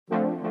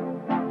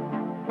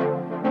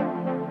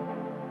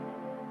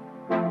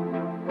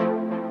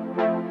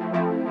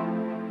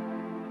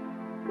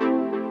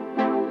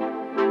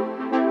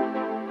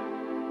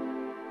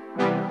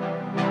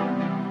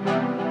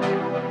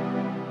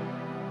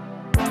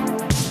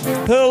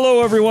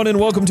Hello everyone and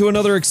welcome to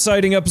another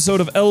exciting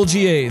episode of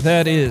LGA,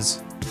 that is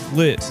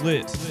Lit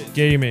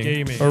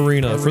Gaming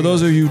Arena. For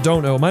those of you who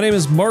don't know, my name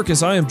is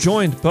Marcus. I am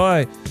joined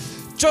by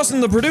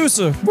Justin the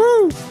producer,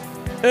 woo,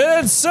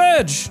 and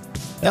Sedge.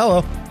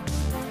 Hello.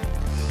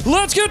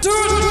 Let's get to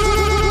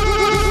it!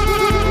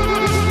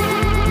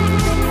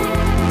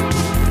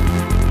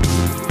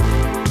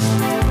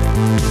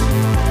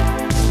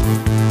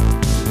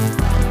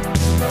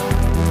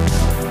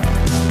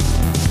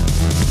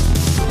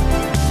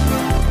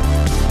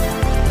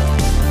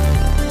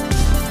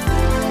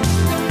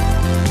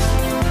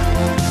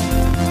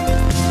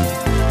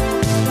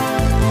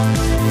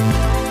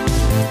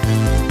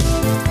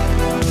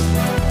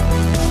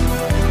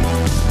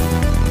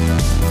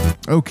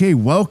 Okay,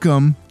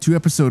 welcome to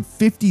episode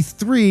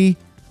 53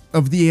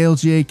 of the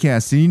ALGA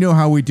cast. And you know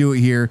how we do it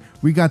here.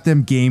 We got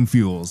them game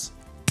fuels.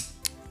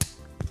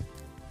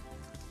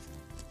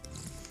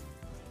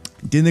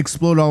 Didn't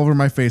explode all over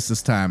my face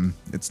this time.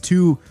 It's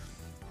two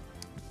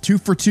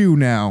for two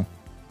now.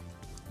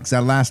 Because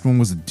that last one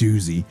was a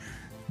doozy.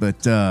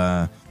 But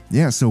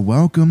yeah, so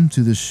welcome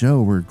to the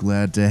show. We're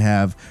glad to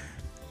have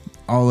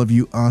all of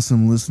you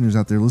awesome listeners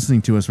out there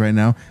listening to us right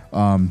now.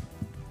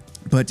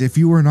 But if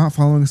you are not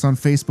following us on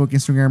Facebook,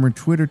 Instagram, or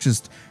Twitter,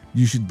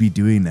 you should be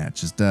doing that.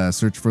 Just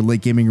search for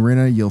Lit Gaming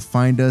Arena. You'll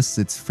find us.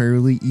 It's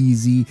fairly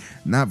easy.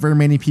 Not very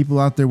many people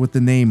out there with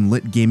the name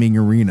Lit Gaming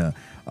Arena.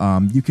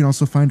 You can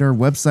also find our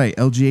website,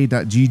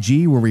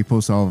 lga.gg, where we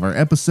post all of our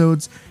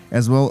episodes,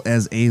 as well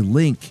as a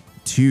link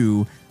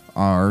to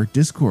our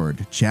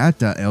Discord,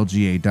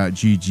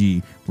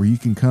 chat.lga.gg, where you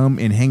can come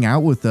and hang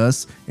out with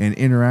us and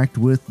interact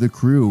with the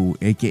crew,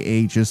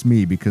 aka just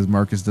me, because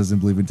Marcus doesn't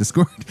believe in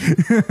Discord.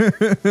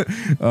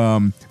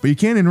 But you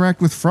can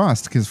interact with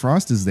Frost, because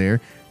Frost is there.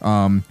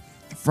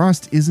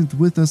 Frost isn't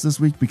with us this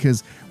week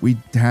because we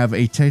have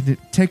a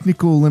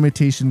technical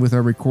limitation with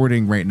our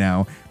recording right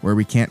now, where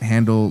we can't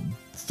handle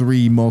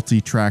 3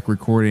 multi-track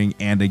recording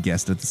and a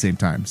guest at the same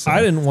time. So. I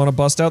didn't want to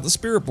bust out the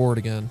spirit board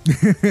again.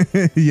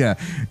 yeah,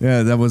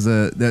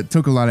 that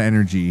took a lot of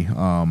energy.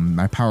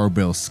 My power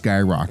bill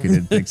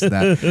skyrocketed thanks to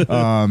that.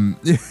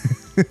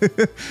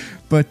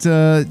 But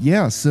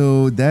yeah,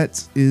 so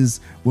that is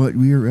what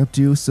we are up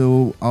to.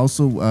 So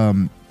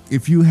also,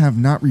 if you have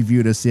not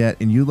reviewed us yet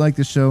and you like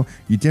the show,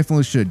 you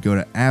definitely should go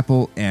to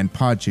Apple and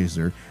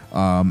Podchaser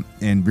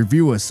and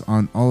review us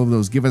on all of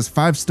those. Give us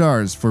 5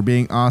 stars for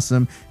being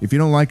awesome. If you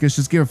don't like us,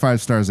 just give it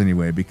 5 stars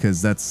anyway,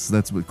 because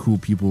that's what cool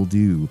people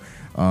do.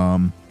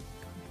 And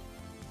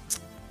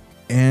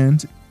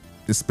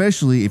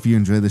especially if you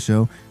enjoy the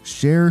show,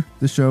 share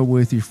the show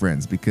with your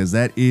friends, because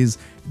that is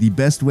the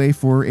best way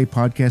for a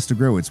podcast to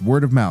grow. It's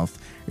word of mouth.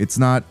 It's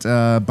not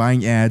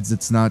buying ads.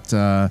 It's not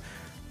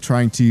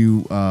trying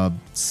to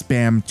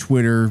spam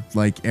Twitter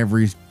like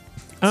every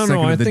I don't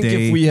know. I think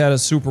if we had a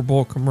Super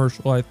Bowl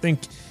commercial, I think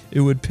it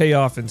would pay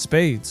off in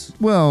spades.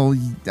 Well,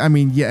 I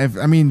mean, yeah,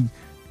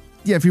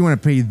 if you want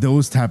to pay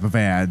those type of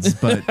ads,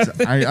 but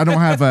I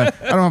don't have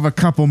a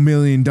couple $1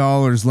 million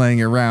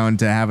laying around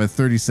to have a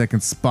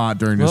 30-second spot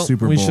during the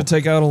Super Bowl. We should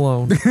take out a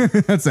loan.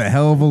 That's a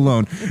hell of a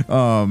loan.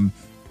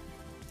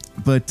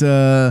 But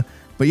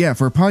yeah,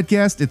 for a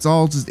podcast, it's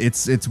all just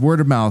it's word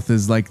of mouth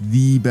is like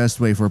the best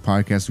way for a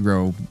podcast to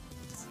grow.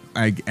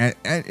 An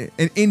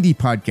indie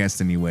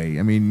podcast anyway.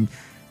 I mean,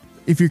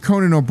 if you're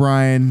Conan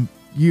O'Brien,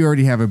 you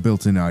already have a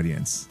built-in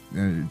audience.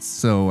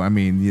 So I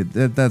mean,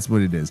 that's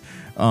what it is.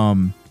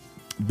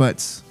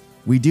 But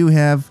we do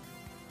have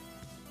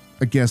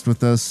a guest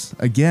with us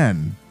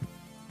again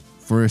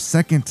for a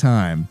second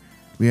time.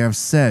 We have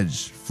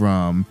Sedge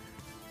from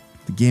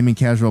the Gaming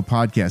Casual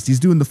Podcast. He's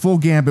doing the full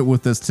gambit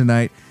with us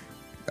tonight.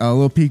 A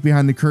little peek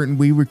behind the curtain.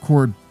 We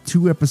record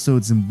 2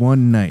 episodes in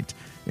one night,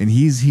 and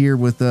he's here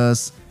with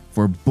us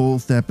for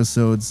both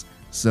episodes.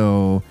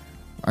 So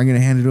I'm going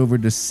to hand it over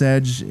to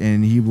Sedge,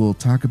 and he will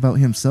talk about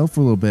himself for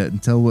a little bit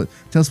and tell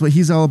us what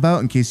he's all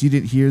about in case you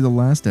didn't hear the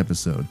last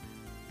episode.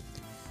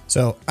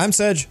 So I'm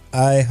Sedge.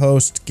 I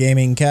host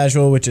Gaming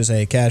Casual, which is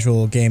a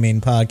casual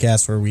gaming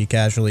podcast where we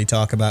casually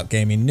talk about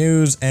gaming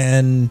news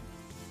and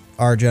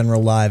our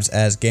general lives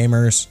as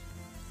gamers.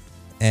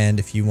 And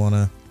if you want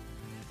to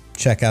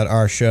check out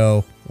our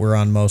show, we're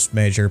on most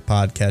major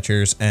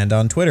podcatchers and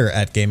on Twitter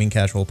at Gaming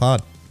Casual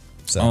Pod.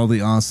 So. All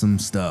the awesome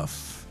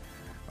stuff.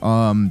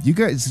 You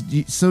guys,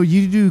 so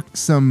you do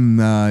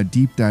some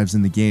deep dives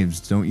in the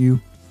games, don't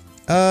you?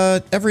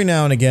 Every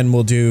now and again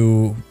we'll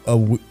do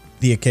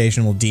the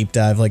occasional deep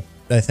dive. Like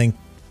I think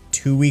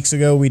 2 weeks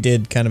ago we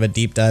did kind of a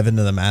deep dive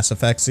into the Mass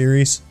Effect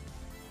series.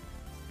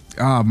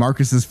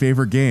 Marcus's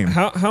favorite game.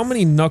 How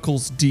many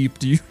knuckles deep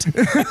do you take?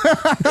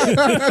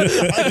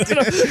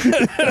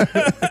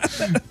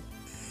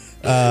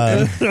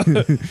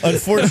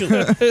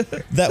 Unfortunately,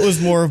 that was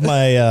more of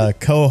my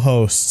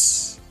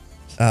co-host's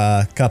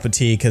cup of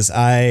tea, because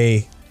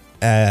I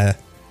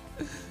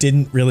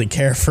didn't really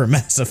care for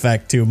Mass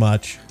Effect too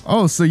much.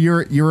 Oh, so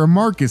you're a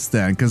Marcus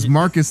then, because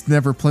Marcus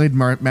never played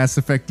Mass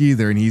Effect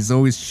either, and he's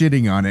always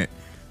shitting on it.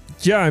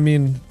 Yeah, I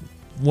mean,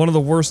 one of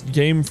the worst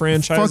game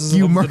franchises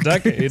of the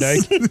decade.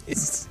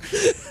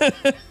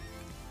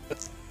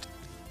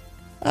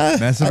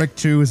 Mass Effect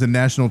 2 is a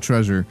national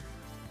treasure.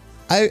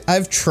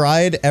 I've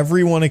tried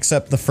everyone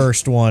except the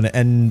first one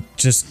and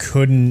just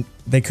couldn't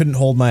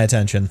hold my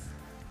attention.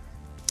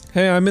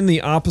 Hey, I'm in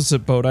the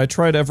opposite boat. I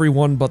tried every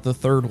one but the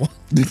third one.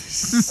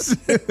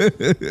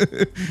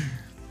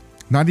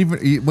 Not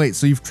even. Wait,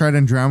 so you've tried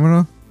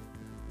Andromeda?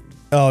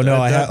 Oh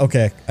no, I haven't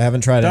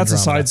tried. That's Andromeda. a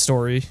side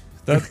story.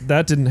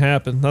 That didn't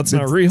happen. That's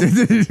not real.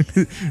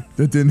 That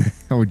didn't.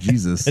 Oh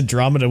Jesus!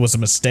 Andromeda was a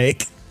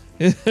mistake.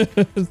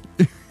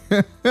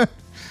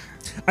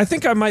 I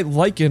think I might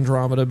like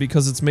Andromeda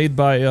because it's made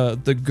by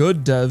the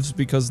good devs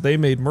because they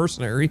made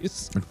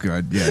Mercenaries. Oh,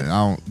 God,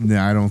 yeah.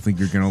 I don't think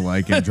you're gonna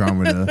like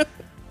Andromeda.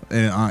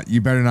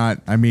 You better not.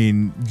 I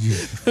mean,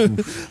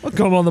 I'll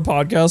come on the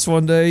podcast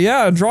one day.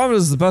 Yeah, Andromeda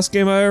is the best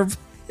game I ever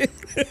played.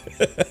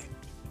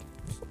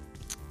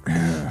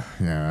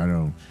 yeah, I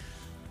don't.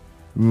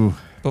 Ooh.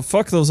 But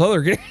fuck those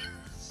other games.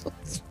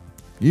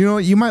 You know,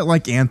 you might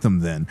like Anthem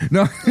then.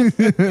 No.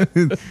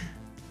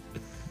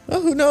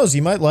 Well, who knows?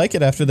 You might like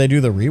it after they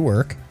do the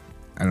rework.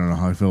 I don't know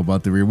how I feel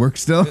about the rework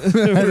still.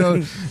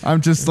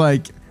 I'm just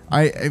like,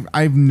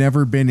 I've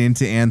never been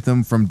into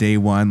Anthem from day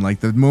one. Like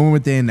the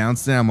moment they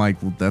announced it, I'm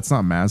like, well, that's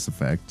not Mass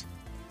Effect.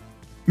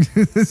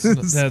 That's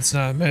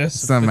not Mass Effect.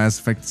 It's not Mass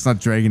Effect. It's not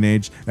Dragon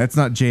Age. That's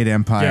not Jade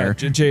Empire.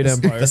 Yeah, Jade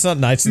Empire. That's not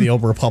Knights of the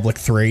Old Republic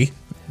 3.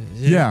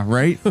 Yeah,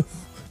 right?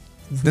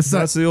 That's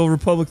the old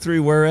Republic 3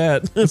 where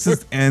at. This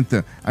is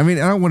Anthem. I mean,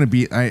 I don't want to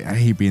be. I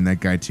hate being that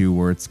guy too,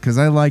 where it's because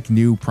I like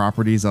new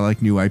properties. I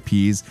like new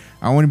IPs.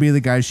 I want to be the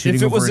guy shitting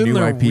If it over was a in new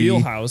their IP.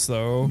 wheelhouse,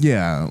 though.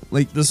 Yeah,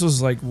 like This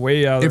was like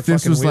way out of if their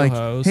this fucking was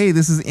wheelhouse. like, hey,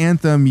 this is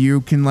Anthem.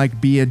 You can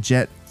like be a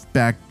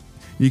jetpack.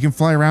 You can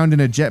fly around in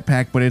a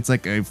jetpack, but it's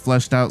like a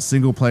fleshed out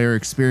single player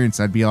experience.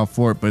 I'd be all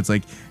for it. But it's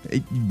like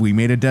we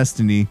made a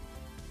Destiny.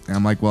 And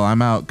I'm like, well,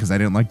 I'm out because I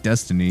didn't like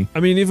Destiny. I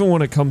mean, even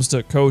when it comes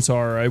to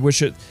KOTOR, I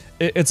wish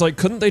it's like,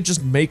 couldn't they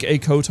just make a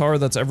KOTOR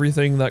that's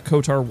everything that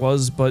KOTOR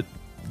was, but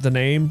the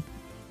name?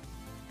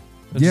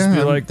 And Yeah, just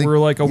be I like, think- we're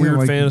like a yeah, weird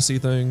like- fantasy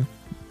thing.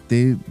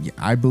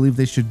 I believe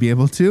they should be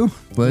able to,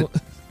 but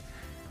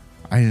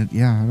I don't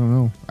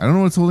know. I don't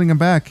know what's holding them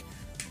back.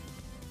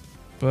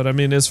 But I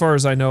mean, as far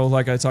as I know,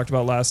 like I talked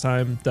about last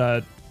time,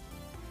 that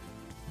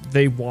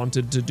they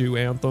wanted to do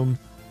Anthem.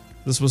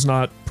 This was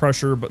not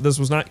pressure, but this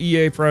was not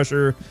EA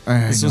pressure.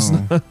 This was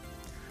not.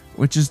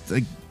 Which is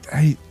like,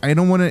 I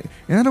don't want to,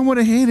 and I don't want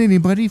to hate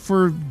anybody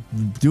for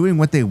doing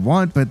what they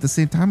want, but at the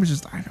same time, it's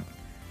just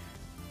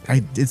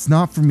it's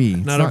not for me.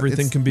 Not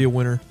everything can be a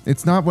winner.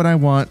 It's not what I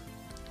want,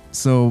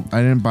 so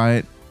I didn't buy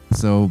it.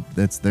 So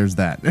there's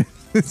that.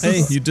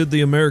 Hey, you did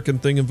the American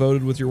thing and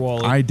voted with your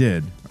wallet. I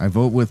did. I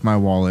vote with my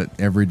wallet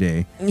every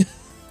day.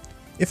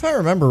 If I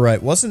remember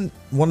right, wasn't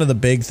one of the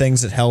big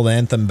things that held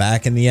Anthem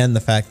back in the end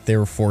the fact that they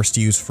were forced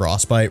to use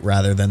Frostbite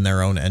rather than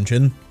their own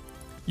engine?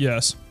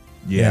 Yes.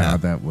 Yeah, Yeah.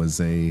 that was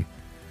a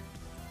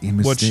Which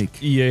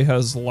mistake. EA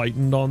has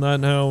lightened on that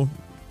now.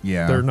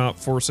 Yeah, They're not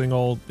forcing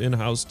all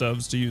in-house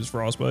devs to use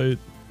Frostbite,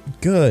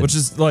 Good. which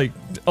is like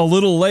a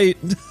little late.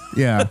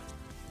 yeah.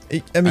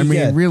 I mean,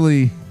 yeah.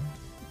 Really,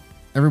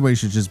 everybody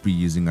should just be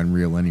using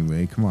Unreal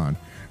anyway. Come on.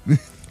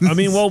 I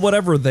mean, well,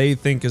 whatever they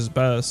think is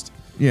best.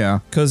 Yeah.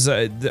 Because,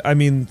 I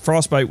mean,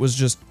 Frostbite was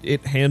just,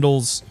 it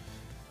handles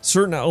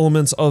certain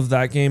elements of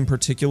that game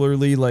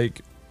particularly,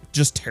 like,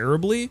 just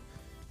terribly.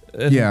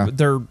 And Yeah.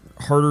 they're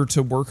harder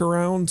to work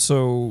around,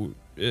 so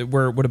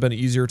where it would have been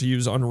easier to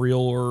use Unreal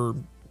or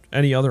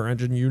any other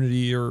engine,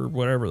 Unity or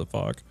whatever the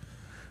fuck.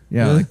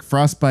 Yeah, Really? like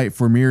Frostbite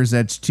for Mirror's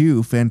Edge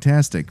 2,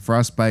 fantastic.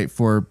 Frostbite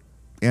for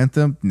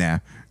Anthem, nah.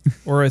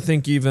 Or I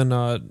think even,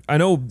 I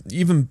know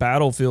even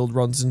Battlefield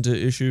runs into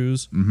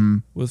issues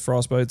with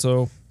Frostbite,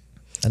 so...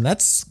 And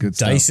that's Good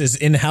stuff. DICE's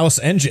in-house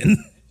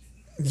engine.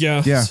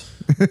 Yeah. Yeah.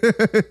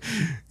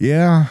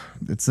 Yeah,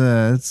 it's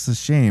a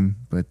shame,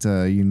 but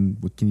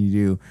what can you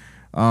do?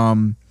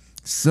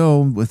 So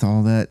with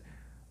all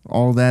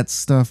that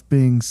stuff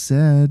being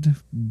said,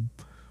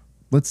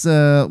 we'll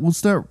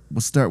start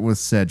with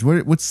Sedge.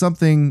 What's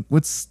something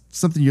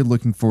you're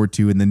looking forward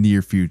to in the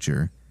near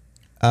future?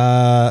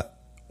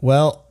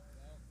 Well,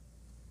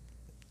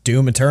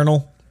 Doom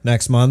Eternal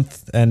next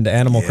month and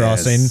Animal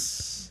Crossing.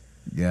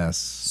 Yes.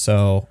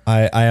 So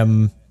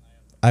I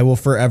will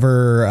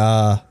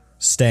forever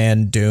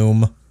stand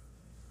Doom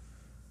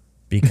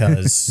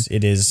because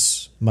it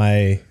is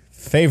my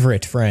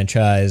favorite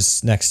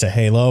franchise next to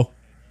Halo.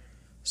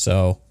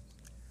 So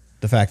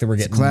the fact that we're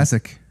getting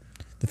Classic.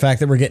 the fact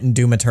that we're getting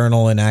Doom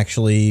Eternal and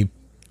actually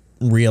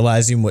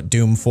realizing what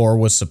Doom 4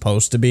 was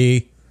supposed to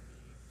be,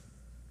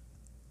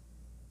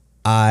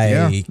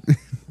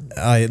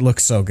 it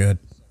looks so good.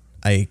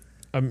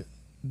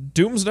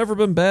 Doom's never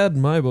been bad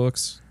in my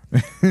books.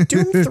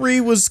 Doom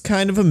 3 was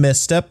kind of a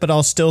misstep, but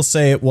I'll still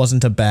say it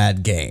wasn't a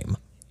bad game.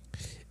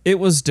 It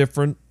was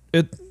different.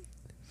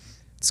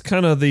 It's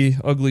kind of the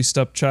ugly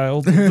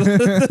stepchild.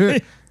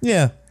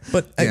 Yeah,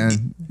 but Yeah.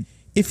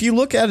 if you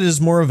look at it as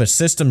more of a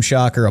System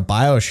Shock or a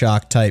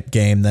BioShock type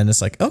game, then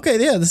it's like,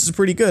 okay, yeah, this is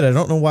pretty good. I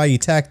don't know why you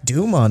tacked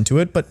Doom onto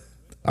it, but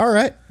all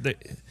right.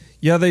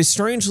 They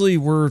strangely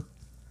were.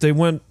 They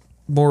went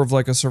more of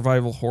like a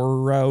survival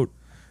horror route.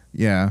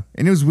 Yeah,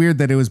 and it was weird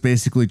that it was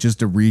basically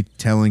just a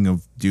retelling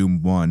of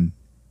Doom 1.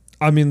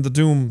 I mean,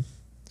 Doom's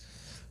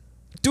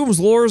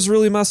lore is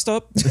really messed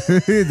up.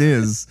 It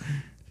is.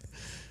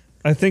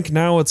 I think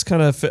now it's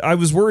kind of... I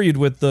was worried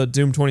with the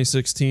Doom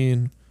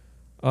 2016,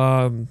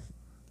 but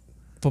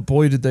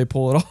boy, did they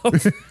pull it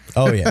off.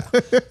 Oh, yeah.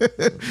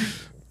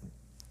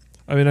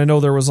 I mean, I know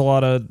there was a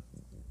lot of...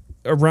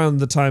 Around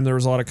the time, there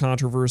was a lot of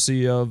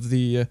controversy of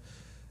the...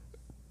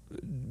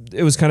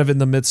 It was kind of in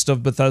the midst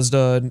of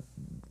Bethesda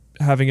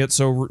having it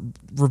so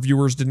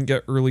reviewers didn't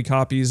get early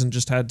copies and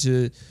just had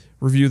to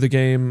review the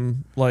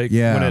game like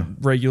when it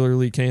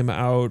regularly came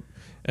out.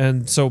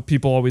 And so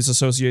people always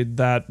associate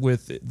that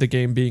with the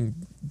game being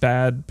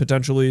bad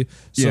potentially,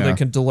 so they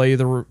can delay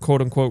the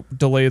quote unquote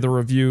delay the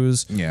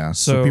reviews. Yeah,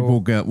 so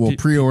people will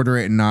pre-order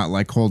it and not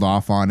like hold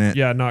off on it.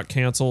 Yeah, not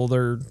cancel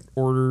their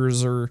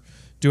orders or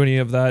do any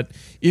of that.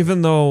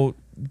 Even though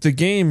the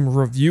game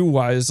review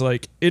wise,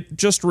 like it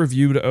just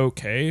reviewed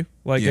okay.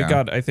 Like it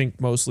got, I think,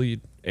 mostly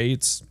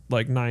 8s,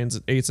 like 9s,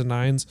 8s and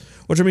 9s,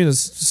 which I mean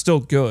is still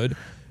good.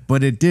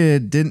 But it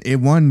didn't it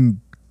won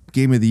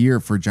Game of the Year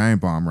for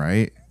Giant Bomb,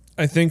 right?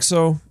 I think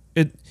so.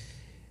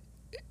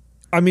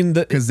 I mean,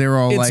 because they're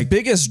all its like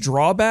biggest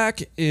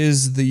drawback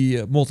is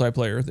the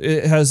multiplayer.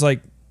 It has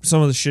like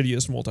some of the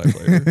shittiest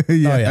multiplayer.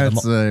 Yeah,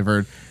 that's what I've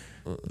heard.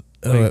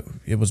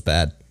 It was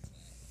bad.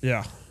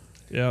 Yeah.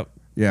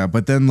 Yeah,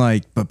 but then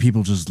but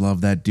people just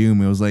love that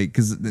Doom. It was like,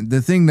 because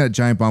the thing that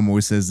Giant Bomb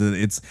always says that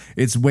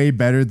it's way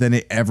better than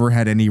it ever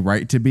had any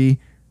right to be.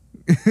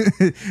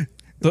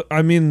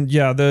 I mean,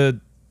 yeah,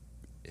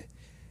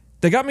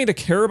 they got me to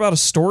care about a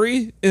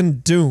story in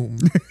Doom.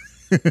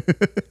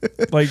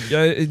 Like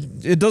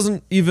it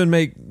doesn't even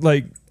make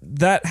like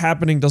that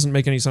happening doesn't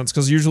make any sense,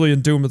 because usually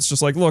in Doom it's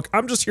just like, look,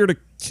 I'm just here to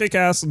kick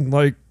ass and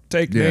like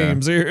take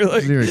names here,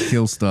 like here to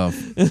kill stuff,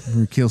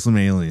 kill some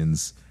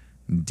aliens,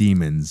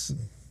 demons.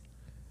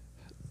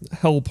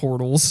 Hell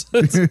portals.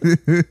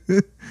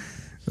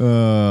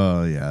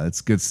 Oh yeah,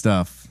 it's good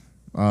stuff.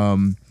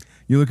 You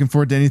looking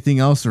forward to anything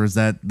else, or is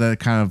that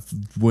kind of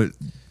what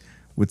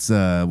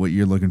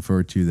you're looking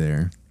forward to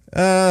there?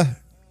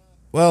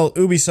 Well,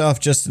 Ubisoft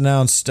just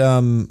announced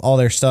all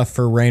their stuff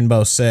for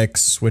Rainbow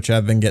Six, which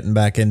I've been getting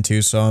back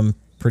into, so I'm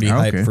pretty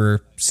hyped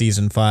for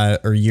season 5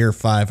 or year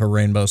 5 of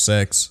Rainbow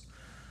Six.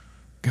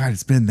 God,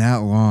 it's been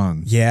that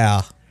long.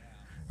 Yeah.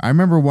 I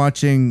remember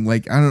watching,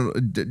 like, I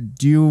don't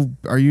know,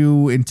 are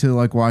you into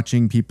like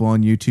watching people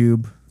on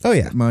YouTube? Oh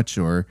yeah. Much,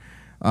 or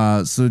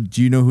so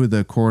do you know who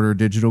the Quarter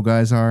Digital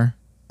guys are?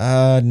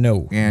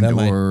 No. And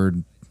or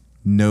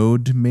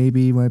Node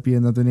maybe might be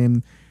another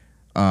name.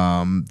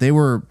 They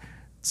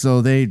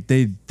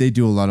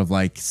do a lot of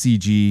like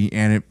CG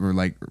and it or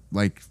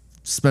like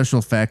special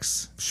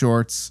effects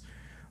shorts.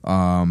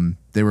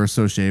 They were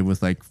associated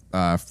with like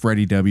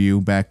Freddie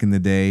W back in the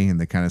day,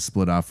 and they kind of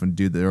split off and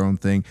do their own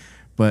thing.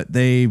 But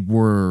they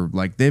were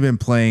like, they've been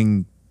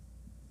playing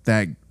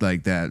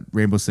that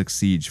Rainbow Six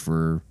Siege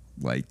for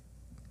like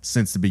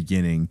since the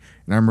beginning,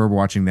 and I remember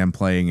watching them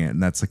playing it,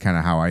 and that's kind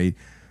of how I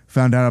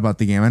found out about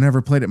the game. I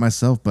never played it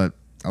myself, but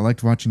I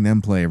liked watching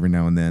them play every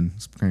now and then.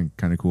 It's kind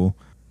of cool.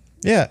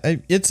 Yeah,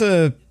 it's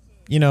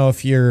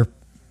if you're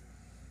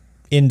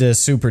into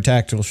super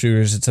tactical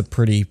shooters, it's a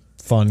pretty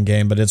fun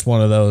game, but it's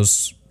one of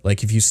those,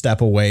 like, if you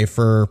step away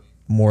for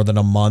more than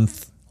a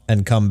month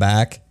and come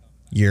back,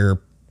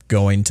 you're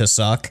going to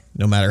suck,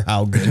 no matter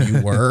how good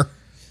you were.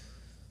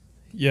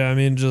 Yeah, I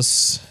mean,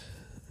 just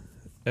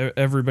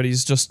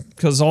everybody's just,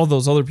 because all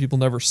those other people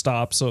never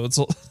stop, so it's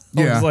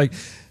like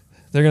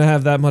they're gonna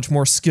have that much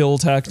more skill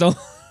tacked on.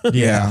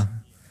 Yeah,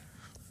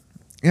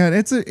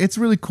 it's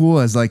really cool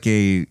as like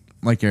a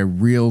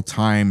real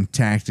time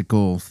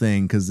tactical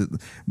thing, because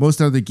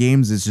most other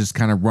games is just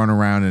kind of run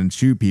around and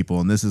shoot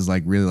people, and this is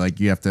like really like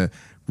you have to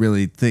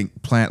really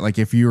plan, like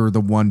if you're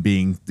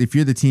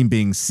the team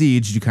being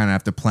sieged, you kind of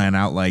have to plan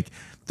out like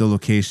the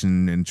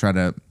location and try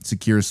to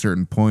secure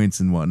certain points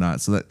and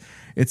whatnot. So that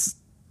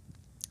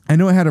I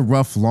know it had a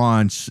rough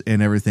launch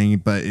and everything,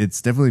 but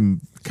it's definitely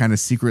kind of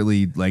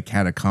secretly like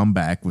had a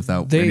comeback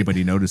without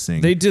anybody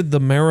noticing. They did the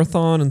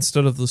marathon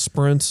instead of the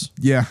sprints.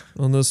 Yeah,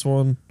 on this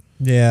one.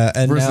 Yeah,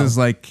 and versus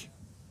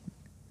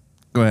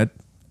go ahead.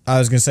 I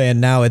was gonna say,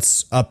 and now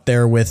it's up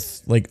there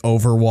with like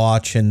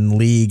Overwatch, and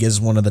League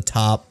is one of the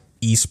top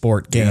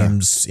esport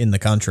games in the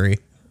country.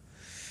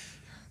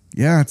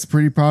 Yeah, it's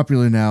pretty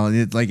popular now, and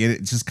it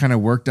just kind of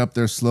worked up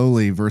there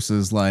slowly.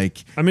 Versus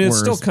like, I mean, it's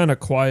still kind of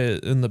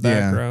quiet in the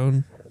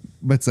background,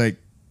 but it's like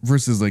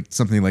versus like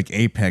something like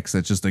Apex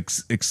that just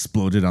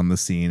exploded on the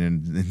scene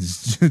and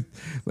just in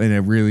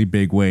a really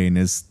big way, and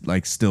has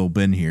like still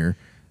been here.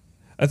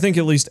 I think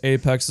at least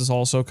Apex is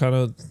also kind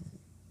of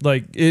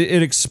like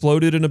it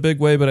exploded in a big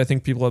way, but I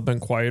think people have been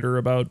quieter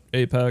about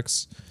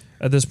Apex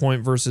at this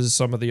point versus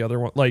some of the other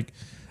ones. Like,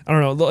 I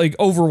don't know, like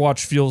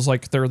Overwatch feels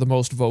like they're the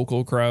most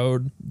vocal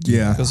crowd.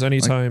 Yeah. Because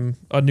anytime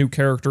a new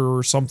character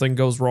or something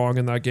goes wrong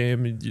in that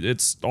game,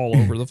 it's all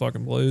over the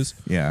fucking place.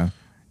 Yeah.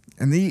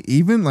 And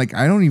even like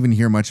I don't even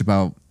hear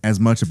as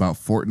much about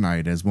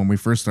Fortnite as when we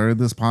first started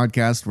this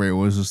podcast, where it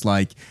was just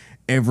like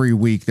every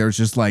week there's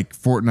just like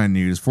Fortnite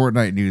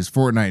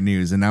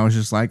news, and now it's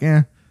just like,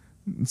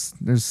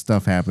 there's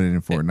stuff happening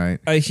in Fortnite.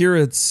 I hear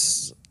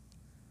it's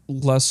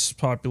less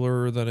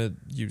popular than it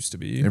used to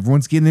be.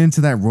 Everyone's getting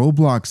into that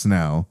Roblox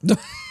now.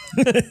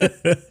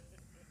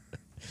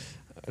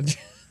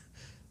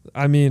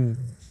 I mean,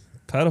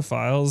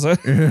 pedophiles.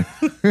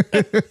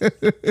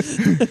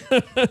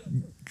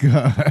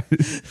 God.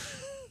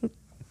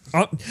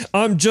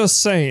 I'm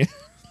just saying.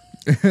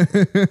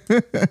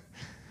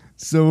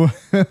 So,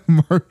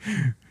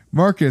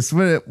 Marcus,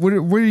 what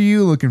are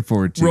you looking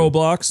forward to?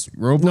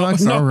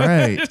 Roblox. No. All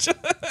right.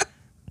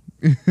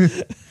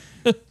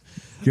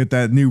 Get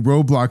that new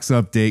Roblox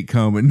update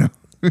coming.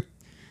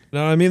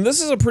 No, I mean,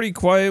 this is a pretty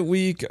quiet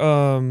week.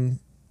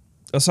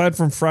 Aside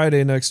from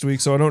Friday next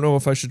week, so I don't know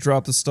if I should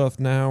drop the stuff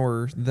now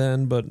or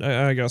then, but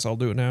I guess I'll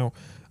do it now.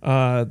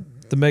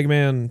 The Mega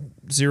Man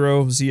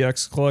Zero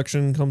ZX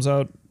collection comes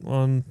out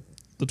on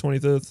the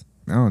 25th.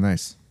 Oh,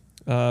 nice.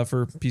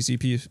 For PC,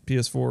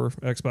 PS4,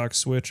 Xbox,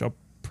 Switch. I'll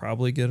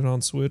probably get it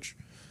on Switch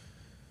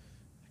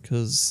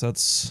because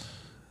that's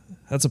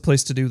a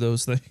place to do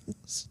those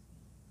things.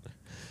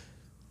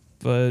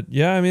 But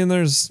yeah, I mean,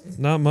 there's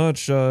not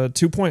much. 2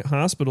 Point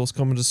Hospital's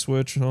coming to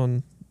Switch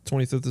on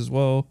 25th as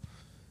well.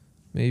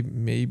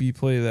 Maybe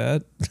play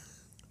that.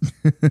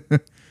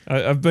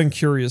 I've been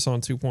curious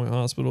on 2 Point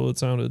Hospital. It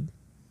sounded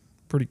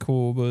pretty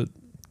cool, but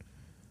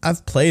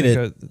I've played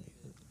it.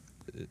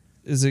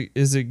 Is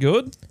it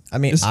good? I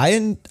mean, I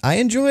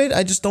enjoy it.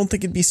 I just don't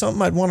think it'd be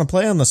something I'd want to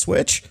play on the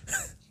Switch.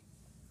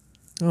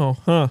 Oh,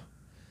 huh.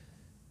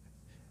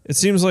 It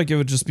seems like it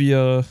would just be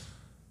a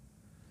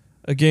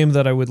game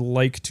that I would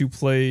like to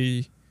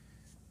play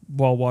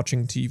while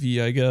watching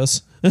TV, I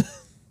guess.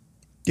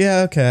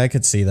 Yeah, okay, I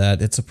could see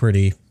that. It's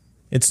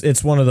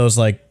one of those,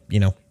 like,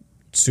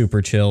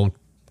 super chill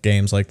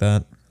games like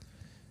that.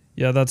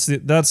 Yeah,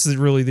 that's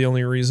really the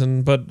only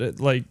reason. But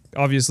like,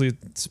 obviously,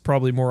 it's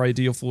probably more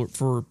ideal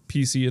for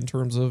PC in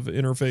terms of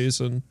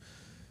interface and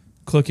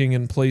clicking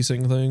and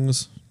placing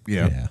things.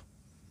 Yeah.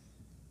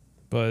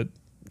 But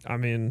I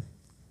mean,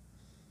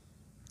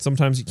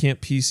 sometimes you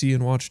can't PC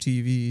and watch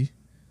TV,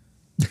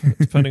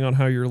 depending on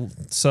how your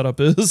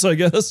setup is, I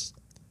guess.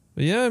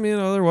 But yeah, I mean,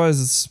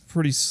 otherwise it's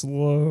pretty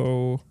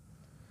slow.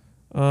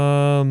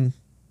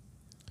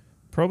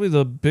 Probably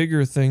the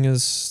bigger thing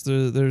is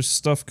there's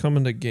stuff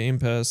coming to Game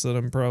Pass that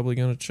I'm probably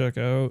going to check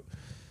out.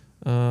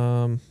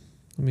 Let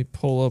me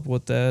pull up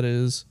what that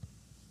is.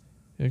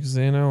 Yeah, because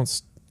they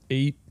announced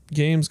 8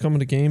 games coming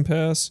to Game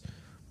Pass,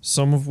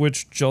 some of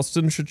which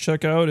Justin should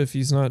check out if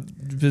he's not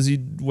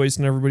busy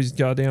wasting everybody's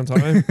goddamn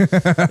time.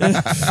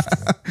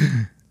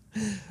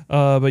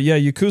 But yeah,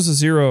 Yakuza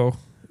 0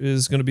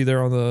 is going to be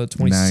there on the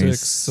 26th, Nice.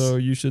 so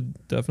you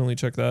should definitely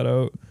check that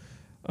out.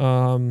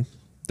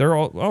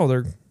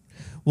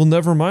 Well,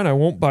 never mind. I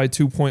won't buy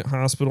 2 Point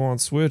Hospital on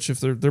Switch if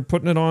they're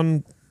putting it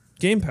on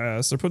Game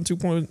Pass. They're putting 2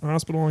 Point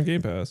Hospital on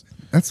Game Pass.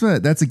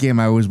 That's a game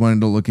I always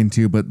wanted to look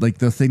into, but like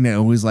the thing that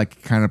always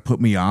like kind of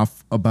put me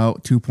off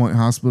about 2 Point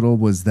Hospital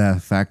was the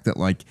fact that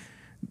like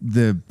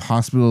the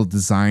hospital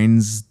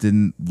designs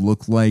didn't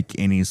look like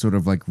any sort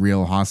of like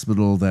real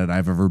hospital that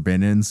I've ever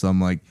been in. So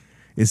I'm like,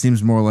 it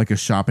seems more like a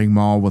shopping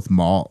mall with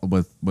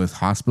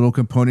hospital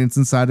components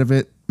inside of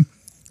it.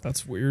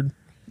 That's weird.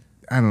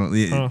 I don't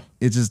know.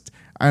 It just,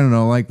 I don't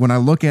know. Like when I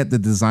look at the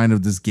design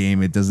of this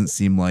game, it doesn't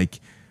seem like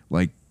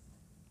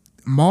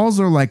malls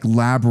are like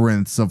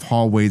labyrinths of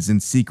hallways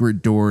and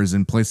secret doors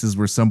and places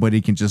where somebody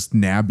can just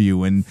nab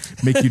you and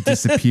make you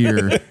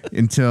disappear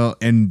and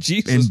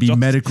be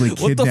medically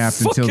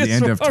kidnapped until the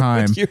end of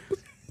time.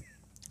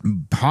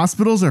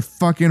 Hospitals are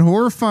fucking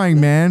horrifying,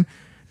 man.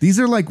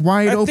 These are like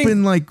wide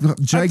open, like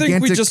gigantic. I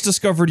think we just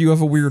discovered you have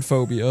a weird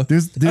phobia.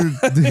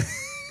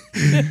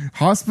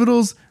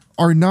 Hospitals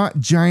are not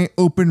giant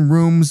open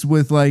rooms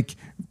with like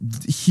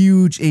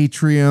huge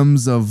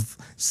atriums of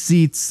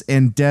seats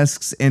and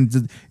desks,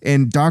 and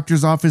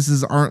doctors'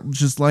 offices aren't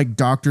just like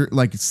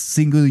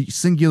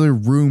singular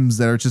rooms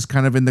that are just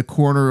kind of in the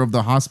corner of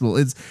the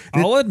hospital.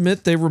 I'll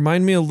admit they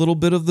remind me a little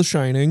bit of The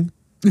Shining.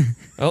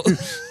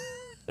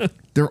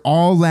 They're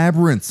all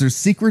labyrinths. There's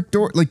secret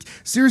door. Like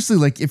seriously,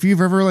 like if you've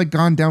ever like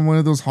gone down one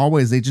of those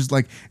hallways, they just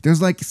like there's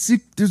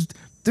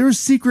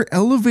secret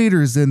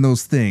elevators in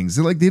those things.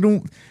 They're like they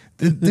don't.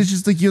 It's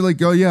just like you're like,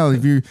 oh yeah,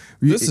 if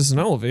this is an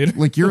elevator.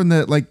 Like you're in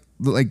the like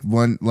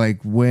when like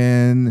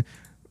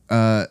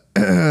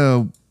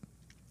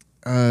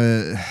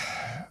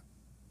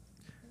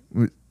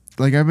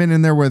I've been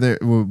in there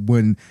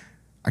when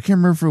I can't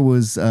remember if it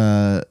was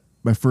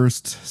my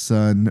first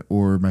son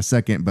or my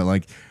second, but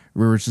like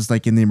where it's just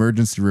like in the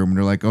emergency room and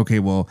they're like, okay,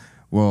 well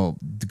we'll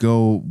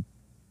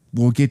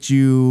get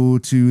you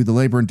to the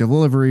labor and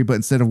delivery, but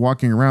instead of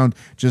walking around,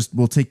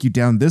 we'll take you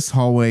down this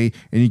hallway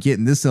and you get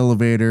in this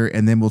elevator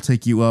and then we'll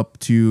take you up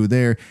to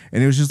there.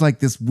 And it was just like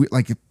this,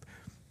 like,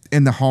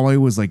 and the hallway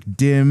was like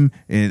dim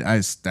and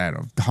I don't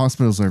know, the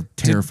hospitals are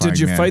terrifying. Did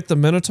you man. fight the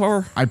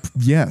Minotaur?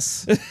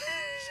 Yes.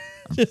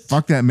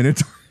 Fuck that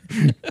Minotaur.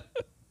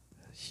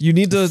 You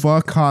need to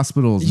Fuck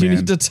hospitals, You man.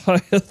 need to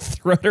tie a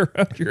thread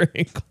around your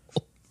ankle.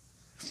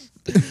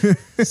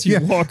 So you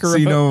walk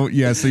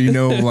around. So you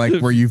know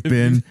like where you've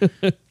been.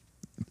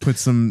 Put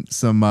some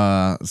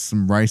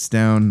rice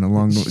down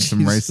along with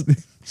some rice.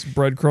 Some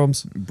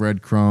breadcrumbs.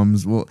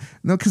 Breadcrumbs. Well,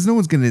 no, because no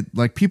one's gonna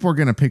people are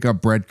gonna pick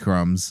up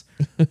breadcrumbs.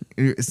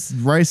 It's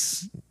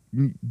rice.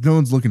 No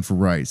one's looking for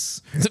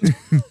rice.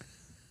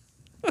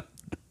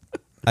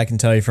 I can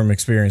tell you from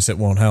experience, it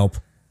won't help.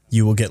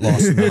 You will get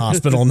lost in the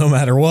hospital no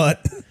matter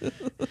what.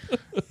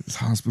 These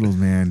hospitals,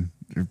 man,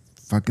 they're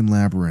fucking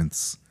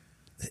labyrinths.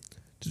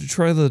 Did you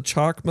try the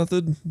chalk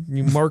method?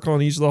 You mark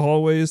on each of the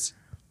hallways.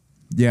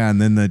 Yeah,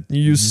 and then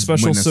You use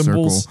special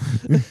symbols.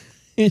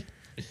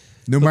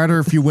 No matter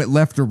if you went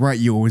left or right,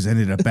 you always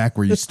ended up back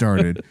where you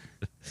started.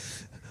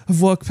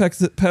 I've walked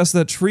past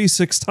that tree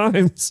 6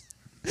 times.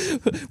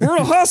 We're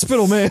in a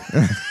hospital, man.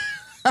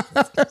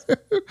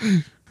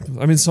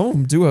 I mean, some of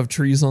them do have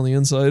trees on the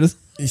inside.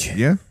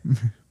 Yeah.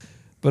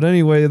 But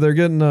anyway, they're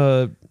getting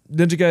Ninja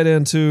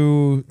Gaiden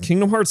 2.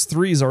 Kingdom Hearts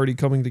 3 is already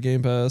coming to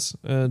Game Pass.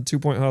 And 2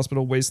 Point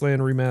Hospital,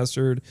 Wasteland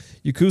Remastered,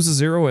 Yakuza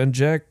 0, and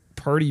Jack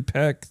Party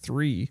Pack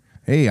 3.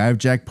 Hey, I have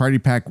Jack Party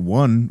Pack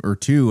 1 or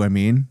 2, I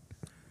mean.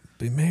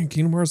 But man,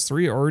 Kingdom Hearts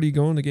 3 already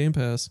going to Game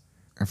Pass.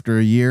 After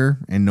a year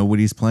and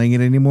nobody's playing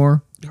it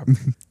anymore. I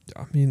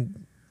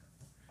mean,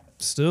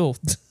 still.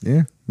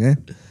 Yeah.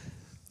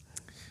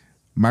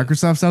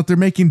 Microsoft's out there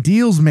making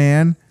deals,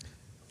 man.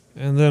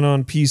 And then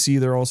on PC,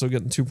 they're also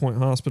getting 2 Point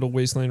Hospital,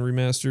 Wasteland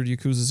Remastered,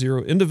 Yakuza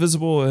 0,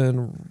 Indivisible,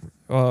 and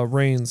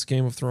Reigns,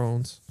 Game of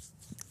Thrones.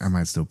 I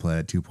might still play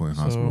it. 2 Point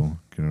Hospital.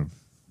 Gonna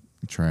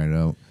try it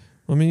out.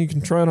 I mean, you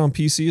can try it on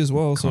PC as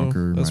well, so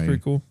that's pretty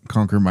cool.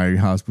 Conquer my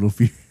hospital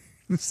fear.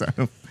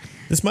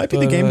 This might be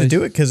the game to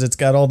do it because it's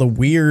got all the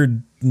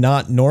weird,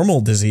 not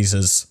normal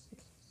diseases.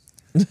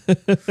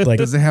 Like,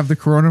 does it have the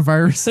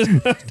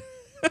coronavirus?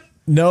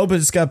 No, but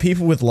it's got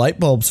people with light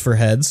bulbs for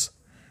heads.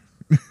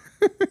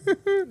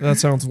 That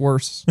sounds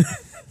worse.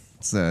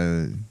 It's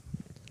a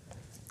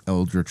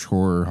Eldritch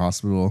Horror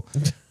Hospital.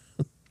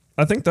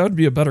 I think that would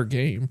be a better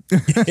game.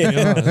 To be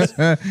honest.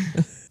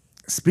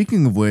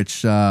 Speaking of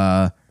which,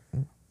 I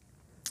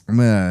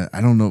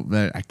don't know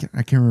that I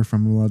can't remember if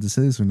I'm allowed to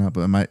say this or not,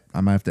 but I might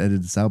have to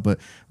edit this out. But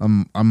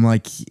I'm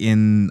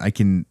in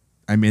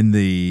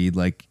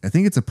the I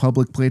think it's a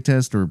public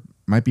playtest or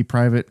might be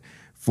private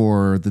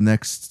for the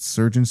next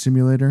Surgeon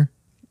Simulator.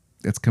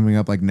 It's coming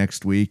up like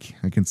next week.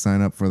 I can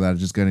sign up for that. I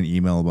just got an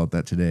email about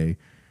that today.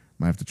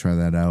 Might have to try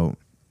that out.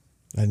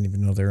 I didn't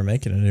even know they were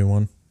making a new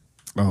one.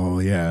 Oh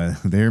yeah,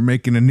 they're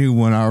making a new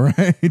one, all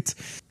right.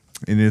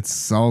 And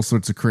it's all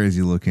sorts of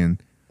crazy looking.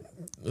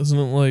 Isn't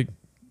it like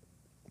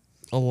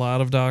a lot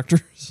of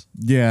doctors?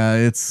 Yeah,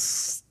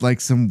 it's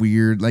like some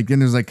weird, then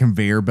there's like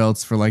conveyor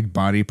belts for like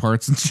body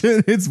parts and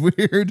shit. It's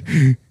weird.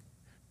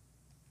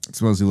 That's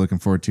what I was looking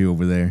forward to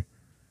over there.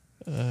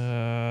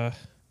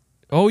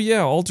 Oh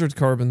yeah, Altered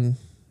Carbon.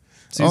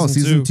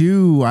 Season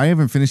 2. I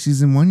haven't finished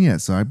season 1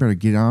 yet, so I better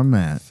get on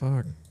that.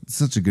 Fuck. It's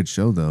such a good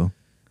show, though.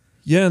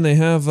 Yeah, and they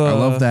have. I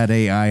love that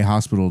AI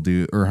hospital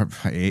dude, or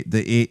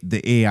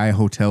the AI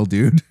hotel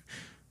dude.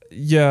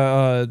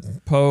 Yeah,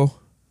 Poe.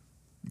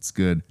 It's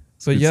good.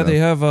 But yeah, they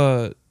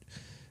have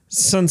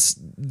since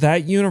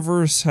that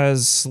universe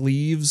has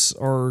sleeves,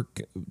 or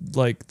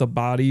like the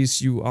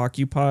bodies you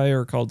occupy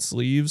are called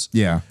sleeves.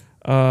 Yeah.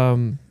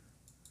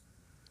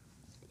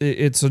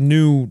 It's a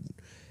new.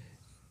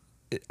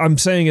 I'm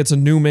saying it's a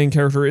new main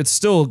character. It's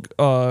still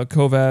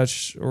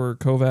Kovacs,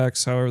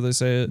 however they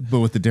say it,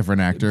 but with a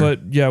different actor. But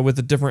yeah, with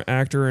a different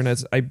actor, and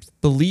I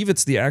believe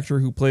it's the actor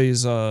who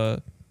plays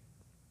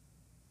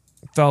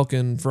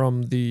Falcon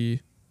from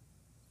the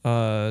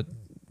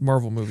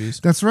Marvel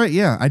movies. That's right.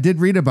 Yeah, I did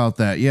read about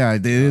that. Yeah,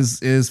 it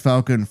is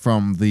Falcon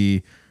from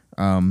the.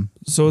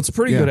 So it's a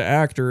pretty good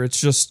actor.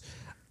 It's just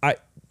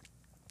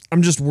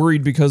I'm just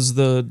worried because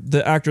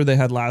the actor they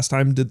had last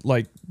time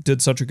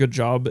did such a good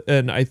job,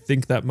 and I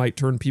think that might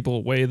turn people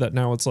away. That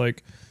now it's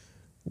like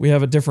we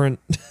have a different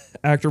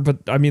actor, but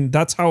I mean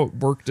that's how it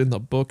worked in the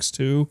books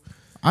too.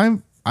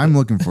 I'm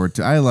looking forward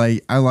to. I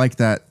like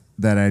that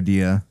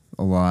idea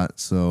a lot.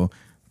 So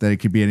that it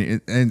could be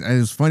and it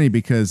was funny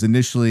because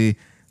initially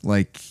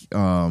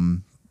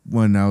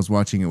when I was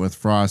watching it with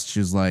Frost, she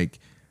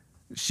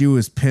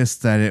was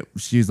pissed that it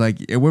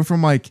went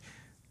from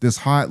this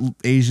hot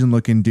Asian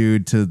looking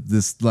dude to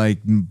this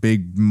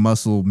big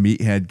muscle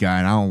meathead guy,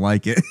 and I don't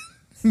like it.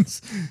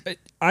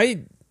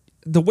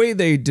 The way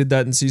they did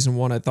that in season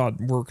 1, I thought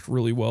worked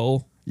really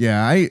well.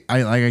 Yeah, I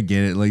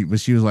get it.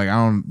 But she was like,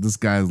 this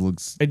guy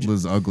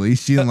was ugly.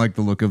 She didn't like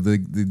the look of the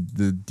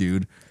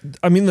dude.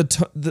 I mean,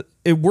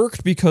 it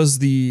worked because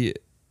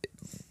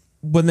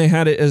when they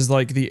had it as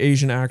the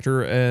Asian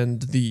actor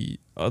and the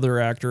other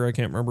actor, I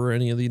can't remember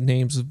any of the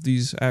names of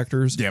these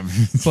actors. Yeah,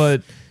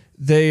 but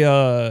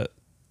they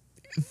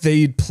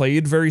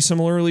played very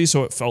similarly,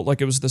 so it felt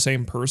like it was the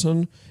same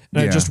person.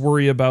 And I just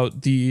worry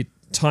about the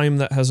time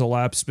that has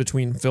elapsed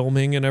between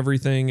filming and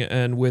everything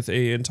and with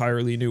a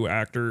entirely new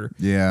actor.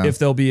 Yeah. If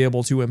they'll be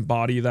able to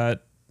embody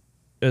that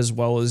as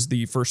well as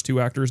the first two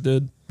actors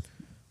did.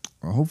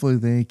 Well, hopefully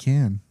they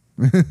can.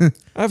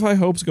 I have high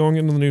hopes going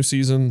into the new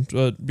season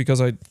because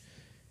I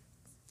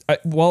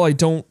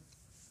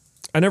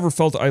never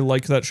felt I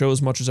liked that show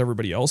as much as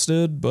everybody else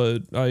did,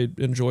 but I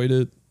enjoyed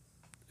it.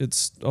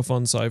 It's a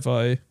fun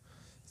sci-fi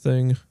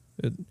thing.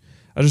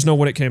 I just know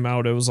when it came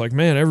out, it was like,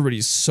 man,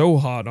 everybody's so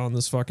hot on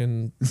this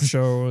fucking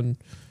show, and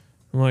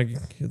I'm like,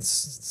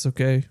 it's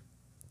okay.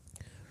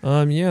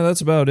 Yeah,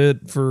 that's about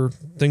it for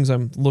things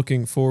I'm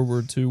looking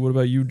forward to. What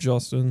about you,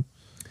 Justin?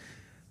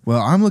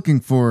 Well, I'm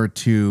looking forward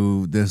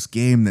to this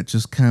game that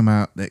just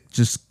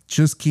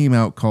came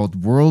out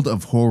called World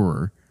of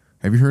Horror.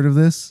 Have you heard of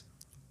this?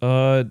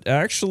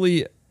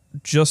 Actually,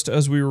 just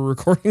as we were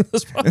recording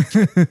this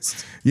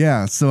podcast.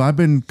 Yeah, so I've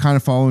been kind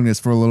of following this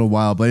for a little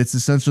while, but it's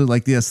essentially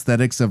like the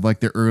aesthetics of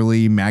like the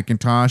early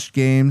Macintosh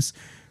games,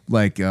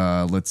 like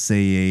let's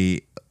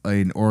say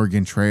an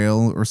Oregon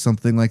Trail or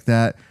something like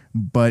that.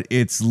 But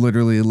it's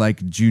literally like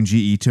Junji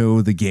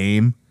Ito the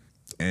game.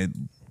 It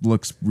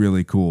looks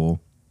really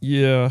cool.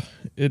 Yeah,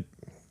 it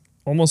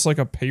almost like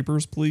a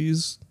Papers,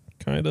 Please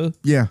kind of.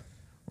 Yeah,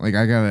 like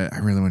I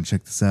really want to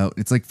check this out.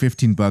 It's like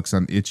 $15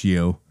 on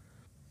itch.io.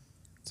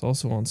 It's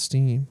also on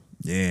Steam.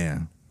 Yeah,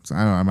 so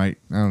I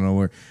don't know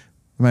where.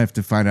 I might have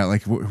to find out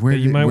like where.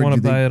 You might want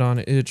to buy it on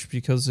itch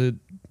because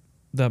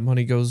that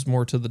money goes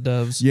more to the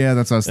devs. Yeah,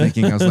 that's what I was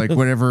thinking. I was like,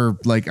 whatever,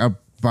 like I'll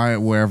buy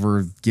it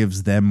wherever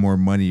gives them more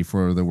money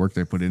for the work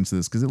they put into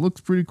this because it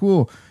looks pretty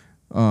cool.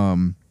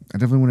 I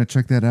definitely want to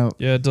check that out.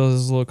 Yeah, it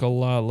does look a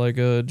lot like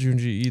a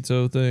Junji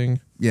Ito thing.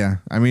 Yeah,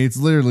 I mean it's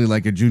literally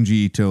like a Junji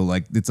Ito,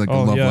 like it's like a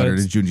love letter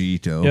to Junji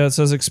Ito. Yeah, it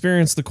says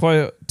experience the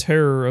quiet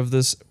terror of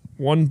this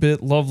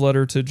 1-bit love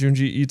letter to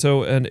Junji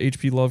Ito and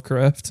H.P.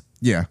 Lovecraft.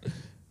 Yeah.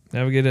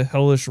 Navigate a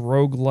hellish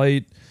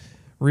roguelite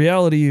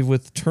reality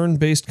with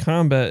turn-based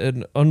combat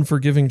and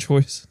unforgiving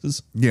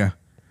choices. Yeah.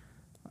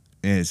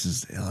 And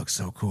it looks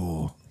so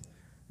cool.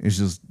 It's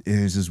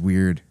just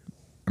weird.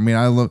 I mean,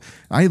 I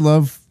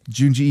love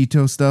Junji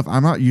Ito stuff.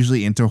 I'm not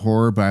usually into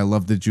horror, but I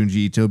love the Junji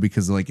Ito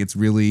because like it's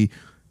really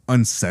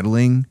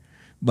unsettling.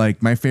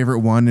 Like my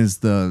favorite one is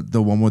the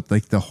one with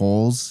like the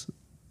holes,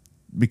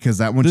 because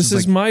that one. This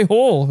is like, my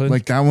hole.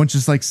 Like that one,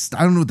 just like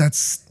I don't know.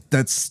 That's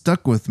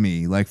stuck with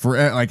me. Like for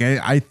like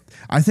I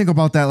think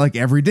about that like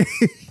every day.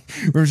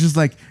 Where it's just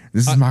like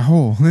this is my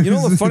hole. You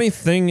know the funny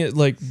thing,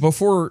 like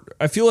before,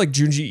 I feel like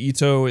Junji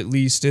Ito, at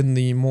least in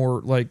the more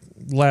like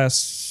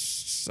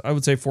last, I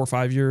would say 4 or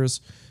 5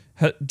 years,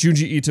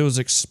 Junji Ito has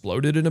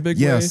exploded in a big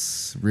way.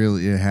 Yes,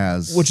 really, it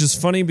has. Which is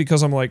funny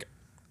because I'm like,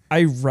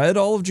 I read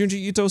all of Junji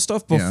Ito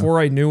stuff before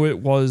I knew it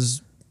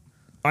was.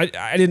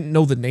 I didn't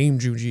know the name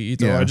Junji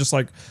Ito. Yeah. I just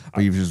like.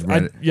 But you've just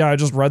read it. Yeah, I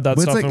just read that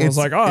But stuff and was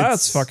like, oh,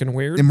 that's fucking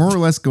weird. It more or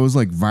less goes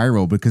like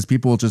viral because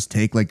people will just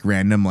take like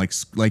random like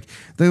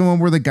the one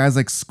where the guy's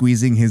like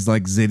squeezing his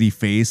like zitty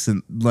face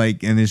and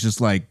it's just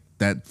like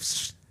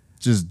that's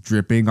just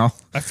dripping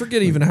off. I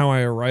forget even how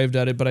I arrived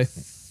at it, but I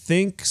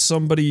think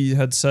somebody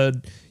had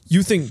said,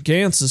 "You think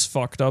Gantz is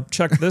fucked up?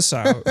 Check this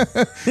out."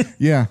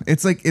 Yeah,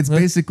 it's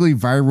basically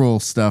viral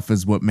stuff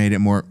is what made it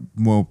more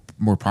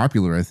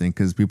popular, I think,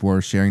 because people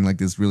are sharing like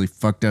this really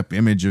fucked up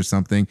image or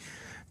something.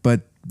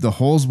 But the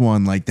holes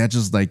one, like that,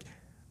 just like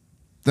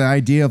the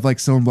idea of like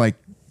someone like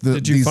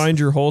did you find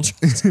your hole?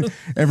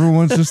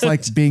 Everyone's just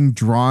like being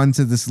drawn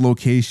to this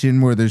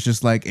location where there's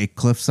just like a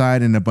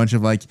cliffside and a bunch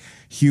of like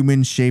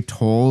human shaped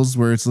holes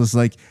where it's just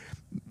like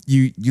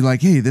you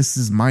like, hey, this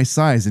is my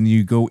size, and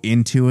you go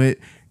into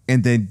it.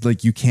 And then,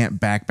 like, you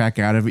can't back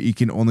out of it. You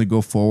can only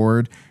go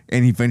forward.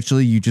 And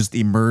eventually you just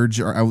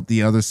emerge or out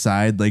the other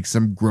side, like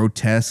some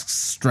grotesque,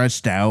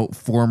 stretched out,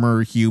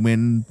 former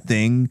human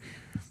thing.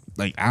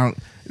 Like, I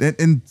don't...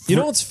 And you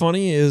know what's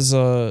funny is...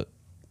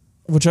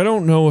 which I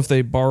don't know if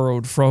they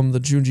borrowed from the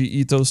Junji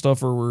Ito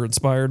stuff or were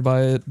inspired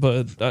by it,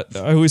 but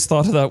I always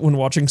thought of that when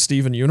watching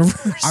Steven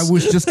Universe. I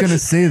was just going to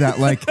say that,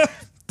 like,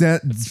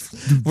 that...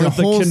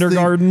 the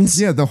kindergartens.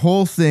 Thing, yeah, the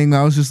whole thing,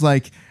 I was just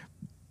like...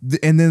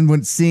 And then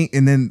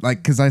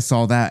because I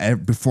saw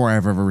that before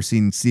I've ever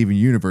seen Steven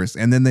Universe,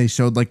 and then they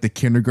showed like the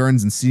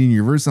kindergartens and Steven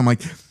Universe. I'm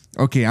like,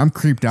 okay, I'm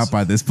creeped out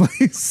by this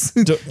place.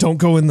 Don't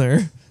go in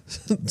there.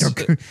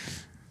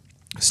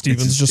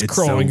 Steven's just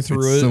crawling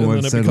through it, and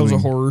then it becomes a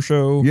horror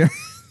show. Yeah,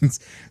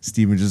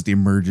 Steven just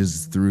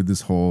emerges through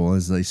this hole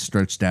as a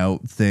stretched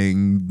out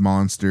thing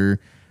monster.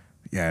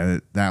 Yeah,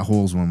 that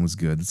holes one was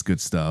good. It's good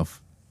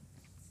stuff.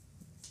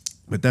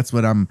 But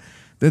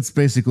that's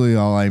basically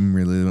all I'm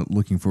really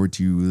looking forward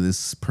to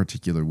this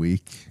particular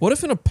week. What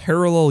if in a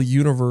parallel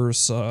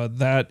universe,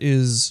 that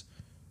is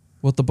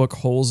what the book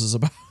Holes is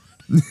about?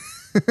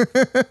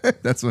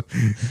 That's what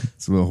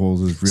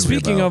Holes is really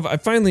Speaking about.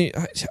 of,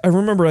 I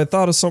remember I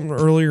thought of something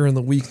earlier in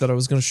the week that I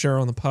was going to share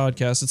on the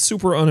podcast. It's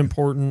super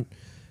unimportant,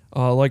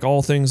 like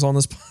all things on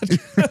this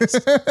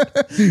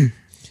podcast.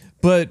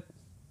 But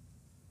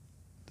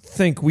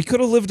think, we could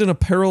have lived in a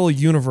parallel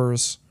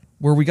universe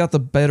where we got the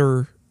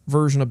better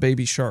version of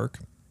Baby Shark.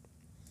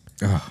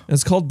 And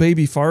it's called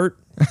Baby Fart.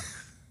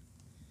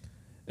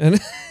 And I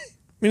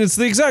mean, it's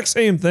the exact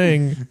same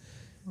thing.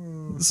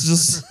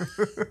 It's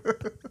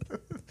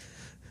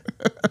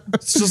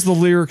just the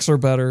lyrics are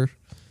better.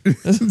 And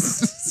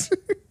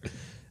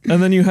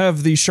then you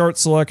have the Shart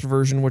Select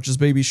version, which is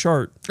Baby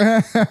Shart.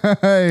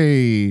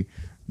 Hey,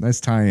 nice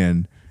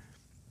tie-in.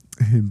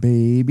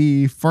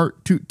 Baby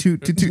fart toot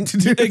toot toot toot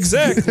toot.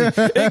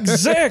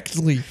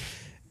 Exactly.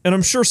 And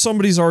I'm sure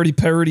somebody's already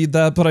parodied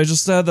that, but I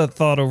just had that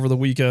thought over the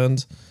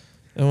weekend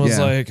and was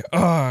Yeah. like,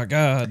 oh,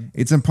 God.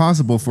 It's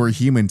impossible for a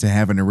human to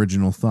have an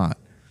original thought.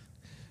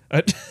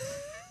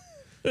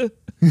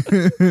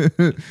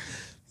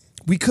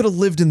 We could have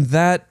lived in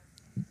that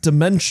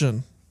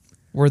dimension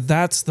where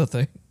that's the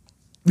thing.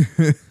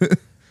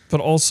 But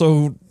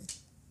also,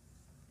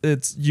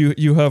 it's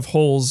you have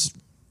holes,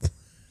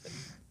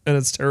 and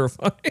it's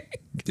terrifying.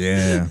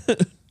 Yeah.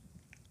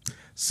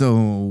 So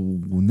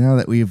now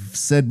that we've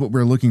said what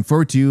we're looking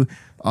forward to,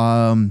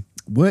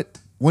 what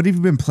have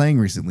you been playing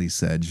recently,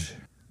 Sedge?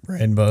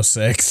 Rainbow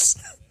Six.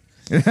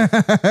 Just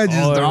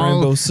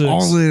Rainbow Six.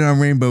 all in on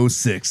Rainbow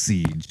Six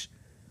Siege.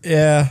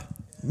 Yeah.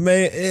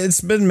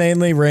 It's been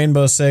mainly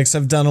Rainbow Six.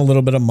 I've done a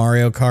little bit of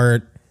Mario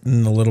Kart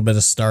and a little bit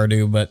of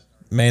Stardew, but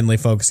mainly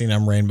focusing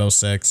on Rainbow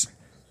Six.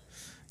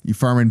 You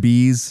farming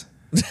bees?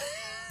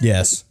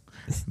 Yes.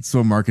 That's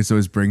what Marcus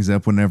always brings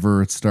up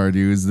whenever it's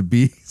Stardew is the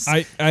bees.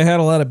 I had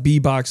a lot of bee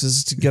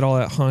boxes to get all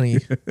that honey.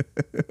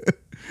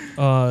 In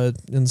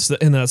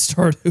that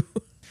Stardew.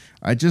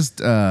 I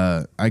just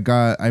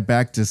I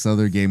backed this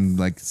other game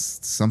like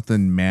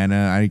something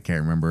mana. I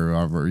can't remember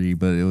already,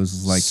 but it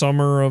was like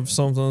Summer of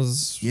something.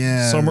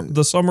 Yeah.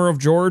 The Summer of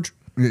George.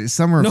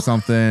 Summer of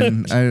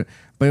something.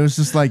 But it was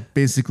just like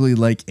basically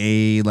like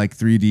a like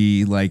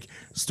 3D like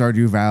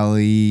Stardew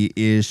Valley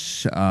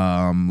ish,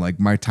 like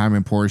My Time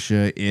in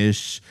Portia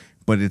ish,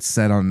 but it's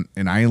set on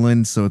an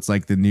island, so it's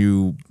like the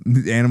new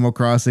Animal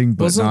Crossing,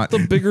 but Wasn't not.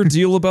 the bigger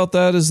deal about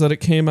that is that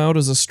it came out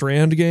as a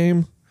Strand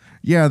game?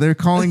 Yeah, they're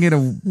calling it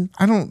a.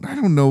 I don't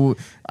know.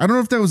 I don't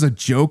know if that was a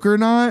joke or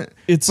not.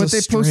 It's but a they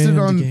posted Strand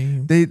on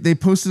game. they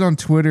posted on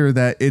Twitter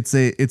that it's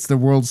the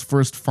world's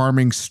first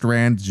farming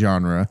Strand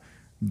genre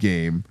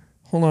game.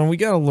 Hold on, we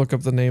gotta look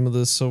up the name of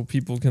this so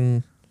people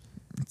can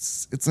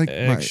It's like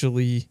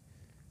actually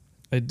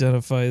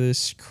identify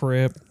this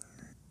crap.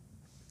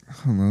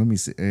 Hold on, let me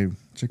see.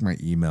 Check my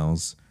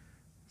emails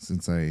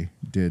since I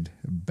did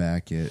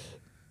back it.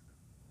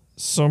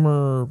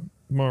 Summer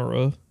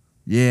Mara.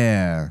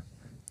 Yeah.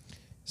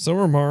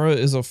 Summer Mara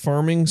is a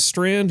farming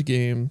Strand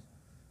game.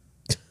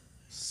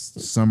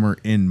 Summer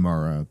in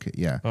Mara. Okay,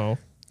 yeah. Oh.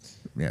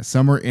 Yeah,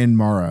 Summer in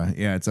Mara.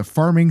 Yeah, it's a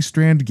farming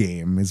Strand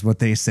game is what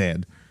they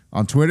said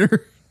on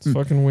Twitter. It's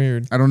fucking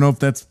weird. I don't know if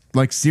that's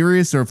like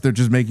serious or if they're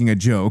just making a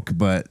joke,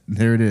 but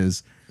there it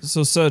is.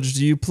 So Sedge,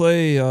 do you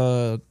play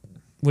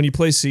when you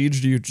play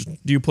Siege, do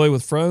you play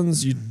with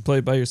friends? You play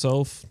it by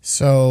yourself?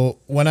 So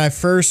when I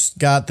first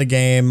got the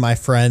game, my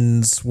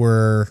friends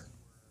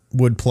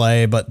would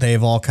play, but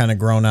they've all kind of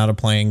grown out of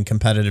playing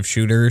competitive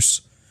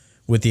shooters,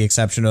 with the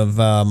exception of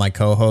my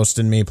co-host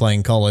and me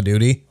playing Call of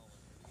Duty.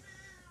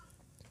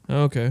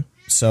 Okay.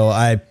 So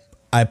I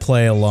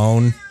play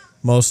alone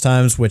most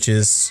times, which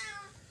is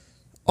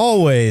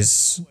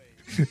always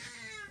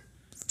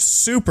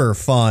super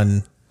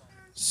fun.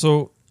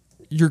 So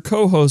your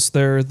co-host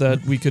there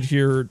that we could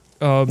hear,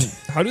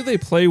 how do they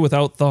play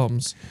without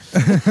thumbs?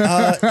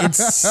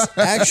 It's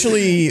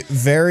actually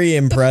very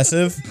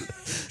impressive.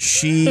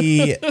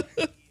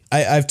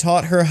 I've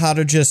taught her how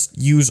to just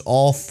use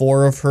all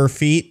 4 of her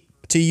feet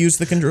to use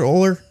the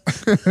controller.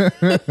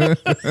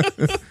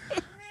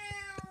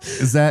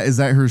 Is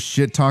that her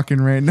shit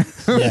talking right now?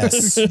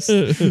 Yes.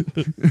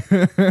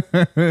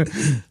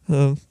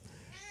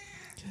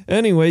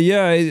 Anyway,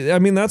 yeah, I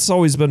mean that's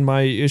always been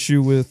my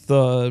issue with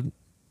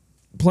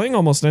playing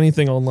almost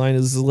anything online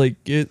is like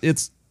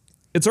it's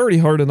already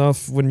hard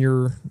enough when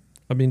you're,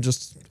 I mean,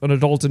 just an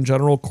adult in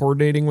general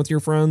coordinating with your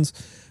friends,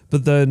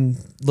 but then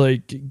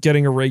like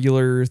getting a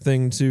regular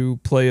thing to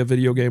play a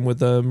video game with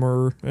them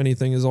or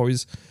anything is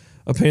always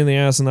a pain in the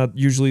ass, and that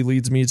usually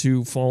leads me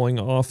to falling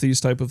off these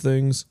type of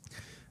things.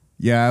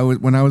 Yeah,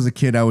 when I was a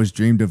kid, I was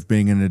dreamed of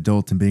being an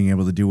adult and being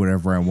able to do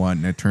whatever I want,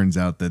 and it turns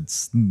out that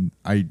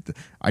I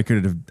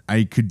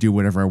could do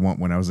whatever I want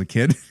when I was a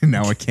kid, and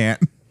now I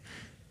can't.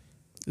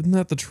 Isn't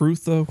that the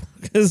truth though?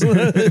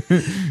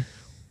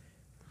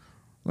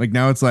 Like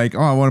now it's like,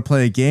 oh, I want to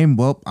play a game.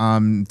 Well,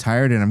 I'm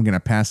tired and I'm gonna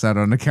pass out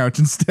on the couch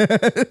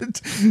instead.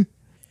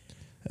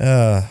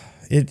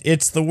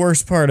 It's the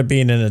worst part of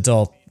being an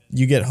adult.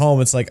 You get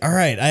home, it's like, all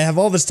right, I have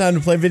all this time to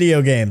play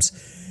video games.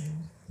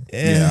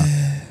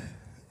 Yeah.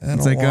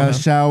 It's like a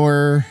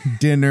shower,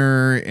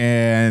 dinner,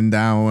 and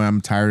now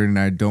I'm tired and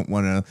I don't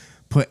want to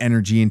put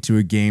energy into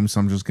a game, so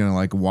I'm just gonna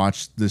like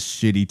watch this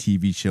shitty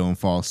TV show and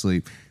fall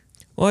asleep.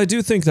 Well, I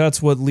do think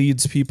that's what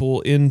leads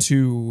people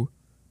into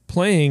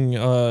playing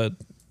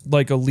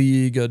like a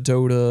League, a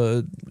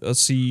Dota, a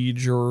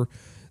Siege, or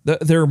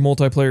their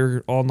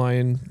multiplayer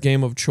online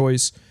game of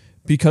choice,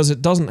 because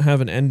it doesn't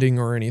have an ending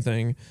or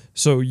anything.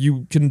 So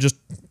you can just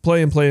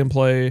play and play and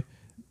play,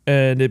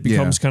 and it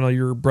becomes kind of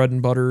your bread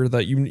and butter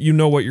that you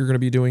know what you're going to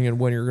be doing and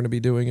when you're going to be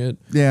doing it.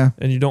 Yeah.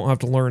 And you don't have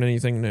to learn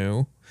anything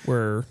new,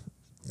 where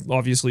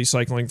obviously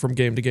cycling from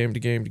game to game to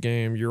game to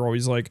game, you're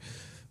always like,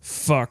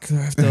 fuck, I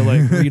have to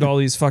like read all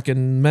these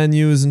fucking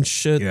menus and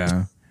shit.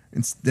 Yeah.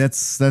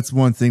 That's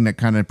one thing that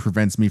kind of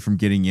prevents me from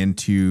getting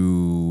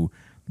into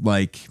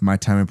like my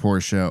time in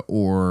Porsche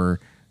or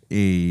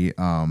a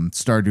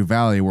Stardew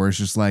Valley, where it's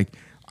just like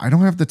I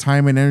don't have the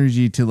time and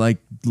energy to like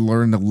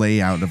learn the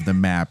layout of the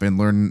map and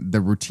learn the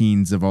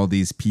routines of all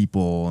these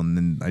people, and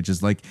then I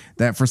just like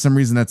that for some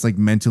reason that's like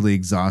mentally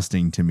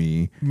exhausting to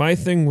me. My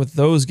thing with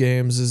those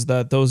games is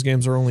that those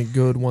games are only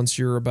good once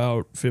you're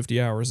about 50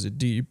 hours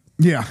deep.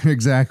 Yeah,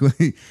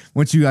 exactly.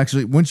 Once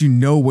you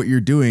know what you're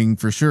doing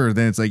for sure,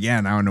 then it's like, yeah,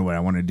 now I know what I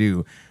want to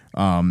do.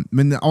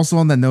 And also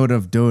on the note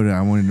of Dota,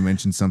 I wanted to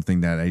mention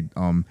something that I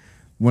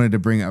wanted to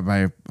bring up.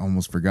 I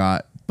almost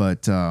forgot,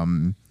 but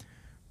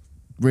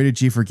Rated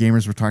G for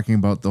Gamers were talking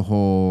about the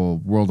whole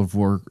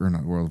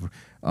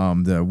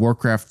the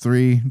Warcraft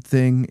 3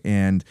 thing,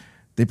 and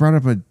they brought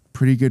up a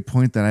pretty good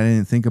point that I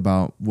didn't think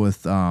about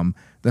with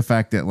the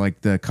fact that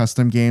like the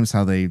custom games,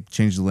 how they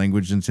change the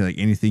language into like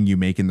anything you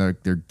make in their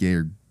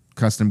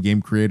custom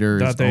game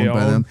creator is owned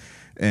by them,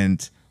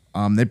 and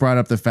they brought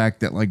up the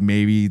fact that like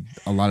maybe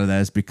a lot of that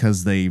is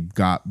because they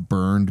got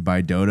burned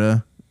by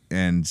Dota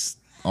and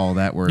all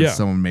that, where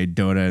someone made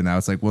Dota, and now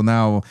it's like, well,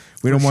 now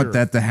we don't want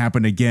that to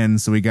happen again,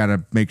 so we got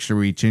to make sure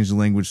we change the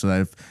language so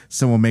that if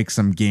someone makes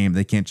some game,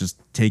 they can't just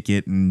take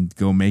it and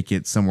go make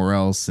it somewhere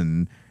else.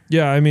 And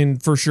yeah, I mean,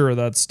 for sure,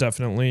 that's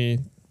definitely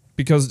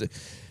because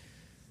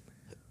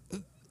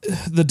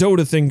the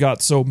Dota thing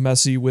got so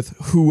messy with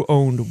who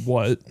owned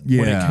what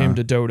when it came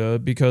to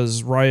Dota,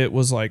 because Riot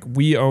was like,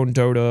 we own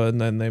Dota, and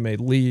then they made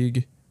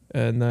League,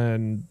 and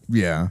then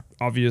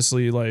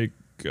obviously like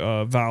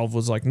Valve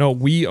was like, no,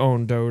 we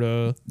own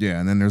Dota. Yeah,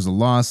 and then there's a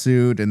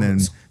lawsuit, and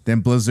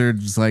then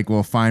Blizzard's like,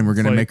 well, fine, we're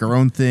gonna make our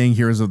own thing,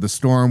 Heroes of the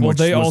Storm. Well,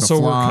 they also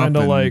were kind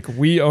of like,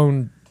 we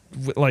own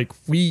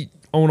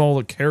all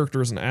the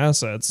characters and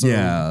assets.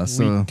 So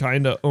so we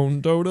kind of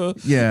own Dota.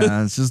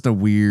 Yeah, it's just a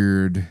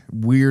weird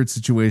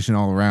situation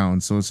all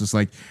around. So it's just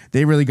like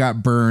they really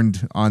got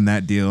burned on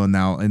that deal,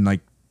 and like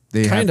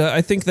they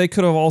I think they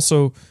could have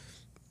also.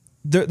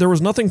 There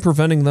was nothing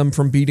preventing them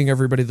from beating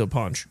everybody to the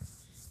punch.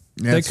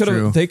 They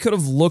could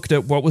have looked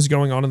at what was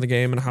going on in the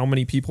game and how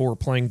many people were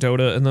playing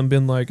Dota, and then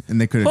been like,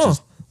 and they could have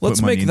just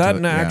let's make that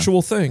an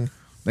actual thing.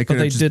 But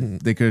they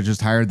didn't. They could have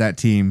just hired that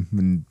team,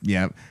 and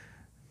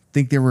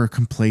think they were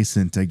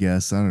complacent, I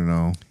guess. I don't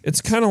know. It's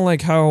kind of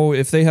like how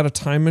if they had a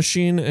time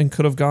machine and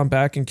could have gone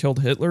back and killed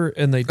Hitler,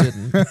 and they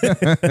didn't.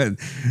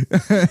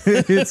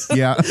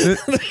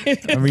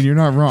 I mean, you're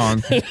not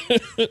wrong.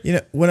 You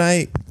know,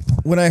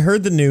 when I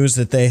heard the news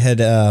that they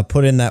had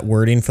put in that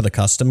wording for the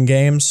custom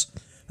games, I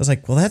was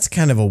like, well, that's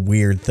kind of a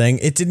weird thing.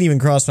 It didn't even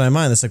cross my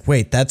mind. It's like,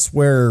 wait, that's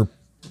where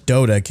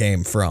Dota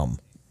came from,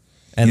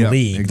 and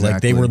League. Exactly.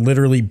 Like they were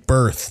literally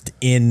birthed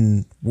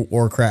in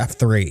Warcraft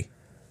 3.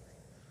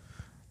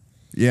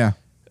 Yeah.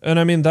 And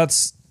I mean,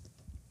 that's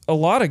a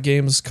lot of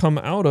games come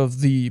out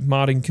of the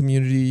modding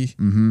community.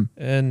 Mm-hmm.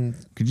 And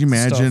could you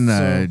imagine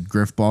a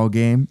Griffball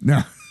game?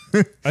 No.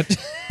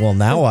 Well,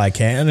 now I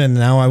can, and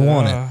now I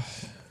want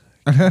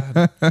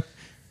it.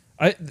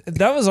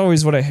 That was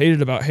always what I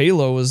hated about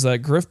Halo, was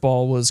that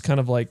Griffball was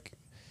kind of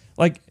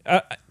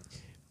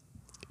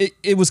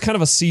it was kind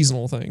of a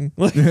seasonal thing.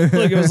 Like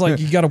it was like,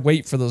 you got to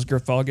wait for those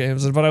Griffball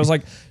games. But I was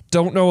like,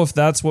 don't know if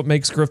that's what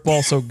makes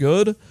Griffball so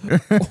good.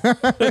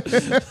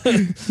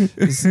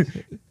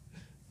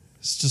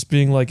 It's just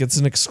being like, it's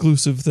an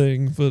exclusive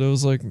thing. But I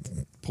was like,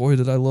 boy,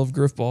 did I love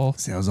Griffball.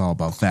 See, I was all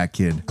about Fat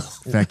Kid.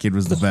 Fat Kid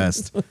was the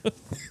best.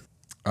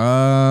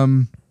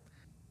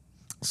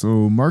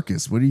 So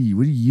Marcus, what are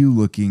you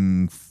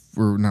looking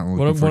for? Not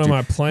looking for. What am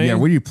I playing? Yeah,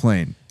 what are you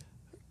playing?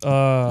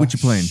 What you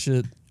playing?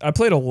 Shit, I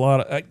played a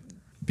lot of.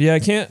 I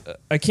can't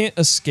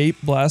escape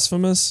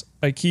Blasphemous.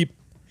 I keep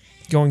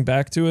going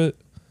back to it.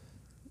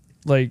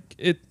 Like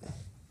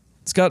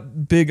it's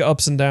got big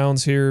ups and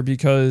downs here,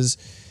 because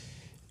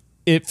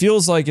it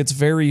feels like it's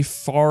very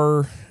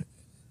far.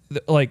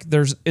 Like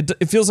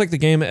it feels like the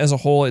game as a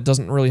whole, it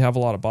doesn't really have a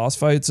lot of boss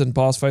fights, and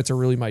boss fights are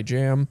really my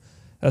jam.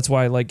 That's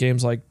why I like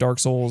games like Dark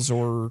Souls,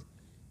 or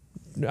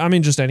I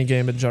mean just any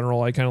game in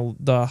general.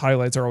 The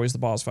highlights are always the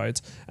boss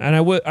fights, and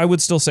I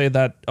would still say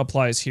that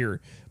applies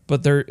here,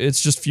 but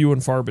it's just few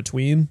and far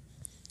between.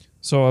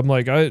 So I'm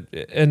like,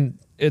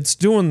 this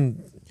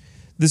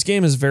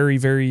game is very,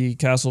 very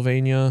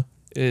Castlevania.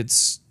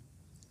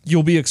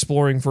 You'll be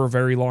exploring for a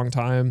very long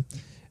time,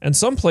 and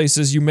some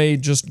places you may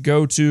just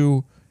go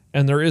to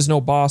and there is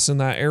no boss in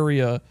that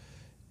area,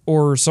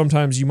 or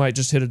sometimes you might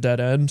just hit a dead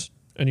end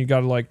and you got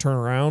to like turn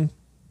around,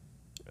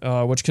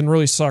 which can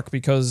really suck,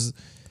 because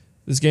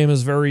this game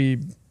is very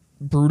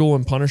brutal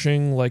and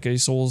punishing, like a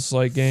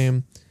Souls-like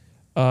game.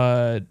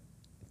 But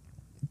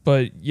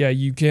yeah,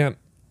 you can't,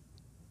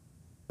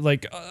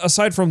 like,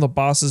 aside from the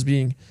bosses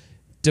being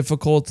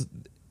difficult,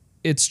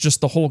 it's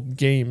just the whole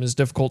game is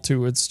difficult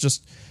too. It's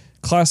just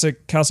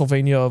classic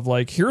Castlevania of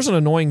like, here's an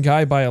annoying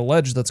guy by a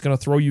ledge that's going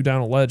to throw you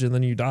down a ledge and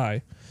then you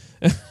die.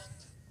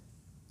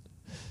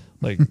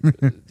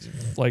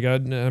 Like, I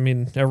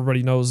mean,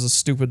 everybody knows the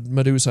stupid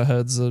Medusa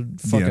heads that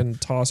fucking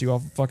toss you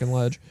off a fucking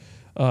ledge.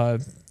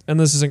 And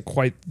this isn't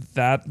quite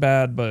that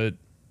bad, but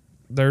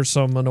there's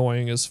some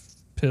annoying as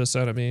piss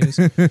enemies.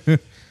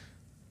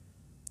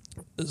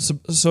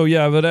 So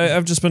yeah, but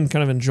I've just been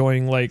kind of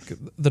enjoying like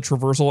the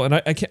traversal, and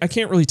I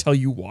can't really tell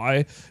you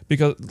why,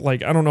 because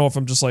like I don't know if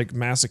I'm just like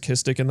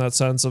masochistic in that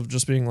sense of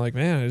just being like,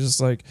 man, it's just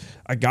like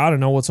I gotta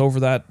know what's over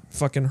that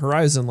fucking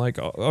horizon. Like,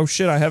 oh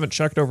shit, I haven't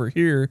checked over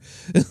here.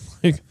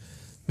 Like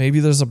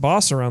maybe there's a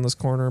boss around this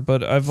corner,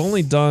 but I've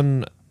only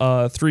done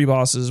 3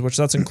 bosses, which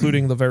that's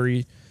including the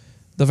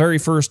very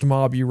first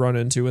mob you run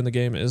into in the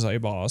game is a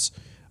boss,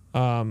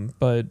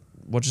 but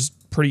which is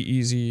pretty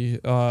easy.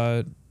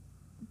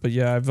 But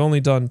yeah, I've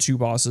only done 2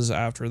 bosses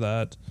after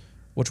that,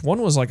 which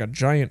one was like a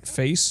giant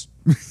face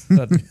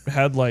that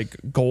had like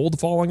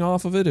gold falling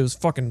off of it. It was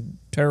fucking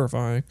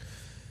terrifying.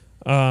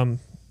 Yeah,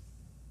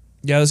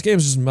 this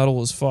game's just metal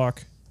as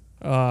fuck.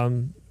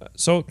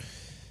 So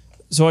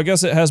I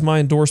guess it has my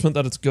endorsement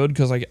that it's good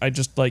because I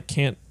just like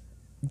can't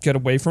get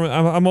away from it.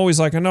 I'm always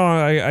like, no,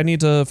 I need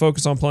to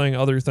focus on playing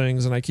other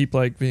things, and I keep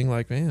like being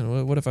like,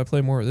 man, what if I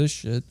play more of this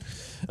shit?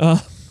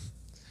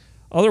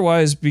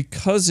 Otherwise,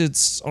 because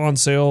it's on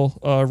sale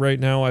right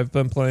now, I've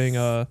been playing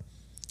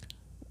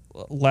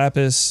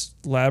Lapis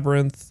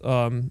Labyrinth.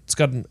 It's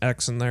got an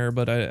X in there,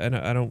 but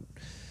I don't.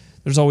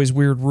 There's always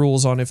weird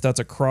rules on if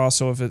that's a cross.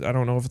 So if I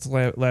don't know if it's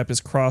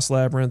Lapis Cross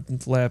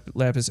Labyrinth,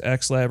 Lapis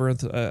X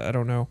Labyrinth. I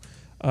don't know.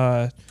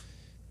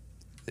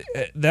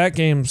 That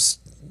game's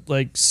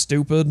like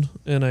stupid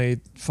in a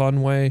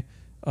fun way.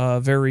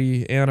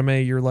 Very anime.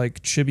 You're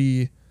like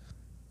chibi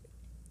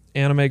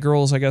anime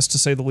girls, I guess, to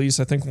say the least.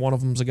 I think one of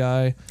them's a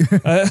guy,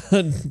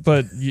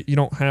 but you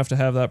don't have to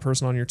have that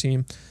person on your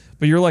team.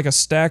 But you're like a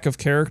stack of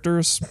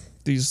characters,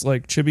 these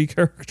like chibi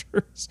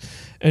characters,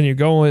 and you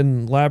go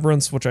in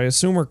labyrinths, which I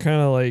assume are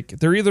kind of like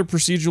they're either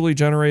procedurally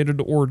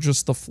generated or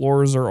just the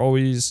floors are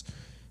always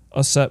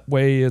a set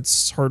way.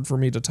 It's hard for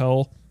me to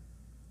tell.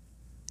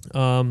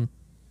 But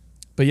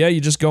yeah, you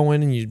just go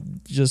in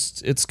and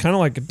it's kind of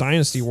like a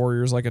Dynasty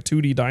Warriors, like a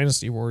 2D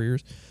Dynasty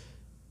Warriors.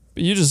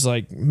 But you just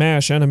like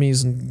mash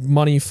enemies and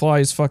money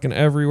flies fucking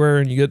everywhere,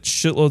 and you get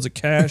shitloads of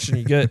cash, and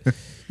you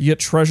get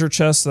treasure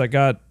chests that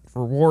got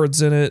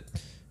rewards in it,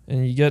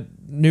 and you get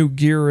new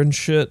gear and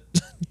shit,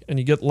 and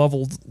you get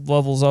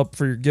levels up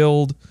for your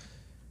guild,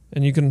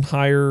 and you can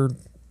hire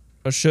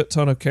a shit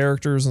ton of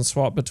characters and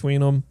swap between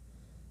them.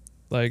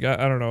 Like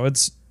I don't know,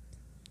 it's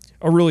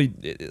a really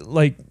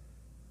like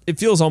it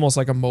feels almost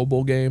like a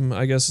mobile game,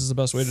 I guess is the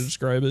best way to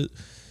describe it.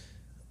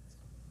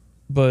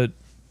 But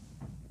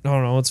I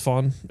don't know, it's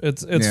fun.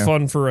 It's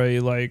fun for a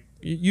like.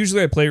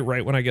 Usually I play it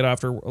right when I get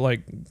off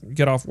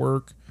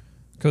work,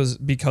 because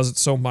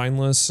it's so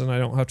mindless and I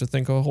don't have to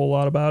think a whole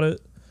lot about it,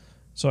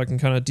 so I can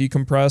kind of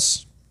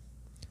decompress.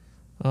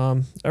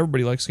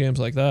 Everybody likes games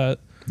like that.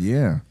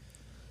 Yeah.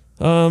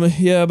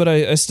 Yeah, but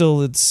I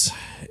still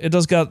it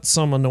does got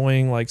some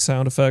annoying like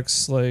sound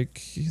effects,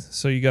 like,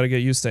 so you got to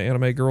get used to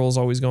anime girls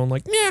always going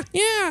like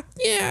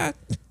yeah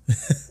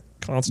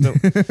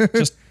constant,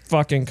 just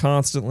fucking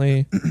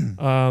constantly.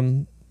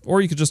 Or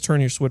you could just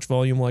turn your Switch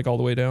volume like all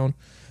the way down.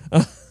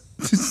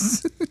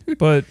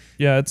 But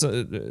yeah, it's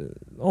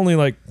only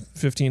like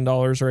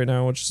 $15 right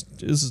now, which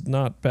is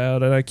not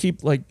bad. And I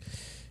keep like,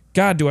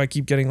 God, do I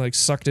keep getting like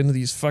sucked into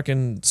these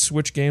fucking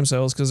Switch game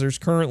sales, because there's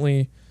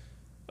currently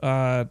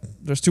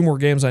there's 2 more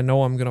games I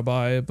know I'm gonna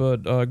buy,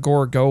 but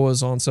Gorogoa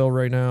is on sale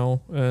right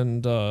now,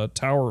 and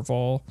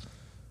Towerfall.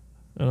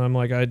 And I'm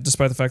like,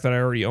 despite the fact that I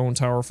already own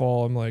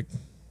Towerfall, I'm like,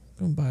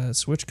 I'm gonna buy a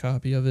Switch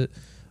copy of it.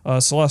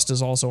 Celeste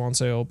is also on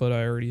sale, but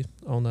I already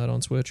own that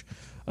on Switch.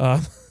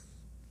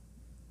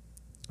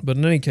 But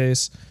in any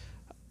case,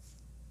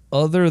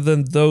 other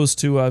than those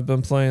 2, I've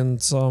been playing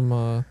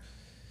some.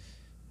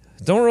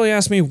 Don't really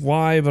ask me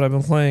why, but I've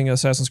been playing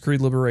Assassin's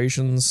Creed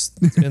Liberations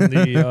in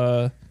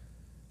the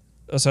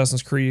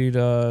Assassin's Creed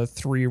 3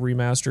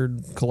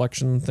 remastered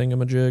collection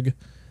thingamajig.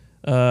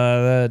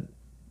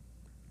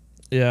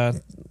 Yeah,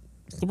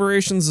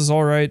 Liberations is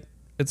all right.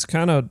 It's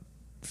kind of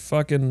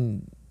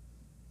fucking.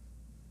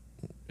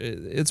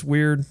 It's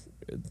weird.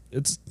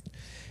 It's,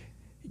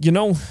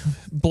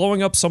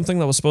 blowing up something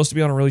that was supposed to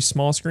be on a really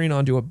small screen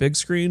onto a big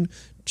screen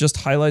just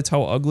highlights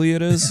how ugly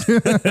it is.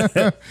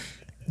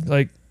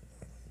 Like,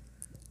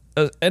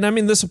 and I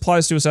mean, this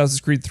applies to Assassin's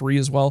Creed 3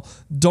 as well.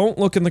 Don't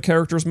look in the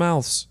characters'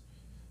 mouths.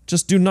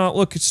 Just do not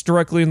look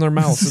directly in their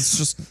mouths. It's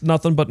just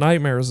nothing but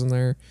nightmares in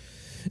there.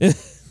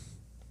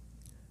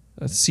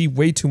 I see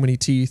way too many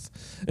teeth.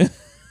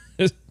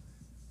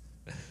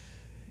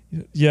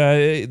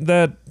 Yeah,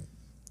 that.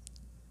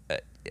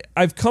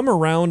 I've come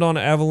around on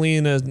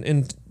Aveline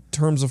in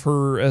terms of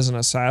her as an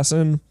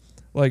assassin.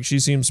 Like, she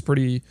seems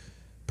pretty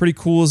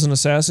cool as an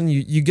assassin.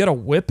 You get a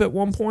whip at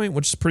one point,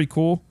 which is pretty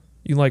cool.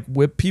 You like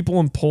whip people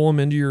and pull them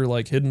into your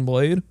like hidden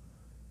blade,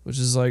 which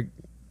is like,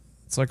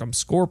 it's like I'm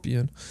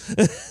Scorpion.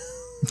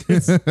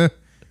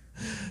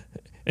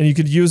 and you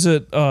could use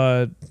it.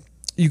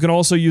 You can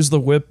also use the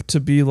whip to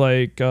be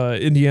like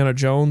Indiana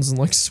Jones and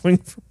like swing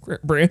from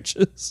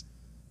branches.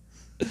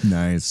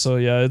 Nice. So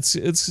yeah,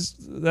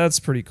 that's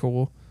pretty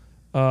cool.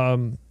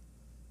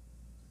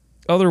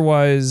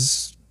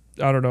 Otherwise,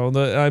 I don't know.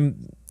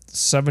 I'm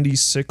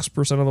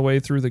 76% of the way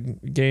through the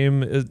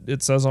game.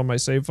 It says on my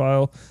save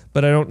file,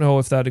 but I don't know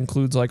if that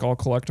includes like all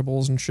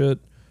collectibles and shit.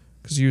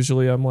 Because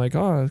usually I'm like,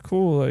 oh,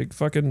 cool, like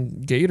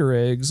fucking gator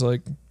eggs,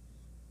 like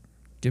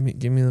give me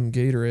them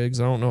gator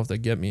eggs. I don't know if they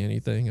get me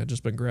anything. I've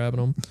just been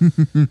grabbing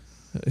them.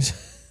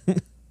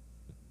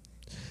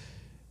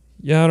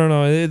 Yeah, I don't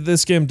know.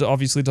 This game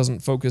obviously doesn't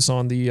focus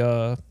on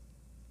the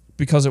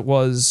because it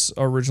was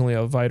originally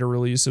a Vita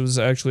release. It was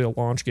actually a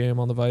launch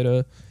game on the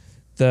Vita.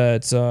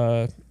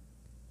 That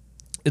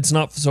it's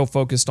not so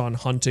focused on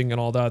hunting and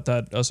all that.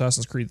 That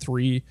Assassin's Creed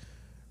 3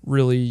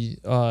 really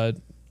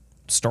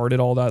started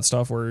all that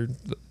stuff where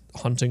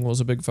hunting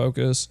was a big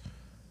focus.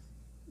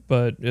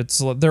 But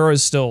there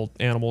is still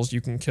animals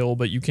you can kill,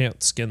 but you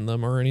can't skin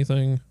them or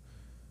anything.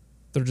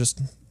 They're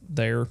just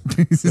there.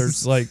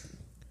 There's like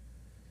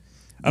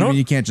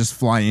You can't just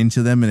fly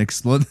into them and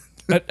explode.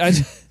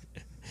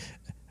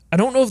 I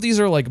don't know if these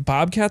are like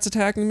bobcats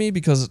attacking me,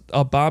 because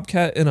a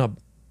bobcat in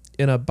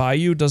a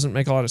bayou doesn't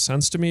make a lot of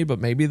sense to me, but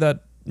maybe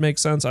that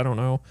makes sense. I don't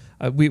know.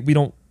 We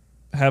don't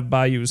have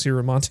bayous here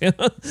in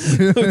Montana.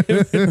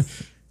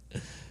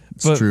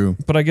 It's true.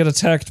 But I get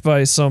attacked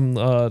by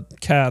some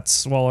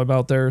cats while I'm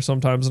out there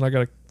sometimes, and I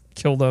gotta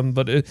kill them.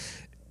 But it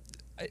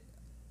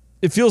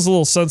feels a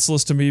little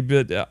senseless to me.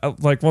 But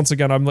like once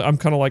again, I'm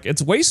kind of like,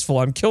 it's wasteful.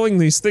 I'm killing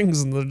these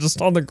things and they're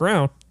just on the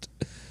ground.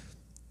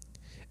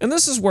 And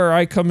this is where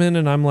I come in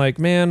and I'm like,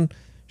 man,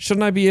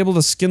 shouldn't I be able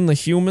to skin the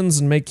humans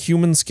and make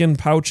human skin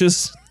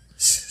pouches?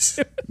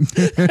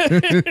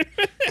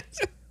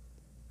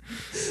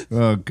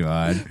 Oh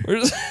God.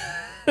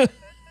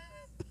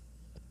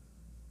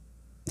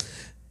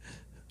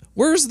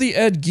 Where's the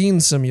Ed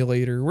Gein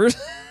simulator?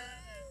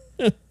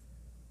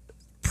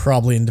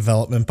 Probably in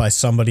development by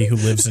somebody who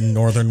lives in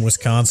northern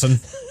Wisconsin.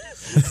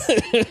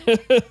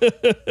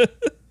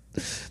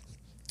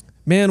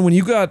 Man, when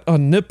you got a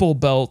nipple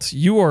belt,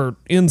 you are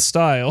in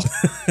style.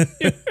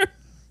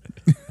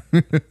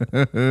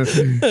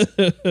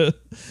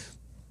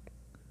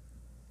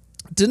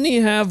 Didn't he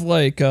have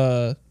like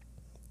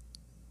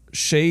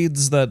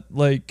shades that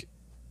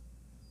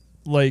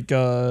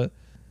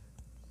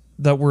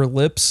that were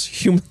lips?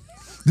 Human.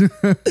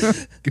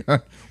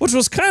 Which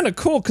was kind of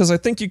cool, because I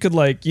think you could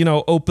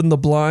open the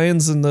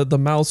blinds and the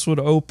mouths would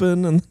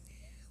open and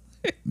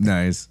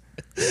nice.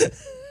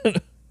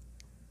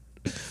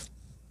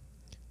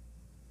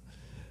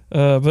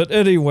 But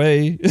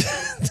anyway,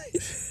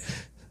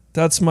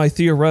 that's my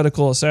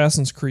theoretical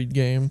Assassin's Creed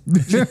game.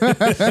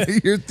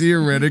 You're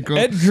theoretical.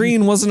 Ed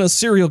Gein wasn't a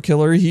serial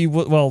killer. He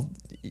was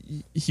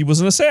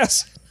an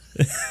assassin.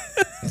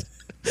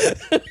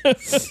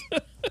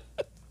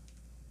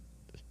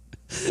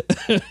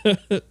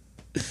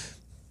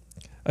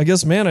 I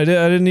guess, man, I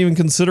didn't even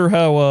consider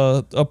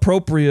how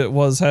appropriate it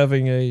was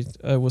having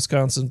a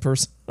Wisconsin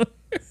person.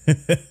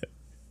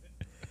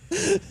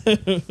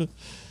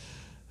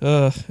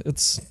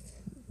 It's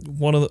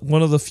one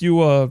of the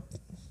few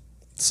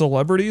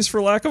celebrities,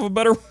 for lack of a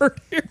better word,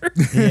 here.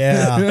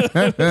 Yeah.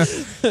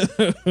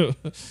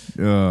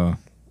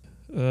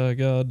 Oh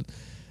God.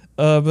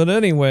 But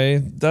anyway,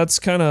 that's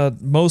kind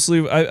of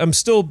mostly. I am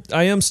still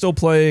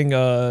playing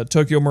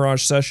Tokyo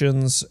Mirage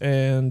Sessions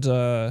and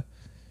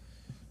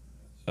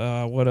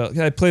what else?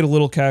 I played a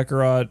little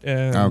Kakarot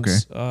and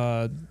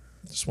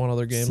just one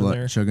other game in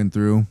there. Chugging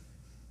through.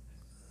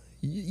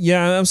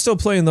 Yeah, I'm still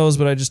playing those,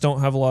 but I just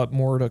don't have a lot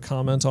more to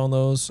comment on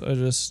those.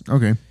 I'm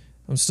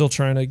still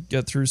trying to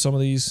get through some of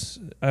these.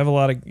 I have a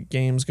lot of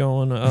games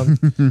going.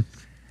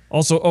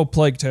 Also,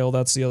 Plague Tale,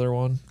 that's the other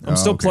one. I'm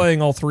still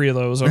playing all three of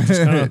those. I'm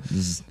just kind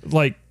of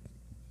like,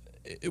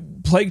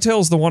 Plague Tale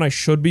is the one I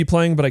should be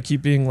playing, but I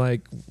keep being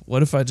like,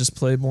 what if I just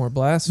played more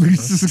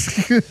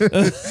Blasphemous?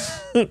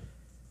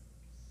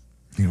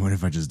 What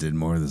if I just did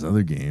more of this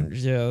other game?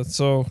 Yeah,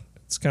 so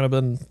it's kind of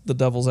been the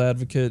devil's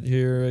advocate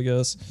here, I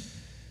guess.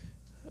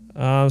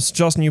 So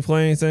Justin, you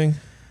play anything?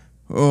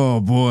 Oh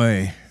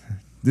boy,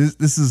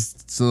 this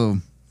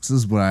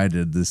is what I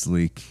did this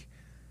week.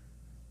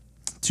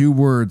 2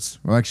 words,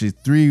 well actually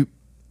 3,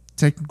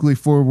 technically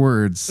 4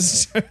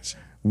 words.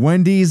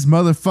 Wendy's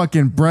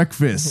motherfucking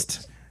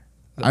breakfast.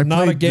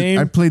 Not a game.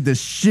 I played the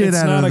shit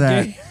out of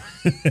that.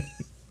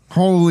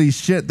 Holy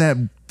shit, that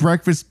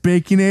breakfast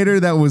baconator,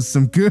 that was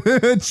some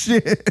good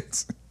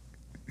shit.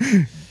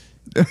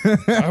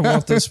 I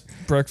want this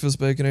breakfast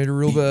baconator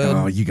real bad.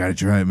 Oh, you gotta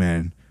try it,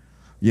 man.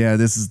 Yeah,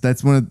 this is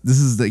one of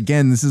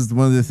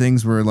the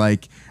things where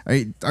like,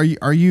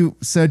 are you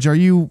Sedge? Are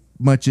you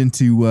much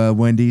into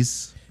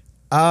Wendy's?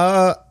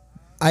 I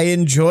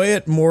enjoy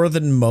it more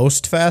than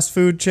most fast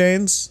food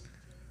chains.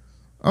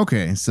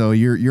 Okay, so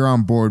you're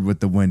on board with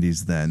the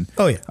Wendy's then.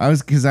 Oh yeah.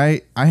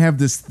 I have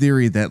this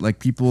theory that like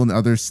people in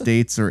other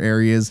states or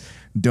areas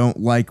don't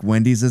like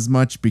Wendy's as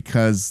much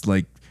because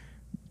like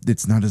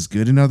it's not as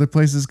good in other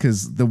places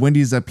because the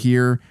Wendy's up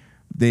here,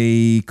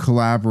 they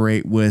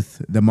collaborate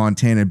with the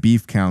Montana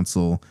Beef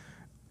Council,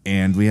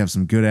 and we have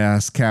some good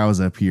ass cows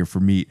up here for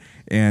meat.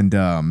 And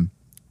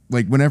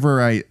like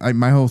whenever I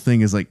my whole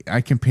thing is like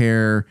I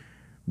compare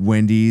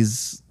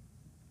Wendy's,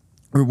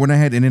 or when I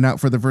had In-N-Out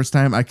for the first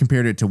time, I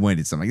compared it to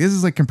Wendy's. I'm like, this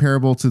is like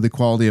comparable to the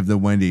quality of the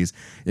Wendy's.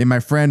 And my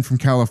friend from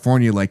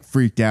California like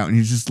freaked out, and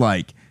he's just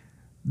like,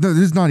 no,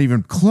 this is not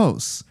even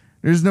close.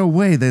 There's no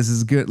way this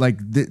is good. Like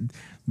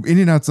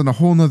In-N-Out's on a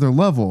whole nother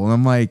level. And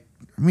I'm like,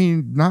 I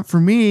mean, not for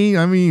me.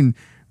 I mean,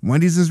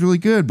 Wendy's is really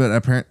good, but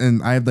apparently,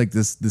 and I have like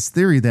this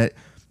theory that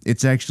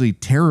it's actually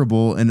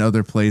terrible in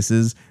other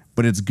places,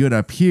 but it's good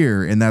up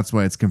here, and that's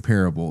why it's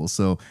comparable.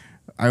 So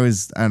I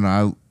don't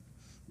know.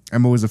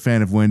 I'm always a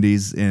fan of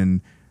Wendy's,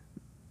 and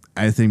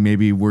I think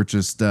maybe we're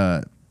just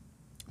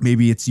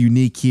maybe it's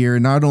unique here,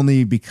 not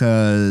only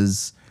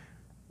because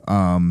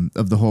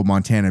of the whole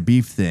Montana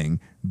beef thing,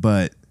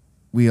 but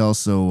we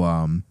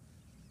also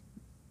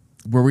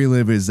where we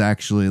live is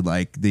actually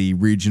like the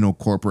regional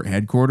corporate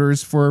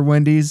headquarters for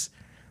Wendy's.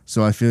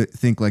 So I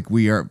think like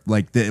we are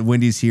like the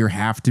Wendy's here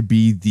have to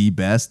be the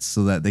best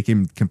so that they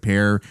can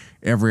compare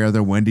every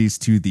other Wendy's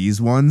to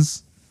these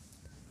ones.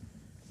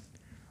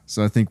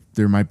 So I think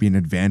there might be an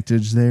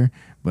advantage there,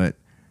 but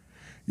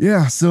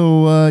yeah.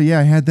 So I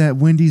had that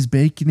Wendy's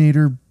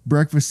Baconator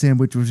breakfast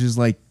sandwich, which is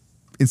like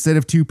instead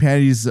of 2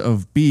 patties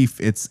of beef,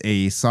 it's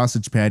a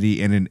sausage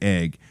patty and an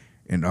egg.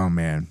 And oh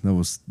man, that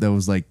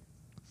was like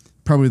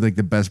probably like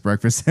the best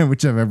breakfast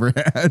sandwich I've ever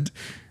had.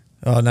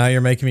 Oh, now you're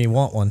making me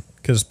want one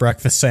because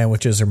breakfast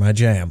sandwiches are my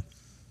jam.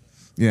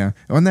 Yeah,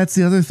 and that's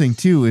the other thing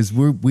too is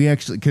we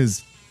actually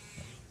because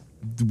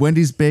the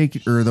Wendy's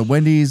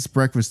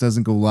breakfast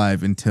doesn't go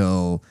live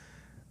until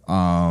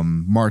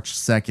March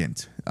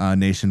 2nd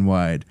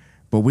nationwide,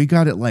 but we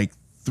got it like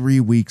 3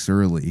 weeks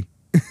early.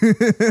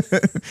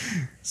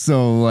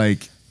 So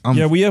like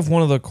we have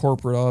one of the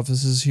corporate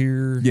offices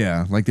here.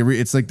 Yeah, like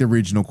it's like the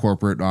regional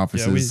corporate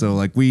offices. So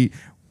like we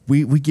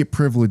get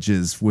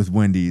privileges with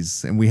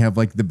Wendy's, and we have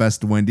like the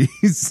best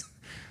Wendy's.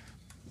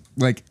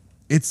 Like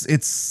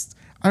it's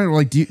I don't know,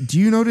 like do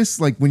you notice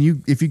like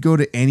if you go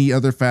to any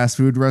other fast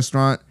food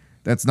restaurant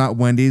that's not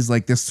Wendy's,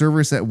 like the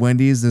service at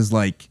Wendy's is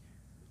like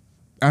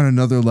on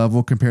another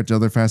level compared to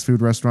other fast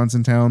food restaurants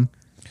in town?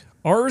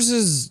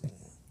 Ours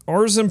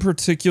in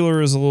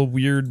particular is a little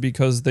weird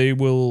because they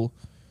will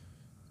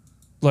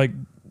like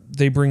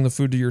they bring the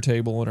food to your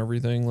table and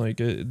everything. Like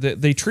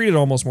they treat it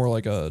almost more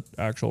like a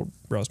actual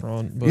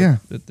restaurant. But yeah,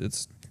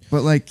 it's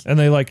but like, and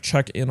they like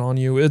check in on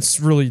you. It's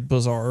really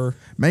bizarre.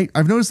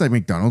 I've noticed like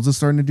McDonald's is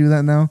starting to do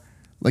that now.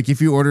 Like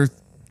if you order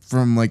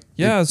from like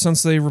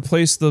since they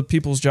replaced the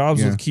people's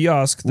jobs with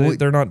kiosk,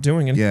 they're not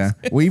doing it. Yeah.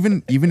 Well,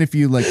 even if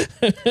you like,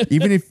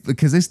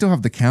 because they still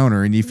have the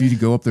counter, and if you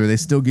go up there, they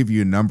still give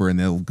you a number, and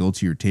they'll go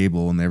to your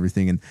table and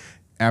everything. And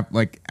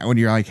like when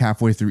you're like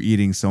halfway through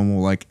eating, someone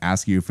will like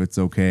ask you if it's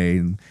okay,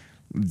 and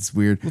it's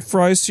weird. With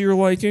fries to your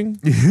liking.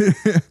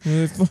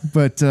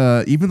 But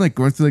even like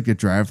going through like a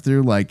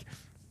drive-through, like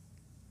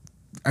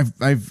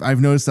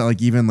I've noticed that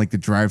like even like the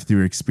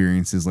drive-through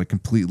experience is like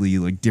completely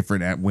like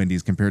different at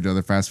Wendy's compared to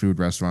other fast food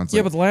restaurants.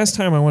 Yeah, but the last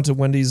time I went to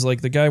Wendy's,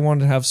 like the guy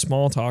wanted to have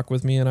small talk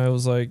with me, and I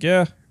was like,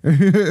 yeah.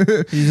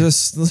 He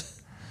just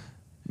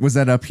was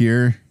that up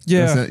here?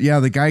 Yeah,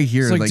 the guy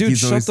here, it's like dude,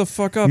 shut the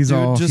fuck up, he's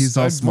dude. He's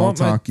all small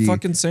talky.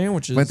 Fucking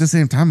sandwiches. But at the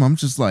same time, I'm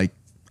just like,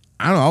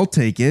 I don't know. I'll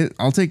take it.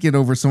 I'll take it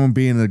over someone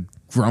being a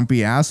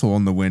grumpy asshole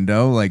in the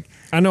window. Like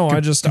I know. I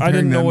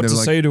didn't know what to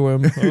say to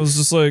him. I was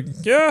just like,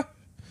 yeah.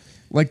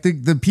 Like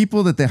the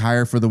people that they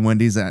hire for the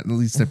Wendy's, at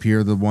least up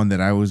here, the one that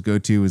I always go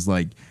to is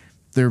like,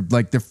 they're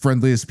like the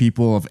friendliest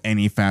people of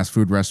any fast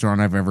food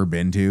restaurant I've ever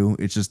been to.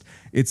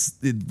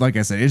 Like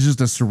I said, it's just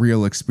a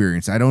surreal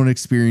experience. I don't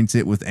experience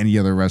it with any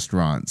other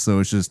restaurant. So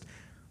it's just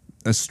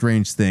a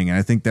strange thing. And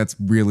I think that's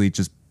really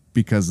just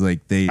because like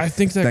I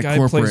think that guy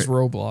plays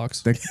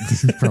Roblox.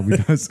 He probably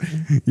does.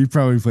 He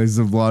probably plays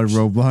a lot of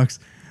Roblox.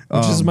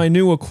 Which is my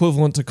new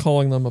equivalent to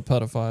calling them a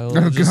pedophile.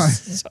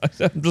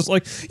 God. I'm just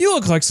like, you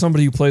look like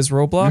somebody who plays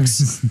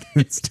Roblox.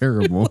 It's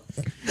terrible.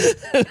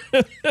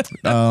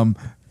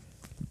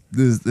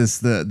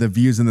 The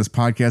views in this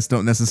podcast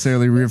don't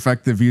necessarily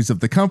reflect the views of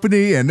the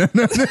company, and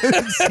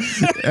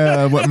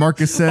what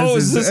Marcus says. Oh,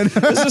 is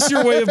this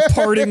your way of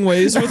parting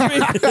ways with me?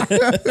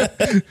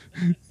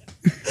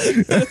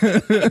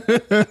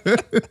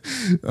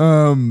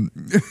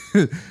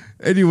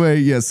 Anyway,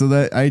 yeah. So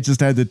that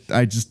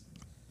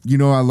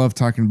I love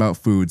talking about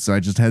food, so I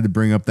just had to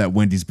bring up that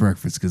Wendy's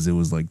breakfast because it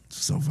was like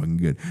so fucking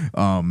good.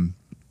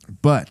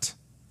 But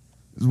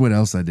what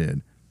else I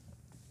did?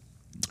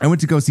 I went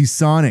to go see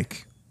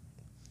Sonic.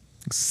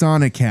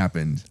 Sonic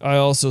happened. I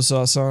also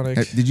saw Sonic.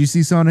 Did you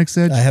see Sonic,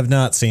 Sedge? I have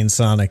not seen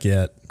Sonic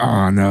yet.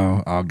 Oh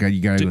no! Oh god,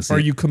 you gotta go see. Are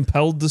you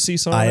compelled to see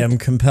Sonic? I am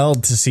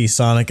compelled to see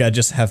Sonic. I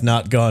just have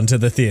not gone to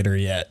the theater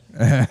yet.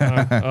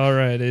 All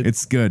right,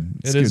 it's good.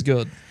 It is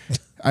good.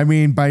 I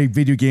mean, by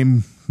video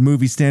game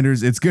movie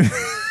standards, it's good.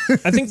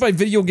 I think by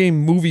video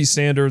game movie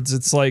standards,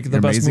 it's like the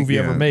best movie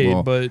ever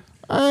made. But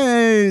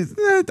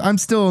I'm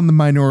still in the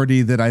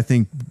minority that I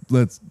think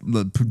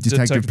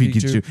Detective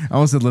Pikachu. I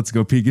almost said let's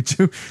go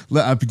Pikachu.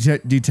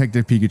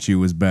 Detective Pikachu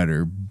was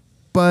better,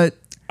 but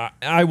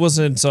I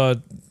wasn't.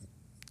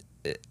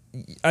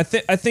 I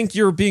think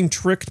you're being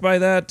tricked by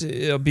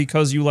that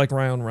because you like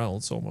Ryan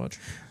Reynolds so much.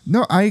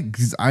 No, I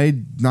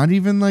not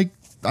even like.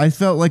 I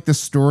felt like the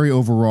story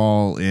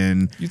overall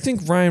in. You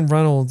think Ryan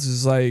Reynolds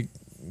is like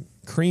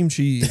cream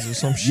cheese or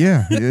some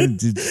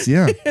shit?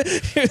 Yeah.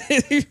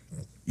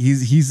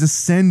 He's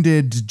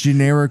ascended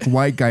generic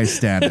white guy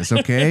status.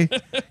 Okay,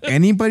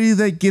 anybody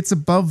that gets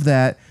above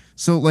that.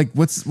 So like,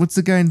 what's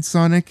the guy in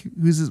Sonic?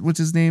 What's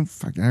his name?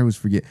 Fuck, I always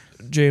forget.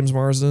 James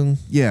Marsden.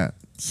 Yeah,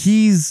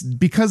 he's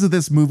because of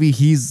this movie,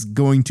 he's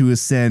going to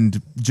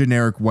ascend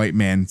generic white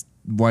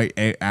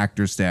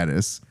actor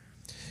status.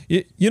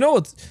 You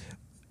know,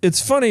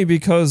 it's funny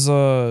because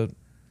I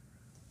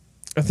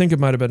think it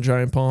might have been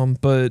Giant Bomb,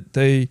 but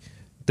they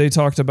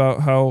talked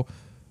about how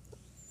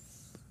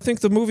I think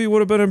the movie would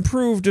have been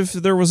improved if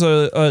there was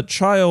a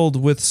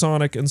child with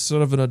Sonic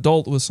instead of an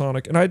adult with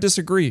Sonic, and I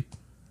disagree.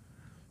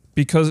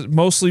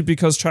 Mostly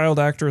because child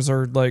actors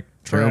are like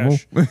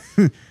trash.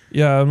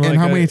 Yeah, and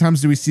how many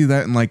times do we see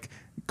that in like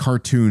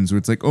cartoons where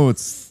it's like, oh,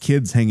 it's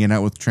kids hanging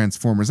out with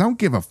Transformers? I don't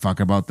give a fuck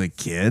about the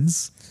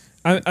kids.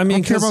 I mean, I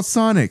don't care about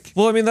Sonic.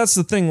 Well, I mean, that's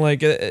the thing.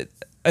 Like,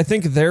 I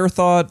think their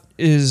thought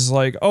is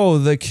like, oh,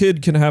 the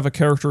kid can have a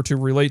character to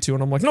relate to,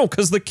 and I'm like, no,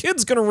 because the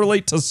kid's gonna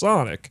relate to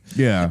Sonic.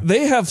 Yeah,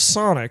 they have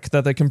Sonic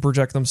that they can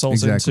project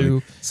themselves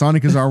into.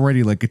 Sonic is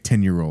already like a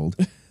 10-year-old.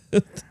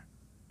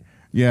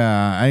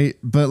 Yeah,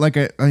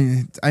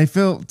 I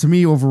felt, to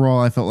me overall,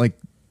 I felt like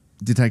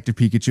Detective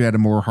Pikachu had a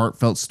more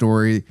heartfelt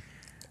story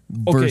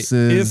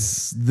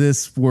versus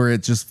this, where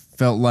it just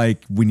felt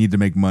like we need to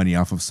make money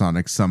off of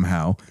Sonic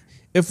somehow.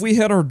 If we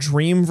had our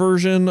dream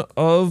version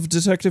of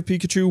Detective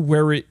Pikachu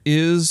where it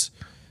is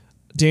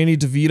Danny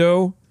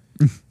DeVito,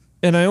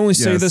 and I only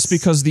say this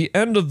because the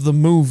end of the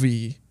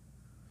movie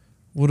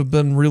would have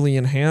been really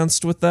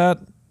enhanced with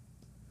that.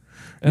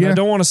 And I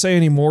don't want to say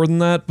any more than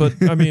that, but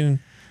I mean...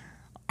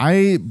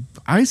 I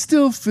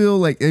still feel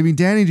like, I mean,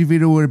 Danny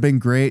DeVito would have been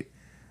great,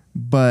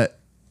 but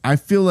I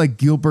feel like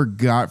Gilbert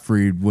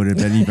Gottfried would have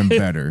been even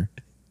better.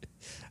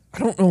 I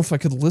don't know if I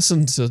could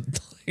listen to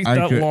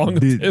long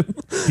of him.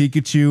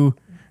 Pikachu,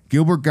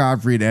 Gilbert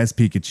Gottfried as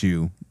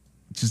Pikachu.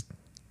 Just,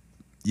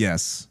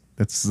 yes,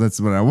 that's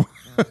what I want.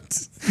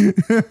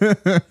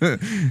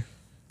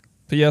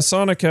 But yeah,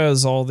 Sonic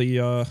has all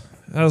the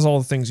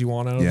things you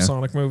want out of a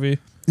Sonic movie.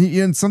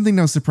 Yeah, and something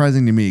that was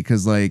surprising to me,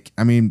 because like,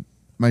 I mean,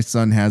 my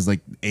son has like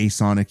a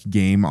Sonic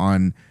game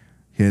on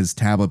his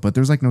tablet, but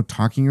there's like no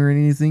talking or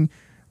anything.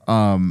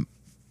 The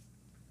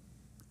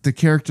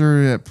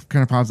character that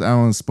kind of pops, I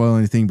don't want to spoil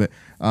anything, but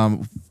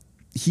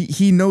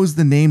he knows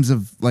the names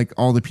of like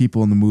all the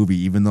people in the movie,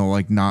 even though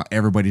like not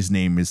everybody's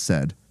name is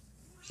said.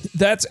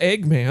 That's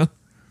Eggman.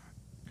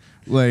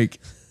 Like,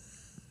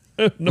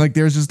 like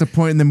there's just a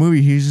point in the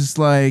movie, he's just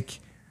like,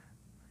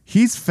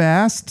 he's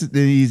fast, and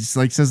he's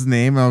like says the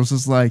name. And I was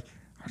just like,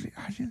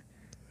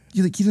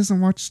 he doesn't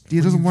watch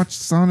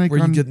Sonic.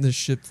 Where are you getting this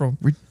shit from?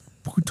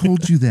 Who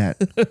told you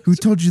that? Who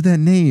told you that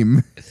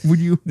name? Would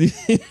you?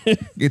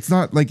 It's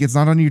not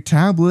on your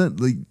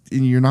tablet, like,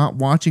 and you're not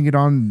watching it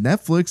on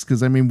Netflix,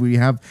 because I mean we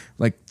have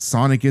like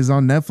Sonic is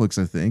on Netflix,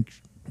 I think.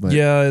 But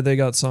yeah, they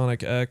got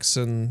Sonic X,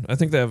 and I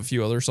think they have a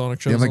few other Sonic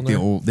shows. They have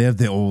like they have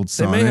the old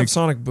Sonic. They may have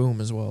Sonic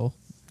Boom as well.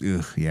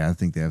 Ugh, yeah, I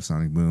think they have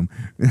Sonic Boom.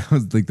 It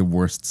was like the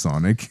worst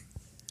Sonic.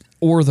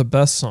 Or the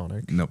best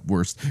Sonic. No,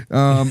 worst.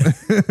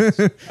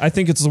 I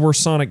think it's the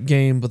worst Sonic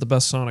game, but the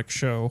best Sonic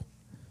show.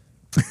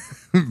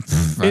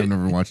 I've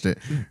never watched it.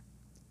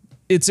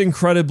 It's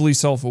incredibly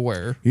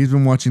self-aware. He's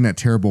been watching that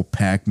terrible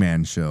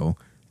Pac-Man show.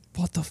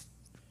 What the...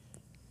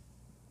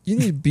 You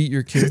need to beat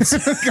your kids.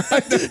 Once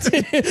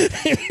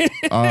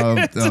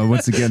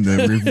again,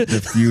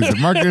 the views of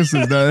Marcus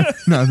is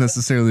not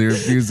necessarily the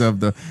views of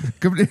the...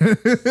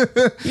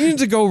 You need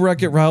to go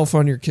Wreck-It Ralph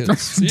on your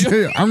kids.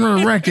 I'm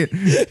going to wreck it.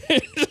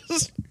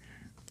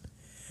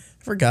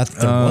 Forgot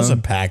that there was a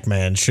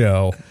Pac-Man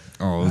show.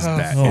 Oh, it was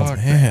bad. Fuck,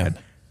 man.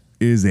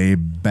 It is a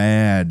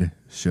bad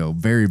show.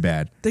 Very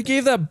bad. They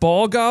gave that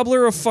ball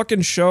gobbler a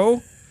fucking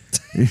show?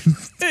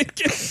 That's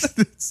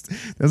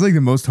like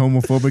the most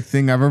homophobic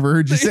thing I've ever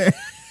heard you say.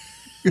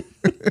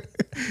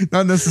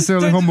 Not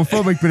necessarily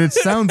homophobic, but it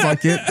sounds like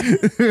it.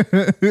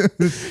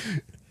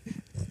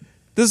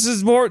 This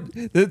is more...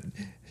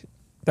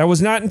 That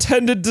was not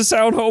intended to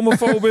sound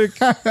homophobic.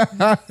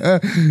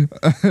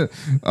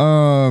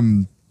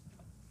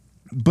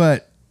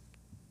 But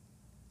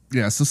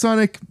yeah, so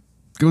Sonic,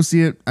 go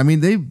see it. I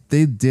mean,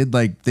 they did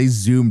like, they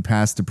zoomed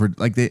past the,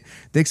 like they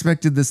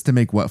expected this to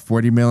make what,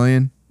 40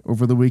 million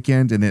over the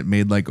weekend, and it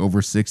made like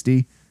over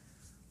 60.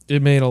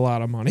 It made a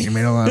lot of money. It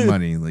made a lot of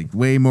money, like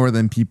way more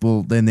than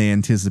they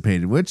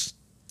anticipated, which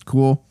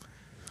cool.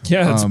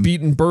 Yeah, it's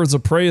beating Birds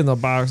of Prey in the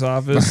box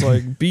office,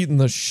 like beating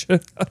the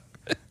shit out of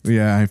it.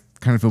 Yeah, I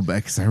kind of feel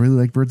bad because I really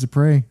like Birds of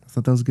Prey. I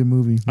thought that was a good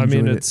movie. I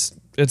mean,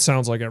 it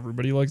sounds like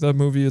everybody liked that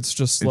movie. It's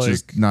just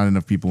not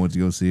enough people went to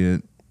go see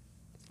it.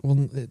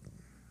 Well,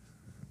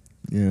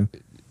 Yeah.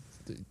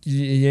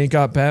 you ain't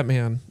got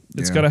Batman.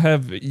 It's Yeah. gotta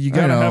have you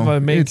gotta I know. have a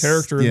main It's-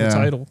 character in yeah. the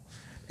title.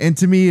 And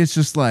to me, it's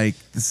just like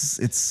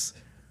it's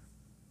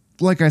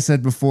like I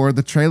said before,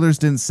 the trailers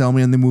didn't sell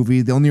me on the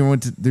movie. The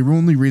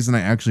only reason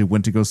I actually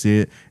went to go see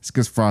it is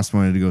because Frost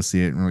wanted to go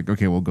see it, and we're like,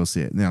 okay, we'll go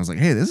see it. And then I was like,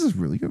 hey, this is a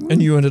really good movie.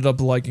 And you ended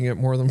up liking it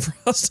more than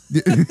Frost.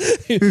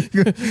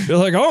 You're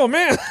like, oh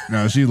man.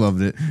 No, she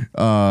loved it.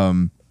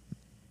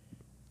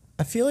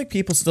 I feel like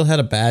people still had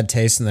a bad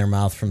taste in their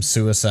mouth from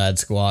Suicide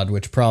Squad,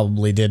 which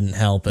probably didn't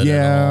help it at all.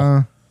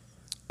 Yeah,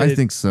 I It-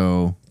 think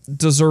so.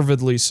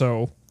 Deservedly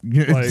so.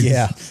 Like,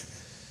 Yeah.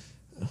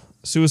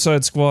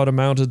 Suicide Squad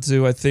amounted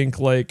to, I think,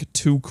 like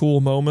 2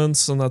 cool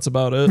moments, and that's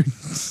about it.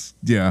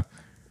 Yeah.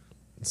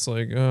 It's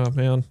like, oh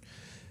man.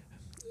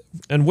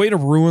 And way to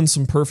ruin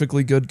some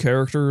perfectly good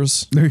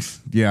characters,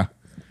 Yeah.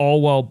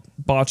 all while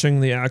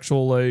botching the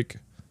actual like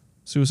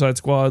Suicide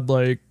Squad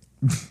like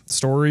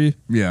story.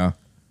 Yeah.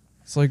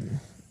 It's like,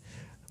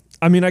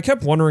 I mean, I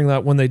kept wondering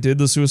that when they did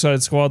the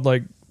Suicide Squad,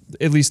 like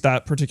at least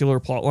that particular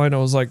plot line, I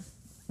was like,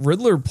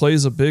 Riddler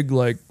plays a big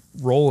like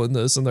role in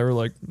this, and they were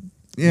like,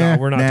 Yeah.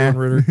 no, we're not doing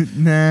Riddler.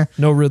 Nah.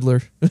 No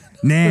Riddler.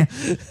 Nah.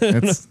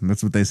 That's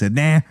what they said.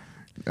 Nah.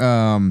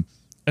 And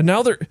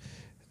now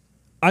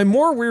I'm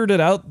more weirded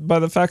out by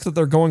the fact that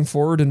they're going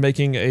forward and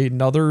making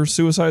another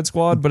Suicide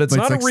Squad, but it's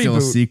not like a reboot. still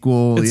a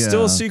sequel. It's yeah.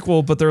 still a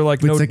sequel, but they're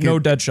like, But no, it's like no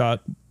a- Deadshot.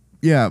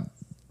 Yeah.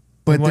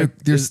 But I'm like,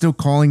 they're still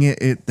calling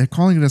it they're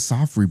calling it a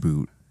soft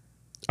reboot.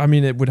 I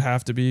mean, it would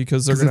have to be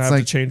because they're 'Cause going to it's have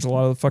like- to change a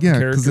lot of the fucking Yeah,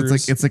 characters.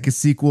 because it's like a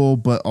sequel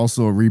but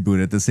also a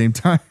reboot at the same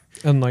time.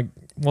 And like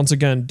once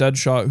again,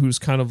 Deadshot, who's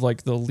kind of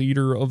like the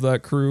leader of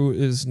that crew,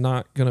 is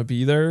not going to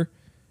be there.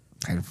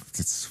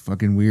 It's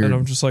fucking weird. And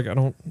I'm just like, I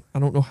don't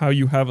know how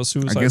you have a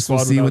Suicide guess Squad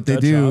we'll see without what they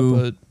Deadshot, do.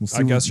 but We'll see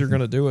I guess what- you're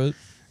going to do it.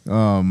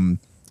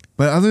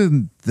 But other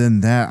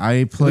than that,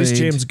 I At played. least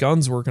James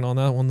Gunn's working on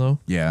that one though.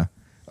 Yeah.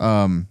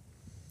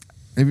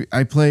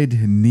 I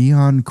played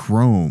Neon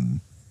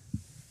Chrome.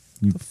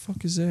 What the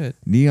fuck is that?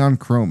 Neon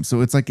Chrome.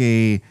 So it's like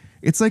a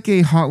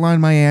Hotline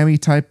Miami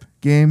type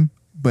game,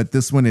 but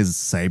this one is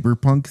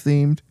cyberpunk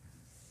themed.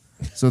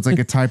 So it's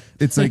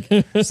like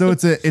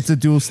it's a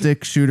dual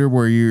stick shooter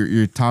where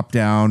you're top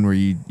down, where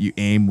you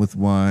aim with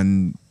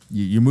one,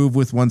 you move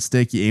with one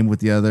stick, you aim with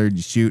the other,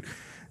 you shoot,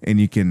 and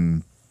you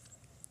can,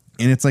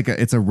 and it's a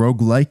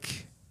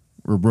roguelike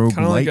or roguelite.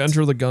 Kind of like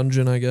Enter the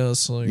Gungeon, I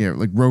guess. Like, Yeah,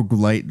 like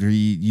roguelite, where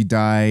you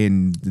die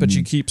and but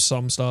you keep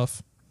some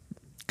stuff.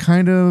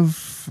 kind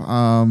of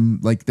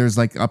like there's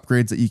like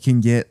upgrades that you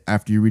can get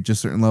after you reach a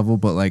certain level,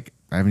 but like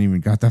I haven't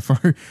even got that far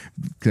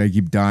because I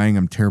keep dying.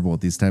 I'm terrible at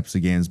these types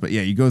of games. But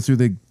yeah, you go through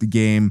the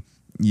game,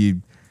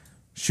 you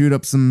shoot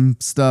up some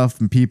stuff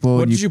and people.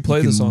 What and did you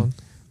play this on?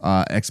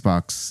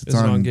 Xbox. It's Is it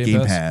on on Game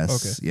Game Pass.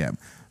 Pass? Okay. Yeah.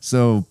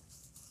 So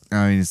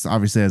I mean, it's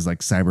obviously has like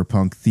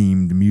cyberpunk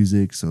themed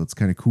music, so it's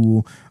kind of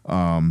cool.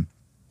 And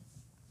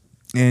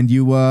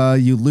you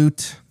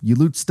loot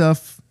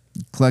stuff,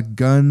 you collect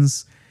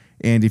guns,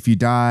 and if you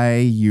die,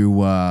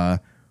 you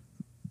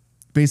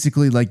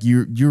basically like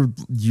you're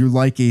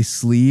like a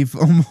sleeve,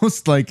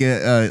 almost like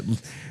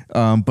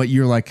but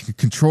you're like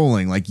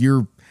controlling, like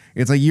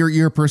it's like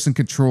you're a person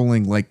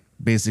controlling like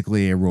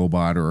basically a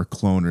robot or a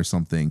clone or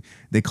something.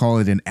 They call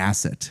it an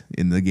asset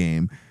in the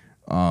game.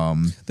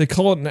 They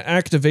call it an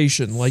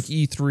activation, like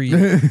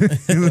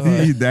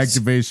E3. The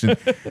activation.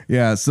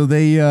 Yeah. So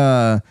they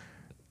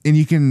and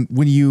you can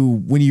when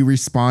you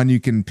respawn, you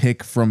can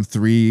pick from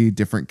 3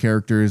 different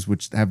characters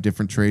which have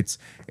different traits,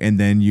 and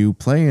then you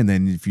play, and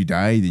then if you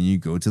die, then you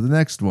go to the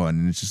next one,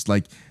 and it's just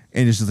like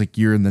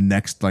you're in the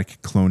next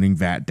like cloning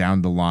vat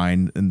down the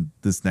line and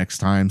this next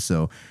time.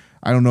 So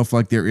I don't know if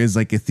like there is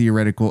like a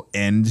theoretical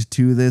end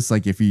to this.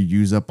 Like if you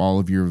use up all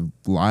of your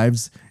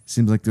lives, it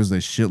seems like there's a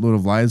shitload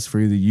of lives for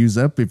you to use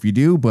up if you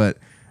do, but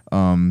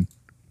you're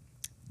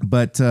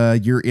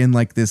in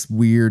like this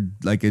weird,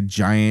 like a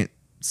giant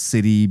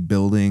city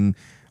building,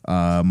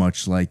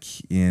 much like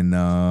in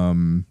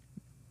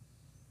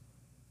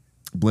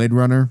Blade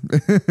Runner.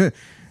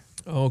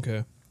 Oh,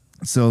 okay.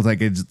 So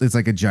like it's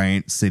like a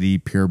giant city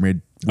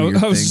pyramid.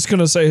 Weird I was thing. just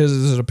gonna say,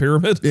 is it a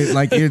pyramid?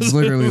 It's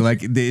literally like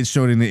it's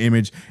showed in the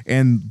image,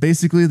 and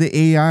basically the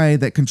AI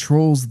that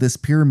controls this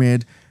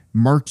pyramid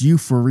marked you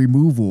for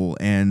removal,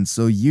 and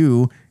so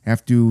you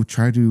have to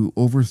try to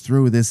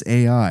overthrow this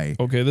AI.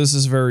 Okay, this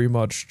is very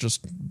much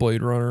just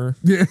Blade Runner.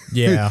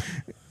 Yeah.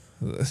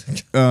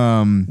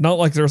 Not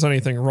like there's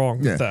anything wrong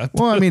with that.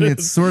 Well, I mean,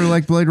 it's sort of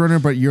like Blade Runner,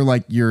 but you're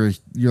like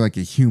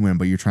a human,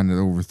 but you're trying to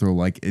overthrow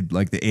like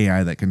the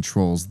AI that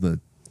controls the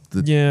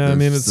Yeah, I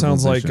mean, it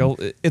sounds like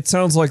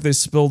they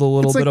spilled a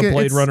little It's bit like of a-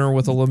 Blade it's Runner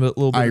with a little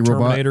bit of iRobot.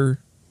 Terminator.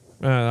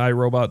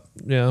 iRobot,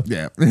 yeah.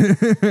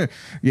 Yeah.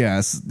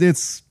 Yes,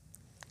 it's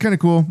kind of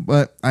cool,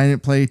 but I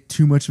didn't play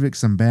too much of it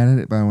because I'm bad at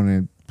it. But I want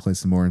to play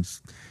some more and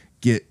just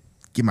get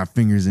my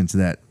fingers into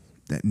that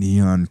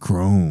Neon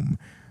Chrome.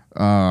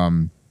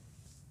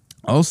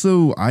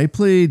 Also, I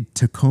played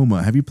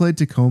Tacoma. Have you played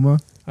Tacoma?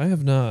 I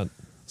have not.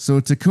 So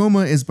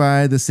Tacoma is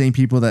by the same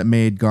people that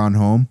made Gone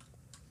Home.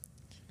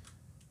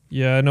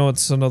 Yeah, I know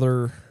it's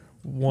another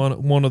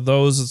one of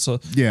those. It's a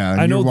Yeah,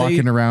 I know you're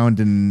walking around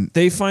and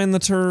they find the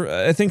term.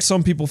 I think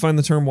some people find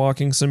the term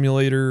walking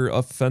simulator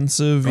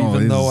offensive,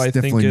 even though I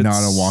think definitely it's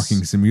not a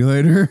walking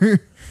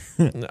simulator.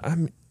 I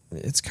mean,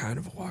 it's kind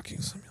of a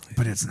walking simulator,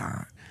 But it's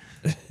not.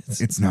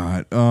 It's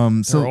not.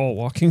 they're So all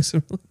walking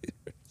simulators.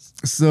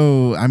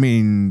 So, I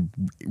mean,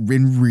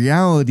 in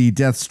reality,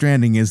 Death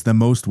Stranding is the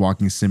most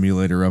walking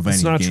simulator of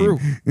It's any not game.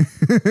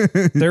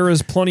 true. There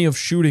is plenty of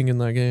shooting in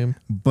that game.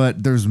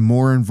 But there's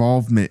more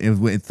involvement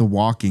with the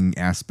walking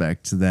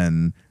aspect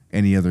than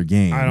any other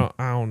game. I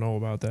don't know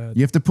about that.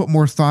 You have to put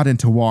more thought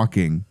into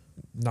walking.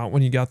 Not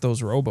when you got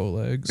those robo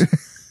legs.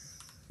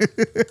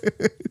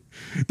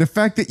 The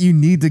fact that you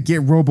need to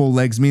get robo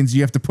legs means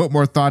you have to put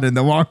more thought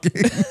into walking.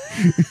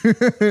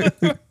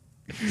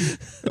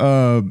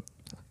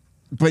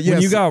 But yes,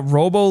 When you got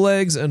robo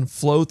legs and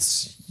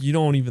floats, you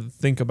don't even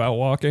think about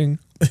walking.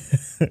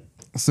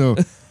 so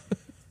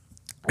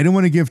I don't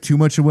want to give too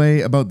much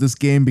away about this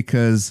game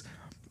because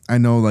I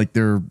know like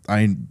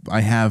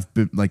I have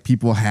been, like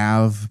people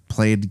have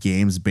played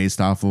games based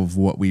off of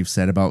what we've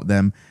said about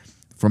them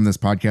from this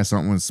podcast. I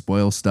don't want to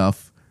spoil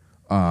stuff.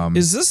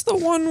 Is this the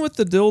one with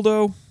the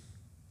dildo?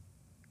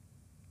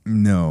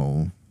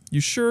 No, You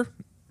sure?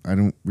 I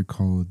don't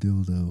recall a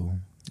dildo.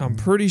 I'm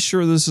pretty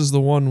sure this is the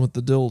one with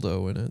the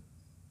dildo in it.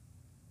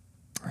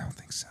 I don't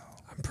think so.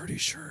 I'm pretty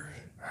sure.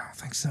 I don't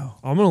think so.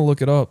 I'm going to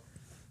look it up.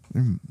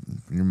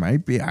 There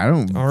might be. I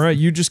don't. All right,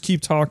 you just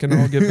keep talking.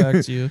 I'll get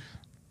back to you.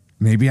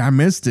 Maybe I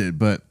missed it,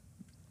 but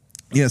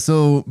yeah.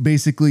 So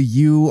basically,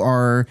 you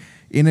are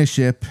in a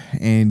ship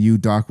and you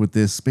dock with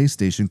this space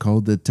station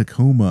called the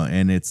Tacoma,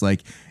 and it's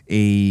like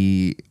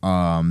a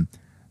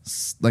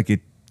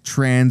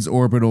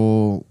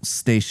transorbital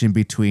station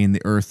between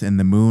the Earth and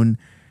the Moon,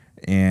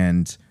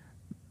 and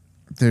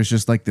there's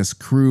just like this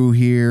crew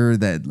here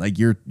that like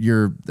you're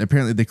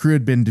apparently the crew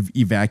had been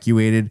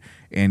evacuated,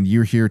 and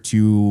you're here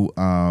to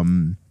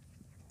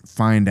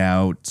find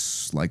out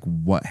like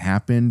what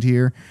happened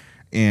here.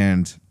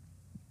 And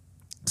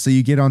so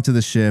you get onto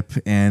the ship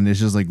and it's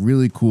just like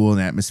really cool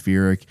and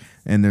atmospheric,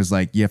 and there's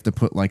like you have to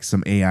put like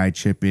some AI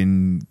chip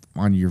in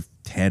on your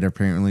head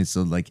apparently,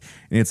 so like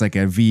and it's like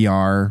a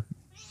VR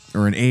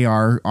or an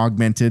AR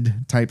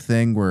augmented type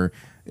thing where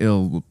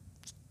it'll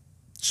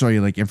show you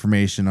like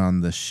information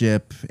on the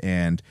ship,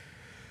 and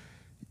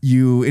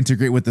you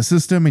integrate with the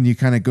system and you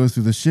kind of go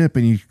through the ship,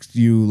 and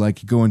you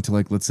like go into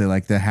like, let's say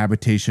like the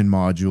habitation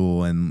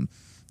module, and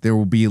there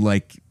will be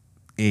like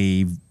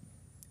a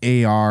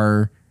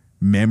AR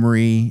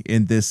memory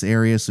in this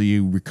area. So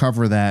you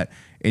recover that,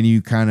 and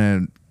you kind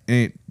of,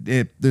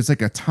 there's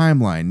like a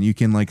timeline. You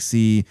can like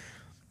see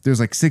there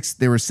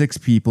were six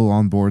people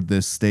on board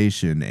this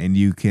station, and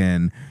you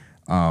can,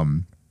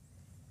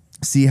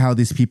 see how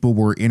these people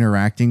were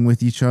interacting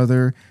with each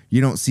other.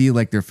 You don't see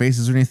like their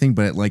faces or anything,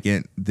 but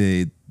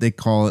they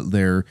call it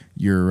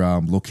your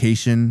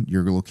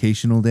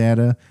locational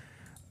data,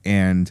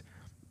 and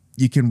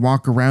you can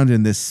walk around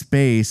in this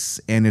space,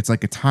 and it's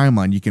like a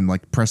timeline. You can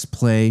like press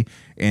play,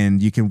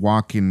 and you can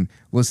walk and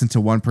listen to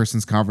one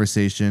person's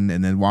conversation,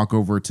 and then walk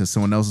over to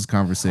someone else's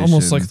conversation.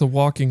 Almost like the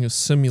walking is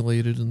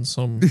simulated in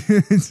some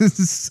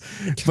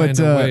kind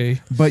of way.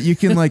 But you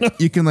can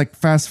like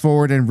fast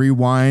forward and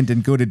rewind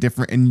and go to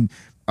different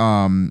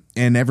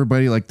and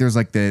everybody like there's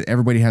like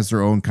everybody has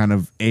their own kind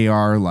of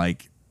AR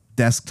like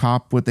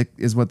desktop, what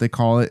they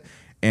call it.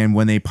 And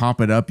when they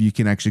pop it up, you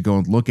can actually go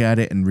and look at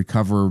it and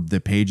recover the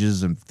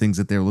pages and things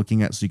that they're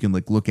looking at. So you can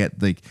like look at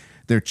like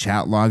their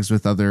chat logs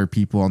with other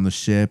people on the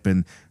ship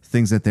and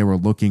things that they were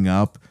looking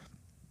up.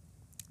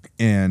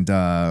 And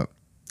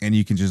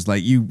you can just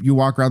like you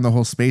walk around the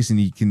whole space, and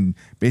you can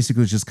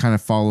basically just kind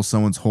of follow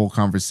someone's whole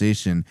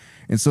conversation.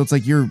 And so it's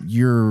like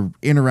you're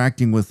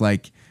interacting with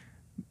like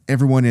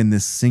everyone in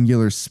this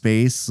singular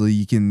space, so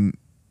you can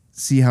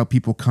see how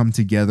people come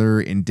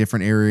together in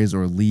different areas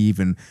or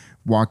leave and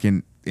walk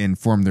in and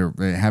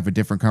have a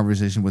different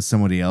conversation with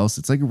somebody else.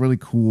 It's like a really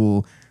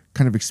cool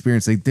kind of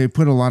experience. Like they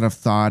put a lot of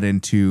thought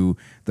into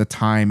the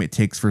time it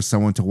takes for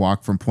someone to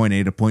walk from point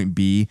A to point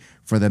B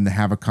for them to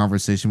have a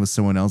conversation with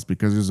someone else,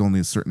 because there's only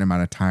a certain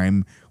amount of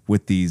time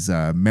with these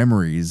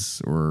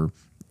memories or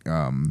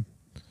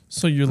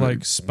so you're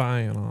like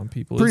spying on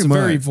people. Pretty It's a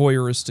very much.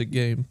 voyeuristic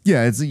game.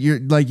 yeah, it's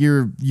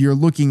you're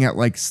looking at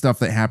like stuff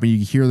that happened.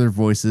 You hear their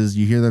voices,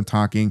 you hear them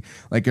talking.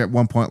 Like at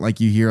one point, like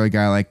you hear a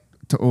guy like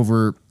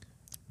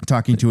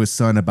talking to his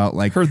son about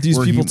like Heard these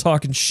where people he-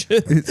 talking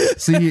shit.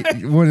 So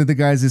one of the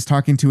guys is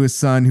talking to his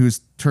son who's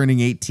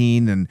turning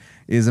 18 and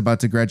is about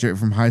to graduate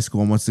from high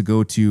school and wants to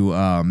go to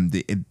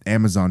the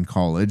Amazon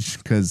college,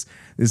 because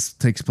this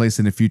takes place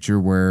in a future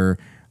where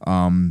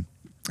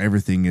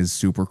everything is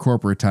super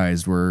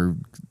corporatized, where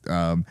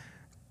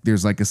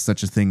there's like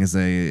such a thing as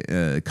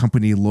a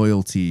company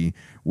loyalty,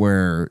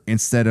 where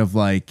instead of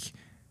like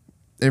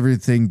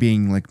everything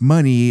being like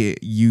money,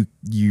 you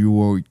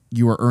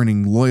are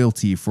earning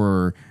loyalty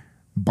for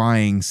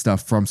buying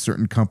stuff from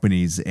certain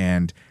companies,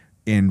 and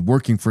in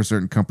working for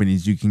certain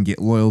companies, you can get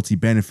loyalty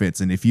benefits,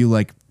 and if you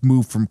like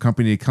move from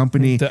company to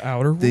company, The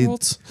Outer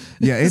Worlds?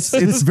 yeah,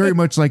 it's very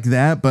much like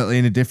that, but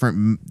in a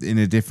different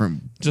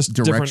Just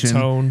direction. different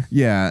tone.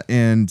 Yeah,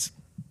 and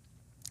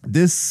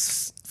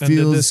this And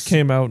feels this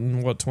came out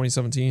in what,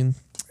 2017?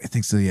 I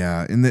think so,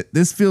 yeah. And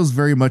this feels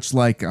very much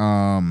like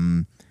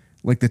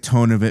the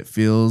tone of it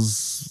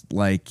feels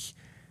like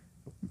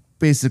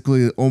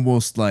basically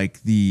almost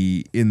like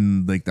the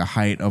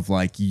height of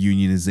like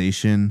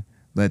unionization,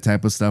 that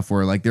type of stuff,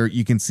 where like there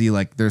you can see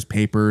like there's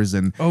papers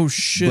and Oh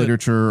shit.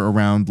 literature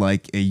around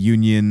like a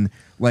union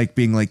like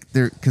being like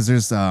there, because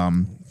there's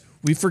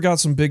We forgot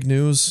some big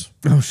news.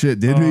 oh shit,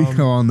 did we?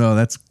 Oh no,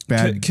 that's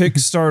bad.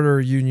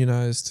 Kickstarter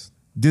unionized.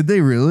 Did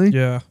they really?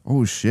 Yeah.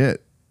 Oh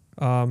shit.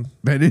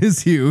 That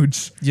is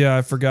huge. Yeah,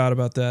 I forgot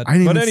about that. I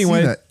didn't but even see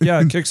anyway, that.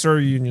 yeah,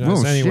 Kickstarter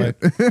unionized. Oh, anyway,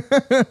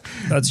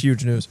 that's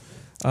huge news.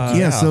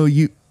 Yeah, so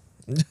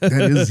that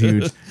is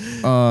huge.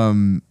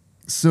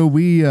 So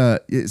we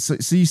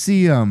so you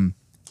see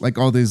like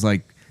all these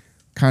like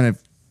kind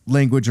of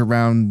language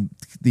around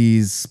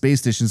these space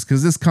stations,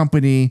 because this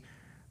company,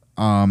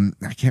 I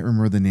can't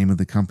remember the name of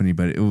the company,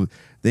 but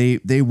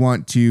they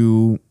want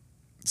to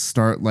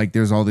start, like,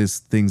 there's all these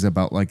things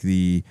about like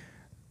the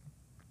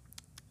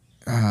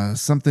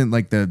something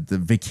like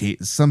the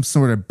some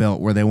sort of belt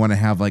where they want to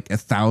have like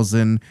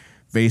 1,000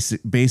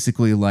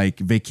 basically like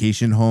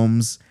vacation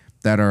homes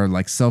that are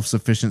like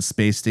self-sufficient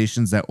space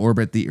stations that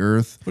orbit the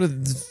Earth. What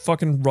is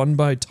fucking run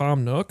by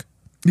Tom Nook?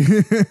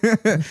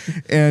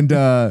 and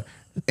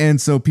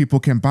so people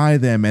can buy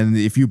them, and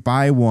if you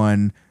buy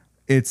one,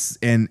 it's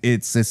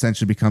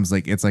essentially becomes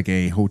like it's like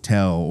a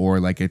hotel or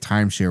like a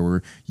timeshare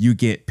where you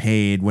get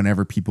paid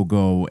whenever people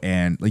go,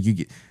 and like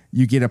you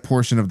get a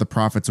portion of the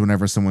profits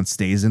whenever someone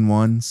stays in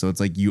one. So it's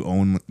like you're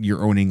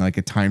owning like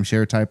a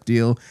timeshare type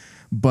deal.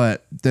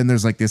 But then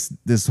there's like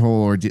this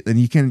whole ordeal, and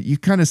you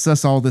kind of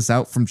suss all this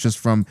out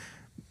from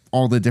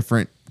all the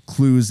different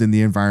clues in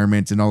the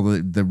environment and all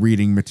the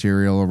reading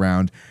material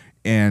around.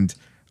 And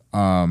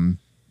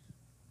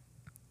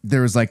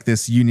there's like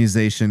this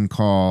unionization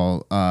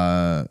call,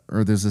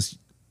 or there's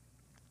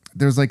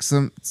like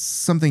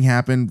something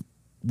happened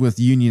with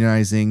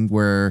unionizing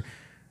where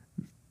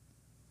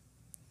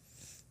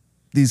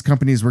these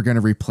companies were going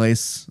to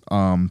replace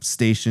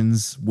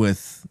stations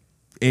with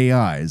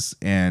AIs,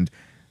 and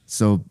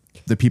so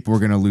the people were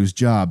going to lose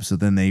jobs. So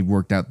then they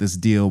worked out this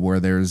deal where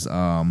there's they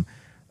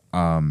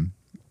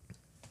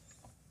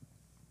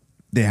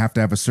have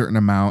to have a certain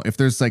amount. If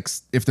there's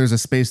a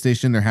space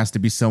station, there has to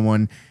be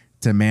someone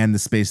to man the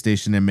space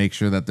station and make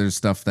sure that there's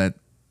stuff that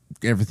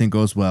everything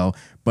goes well.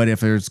 But if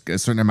there's a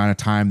certain amount of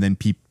time, then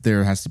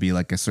there has to be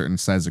like a certain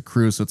size of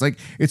crew. So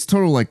it's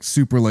total like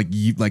super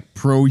like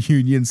pro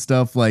union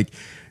stuff. Like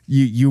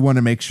you want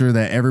to make sure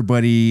that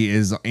everybody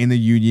is in the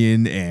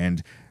union,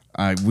 and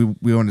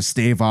we want to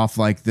stave off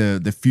like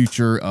the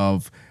future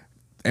of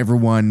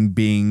everyone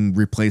being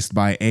replaced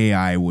by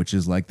AI, which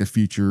is like the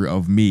future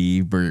of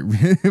me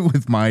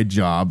with my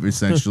job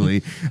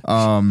essentially.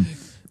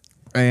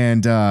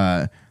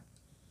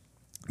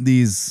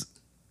 These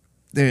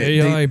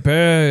AI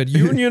bad,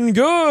 union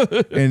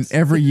good. And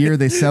every year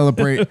they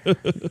celebrate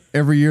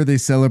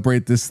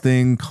this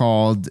thing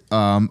called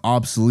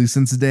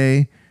Obsolescence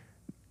Day,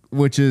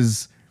 which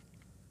is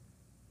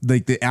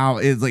like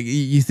it's like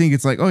you think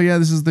it's like, oh yeah,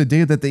 this is the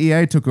day that the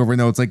AI took over.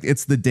 No, it's like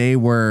it's the day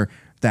where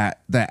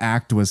that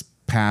act was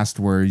passed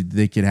where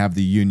they could have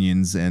the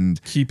unions and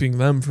keeping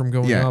them from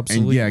going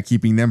obsolete. And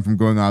keeping them from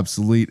going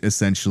obsolete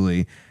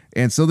essentially.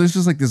 And so there's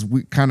just like this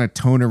kind of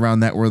tone around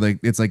that where like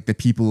it's like the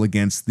people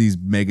against these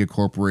mega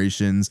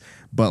corporations,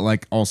 but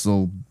like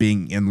also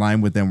being in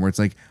line with them, where it's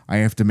like I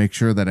have to make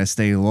sure that I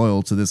stay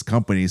loyal to this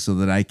company so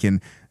that I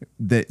can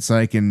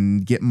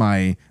get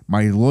my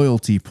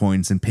loyalty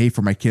points and pay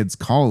for my kids'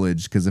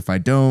 college. Because if I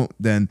don't,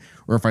 then,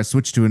 or if I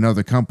switch to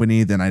another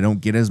company, then I don't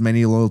get as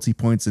many loyalty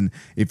points. And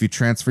if you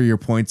transfer your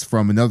points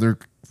from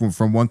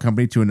one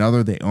company to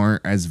another, they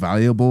aren't as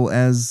valuable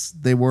as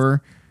they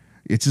were.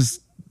 It's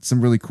just some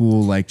really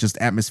cool, like, just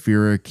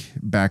atmospheric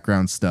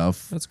background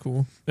stuff. That's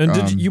cool. And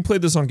did you play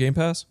this on Game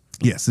Pass?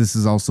 Yes, this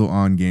is also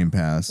on Game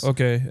Pass.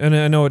 Okay, and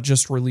I know it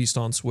just released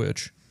on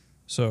Switch.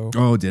 So.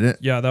 Oh, did it?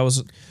 Yeah, that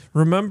was.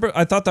 Remember,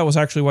 I thought that was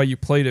actually why you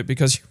played it,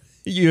 because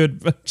you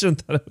had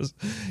mentioned that it was.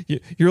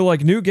 You're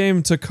like, new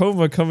game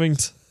Tacoma coming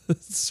to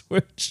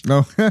Switch.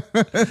 No.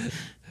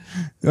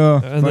 Oh,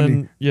 and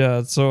funny.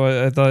 then so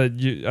I thought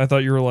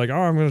you were like, oh,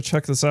 I'm gonna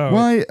check this out.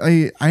 Well,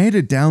 I had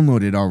it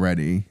downloaded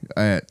already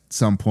at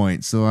some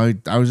point, so I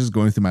was just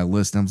going through my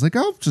list and I was like,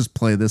 I'll just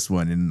play this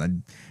one,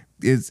 and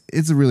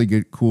it's a really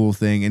good, cool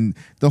thing, and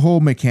the whole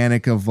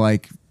mechanic of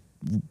like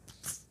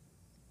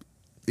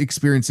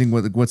experiencing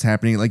what's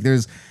happening, like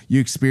you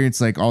experience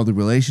like all the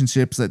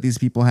relationships that these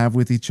people have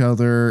with each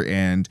other,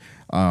 and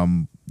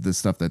the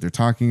stuff that they're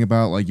talking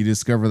about. Like you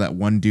discover that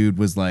one dude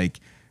was like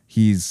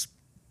he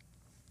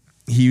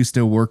used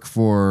to work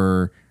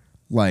for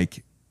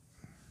like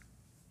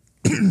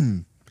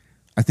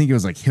I think it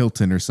was like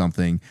Hilton or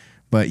something,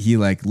 but he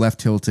like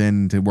left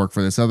Hilton to work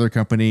for this other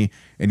company,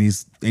 and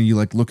you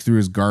like look through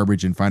his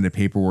garbage and find a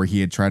paper where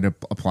he had tried to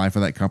apply for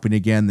that company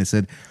again. They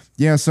said,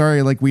 yeah,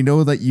 sorry, like we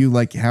know that you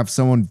like have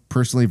someone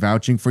personally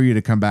vouching for you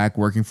to come back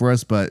working for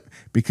us, but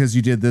because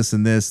you did this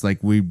and this, like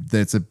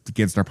that's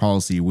against our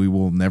policy. We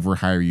will never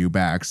hire you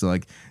back. So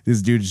like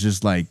this dude's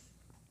just like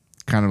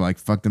kind of like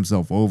fucked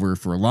himself over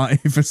for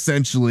life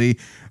essentially.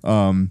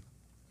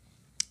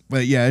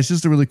 But yeah, it's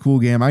just a really cool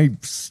game. I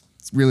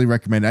really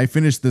recommend it. I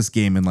finished this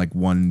game in like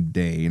one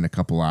day, in a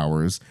couple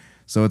hours.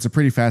 So it's a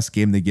pretty fast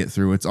game to get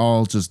through. It's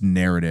all just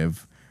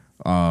narrative.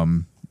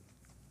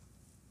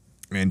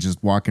 And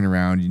just walking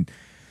around.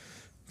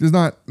 There's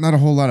not a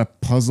whole lot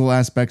of puzzle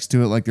aspects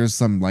to it. Like there's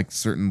some like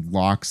certain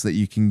locks that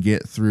you can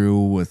get through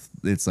with,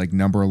 it's like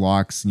number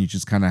locks, and you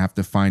just kind of have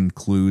to find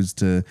clues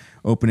to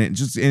open it.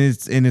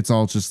 And it's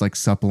all just like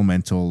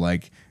supplemental,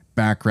 like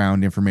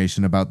background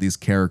information about these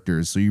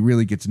characters. So you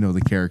really get to know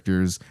the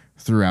characters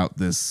throughout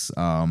this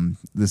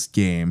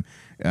game.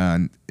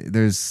 And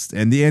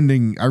the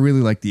ending, I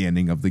really like the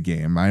ending of the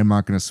game. I'm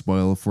not going to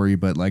spoil it for you,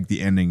 but like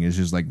the ending is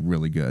just like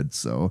really good.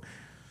 So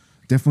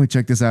definitely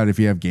check this out if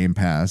you have Game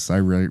Pass. I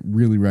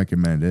really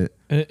recommend it.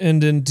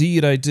 And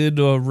indeed, I did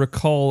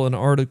recall an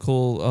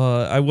article.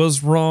 I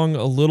was wrong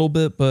a little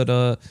bit, but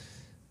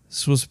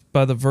this was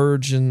by The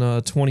Verge in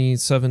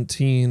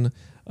 2017.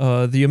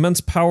 The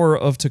immense power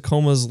of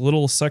Tacoma's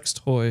little sex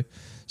toy.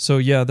 So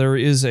yeah, there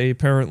is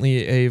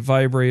apparently a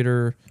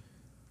vibrator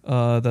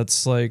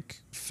that's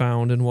like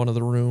found in one of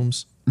the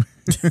rooms.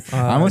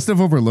 I must have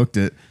overlooked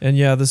it. And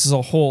yeah, this is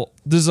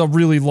a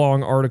really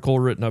long article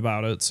written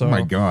about it. So oh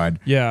my God.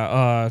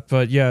 Yeah,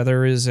 but yeah,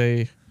 there is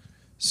a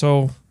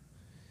so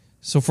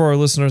for our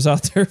listeners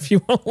out there, if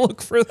you want to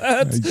look for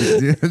that,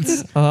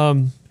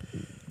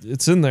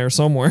 it's in there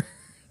somewhere.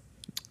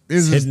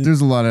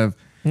 There's a lot of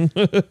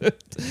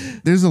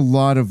there's a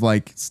lot of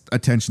like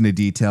attention to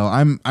detail.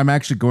 I'm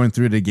actually going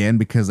through it again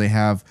because they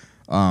have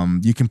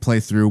you can play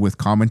through with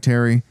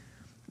commentary.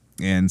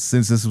 And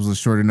since this was a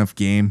short enough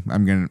game,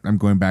 I'm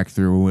going back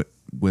through it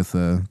with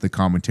the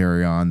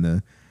commentary on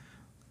the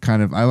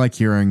kind of. I like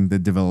hearing the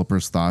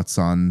developers' thoughts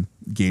on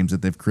games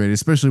that they've created,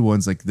 especially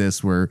ones like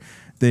this where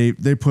they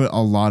put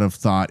a lot of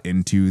thought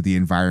into the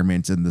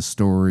environment and the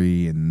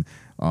story and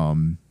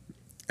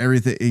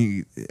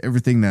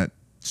everything that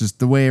just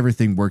the way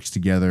everything works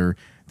together.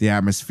 The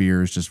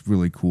atmosphere is just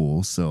really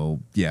cool.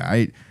 So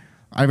yeah,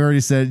 I've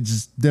already said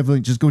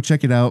definitely go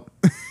check it out.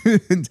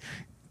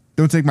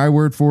 Don't take my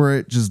word for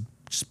it. Just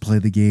play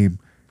the game.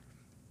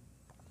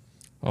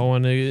 Oh,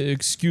 and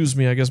excuse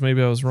me, I guess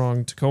maybe I was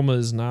wrong. Tacoma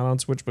is not on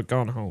Switch, but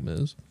Gone Home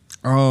is.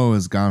 Oh,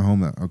 is Gone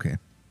Home? Okay.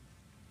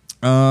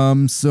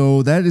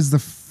 So that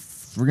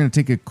is we're going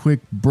to take a quick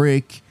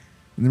break,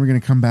 and then we're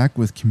going to come back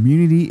with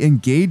community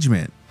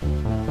engagement.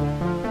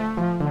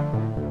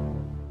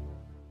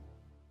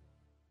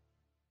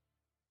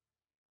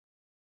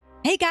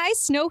 Hey guys,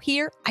 Snow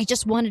here. I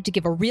just wanted to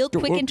give a real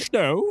quick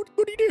Snow,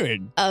 what are you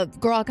doing?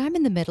 Grog, I'm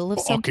in the middle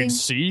of something. I can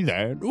see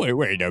that.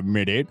 Wait a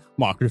minute.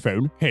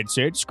 Microphone,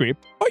 headset,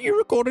 script. Are you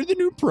recording the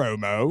new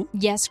promo?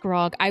 Yes,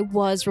 Grog, I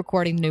was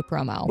recording the new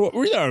promo. Well,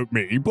 without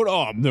me, but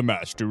I'm the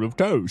master of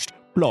toast.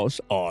 Plus,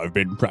 I've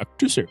been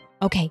practicing.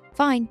 Okay,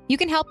 fine. You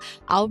can help.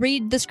 I'll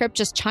read the script.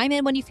 Just chime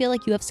in when you feel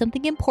like you have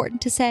something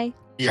important to say.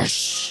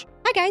 Yes.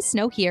 Hi guys,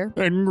 Snow here.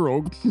 And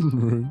Grog.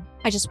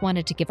 I just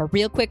wanted to give a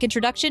real quick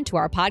introduction to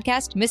our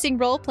podcast, Missing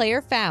Role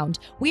Player Found.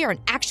 We are an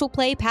actual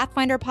play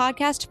Pathfinder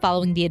podcast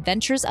following the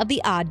adventures of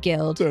the Odd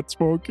Guild. That's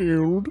my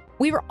guild.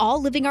 We were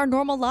all living our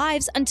normal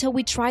lives until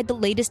we tried the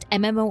latest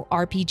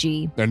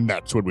MMORPG. And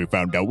that's when we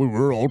found out we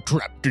were all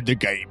trapped in the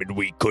game and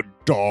we could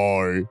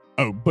die.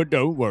 Oh, but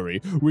don't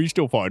worry. We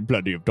still find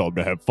plenty of time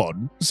to have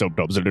fun.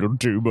 Sometimes a little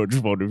too much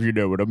fun, if you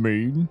know what I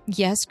mean.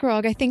 Yes,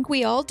 Grog, I think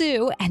we all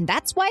do. And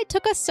that's why it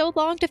took us so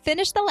long to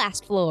finish the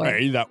last floor.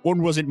 Hey, that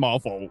one wasn't my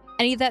fault.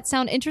 Any of that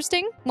sound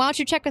interesting? Why don't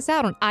you check us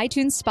out on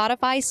iTunes,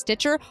 Spotify,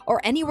 Stitcher,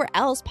 or anywhere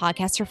else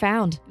podcasts are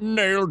found?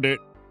 Nailed it.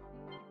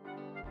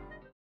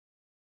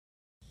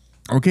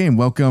 Okay, and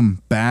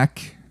welcome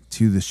back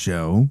to the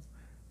show.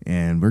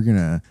 And we're going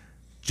to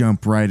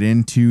jump right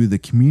into the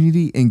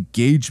community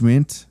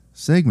engagement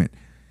segment.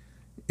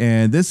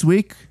 And this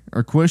week,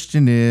 our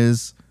question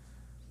is,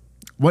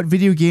 what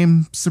video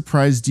game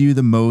surprised you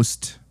the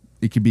most?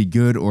 It could be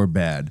good or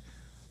bad.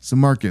 So,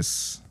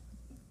 Marcus,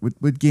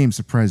 what game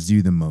surprised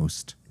you the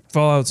most?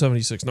 Fallout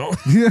 76. No.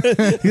 That's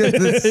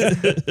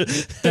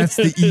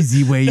the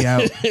easy way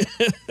out.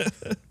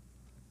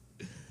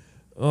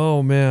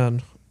 Oh,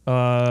 man.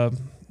 What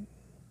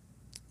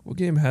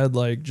game had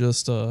like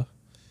just a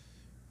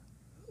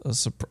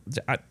surprise?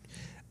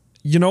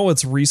 You know,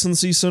 it's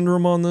recency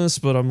syndrome on this,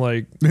 but I'm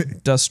like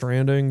Death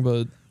Stranding,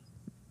 but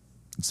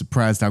I'm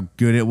surprised how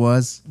good it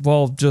was.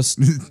 Well, just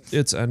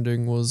its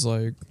ending was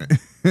like,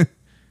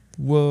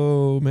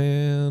 whoa,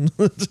 man.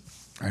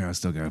 I know, I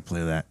still gotta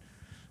play that.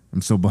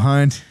 I'm so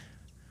behind.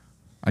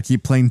 I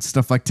keep playing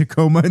stuff like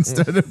Tacoma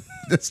instead of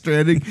Death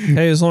Stranding.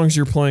 Hey, as long as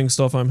you're playing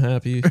stuff, I'm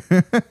happy.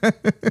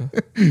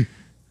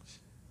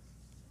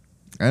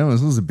 I know,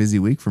 this was a busy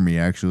week for me,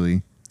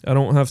 actually. I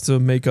don't have to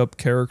make up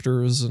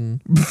characters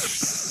and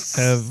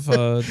have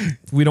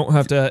we don't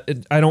have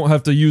to. I don't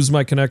have to use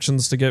my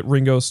connections to get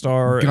Ringo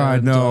Starr. God,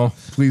 and, no.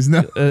 Please,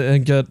 no.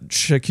 And get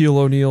Shaquille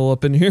O'Neal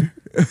up in here.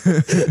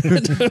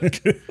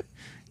 It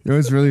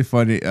was really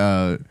funny.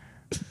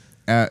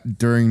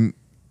 During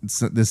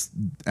this,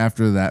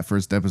 after that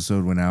first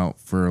episode went out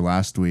for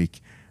last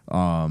week,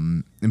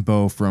 and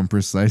Bo from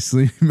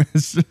Precisely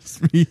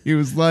messaged me.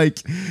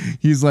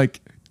 He's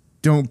like,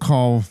 don't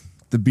call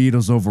the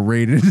Beatles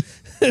overrated.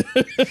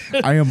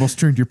 I almost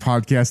turned your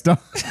podcast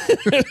off.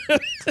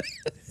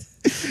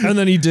 And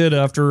then he did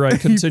after I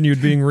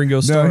continued being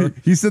Ringo Starr. No,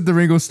 he said the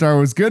Ringo Starr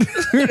was good.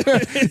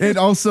 And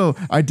also,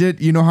 I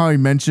did, you know how I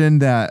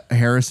mentioned that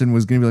Harrison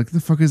was going to be like, the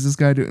fuck is this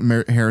guy doing?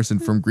 Harrison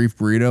from Grief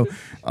Burrito.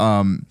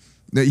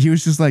 That he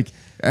was just like,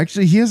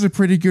 actually, he has a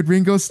pretty good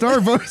Ringo Starr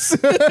voice.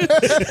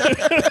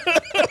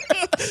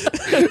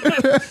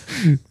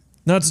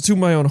 Not to toot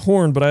my own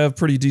horn, but I have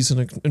pretty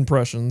decent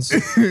impressions.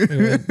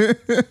 Anyway.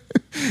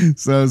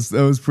 So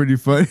that was pretty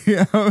funny.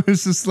 I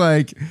was just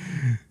like,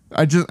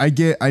 I did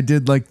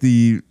like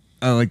the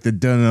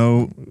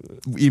dunno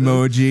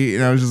emoji,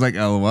 and I was just like,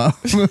 LOL.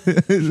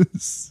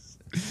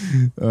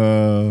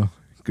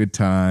 Good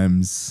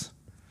times.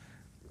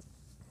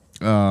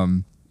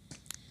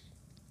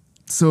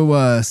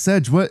 So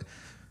Sedge, what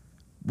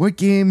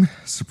game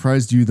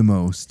surprised you the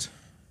most?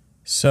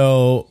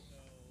 So,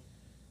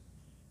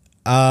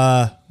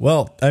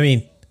 well, I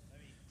mean,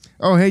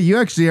 oh, hey, you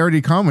actually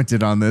already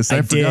commented on this.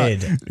 I forgot.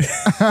 did.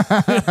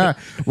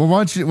 Well,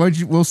 why don't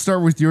you, we'll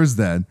start with yours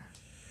then.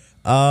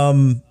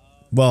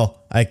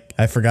 Well,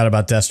 I forgot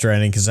about Death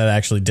Stranding because that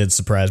actually did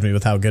surprise me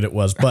with how good it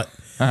was. But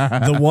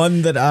the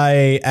one that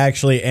I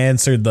actually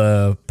answered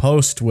the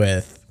post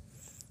with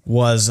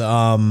was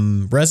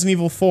Resident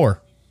Evil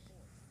 4.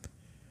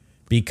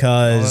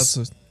 Because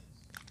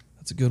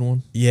that's a good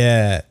one.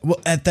 Yeah. Well,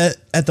 at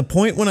the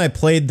point when I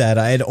played that,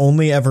 I had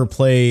only ever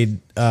played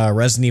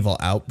Resident Evil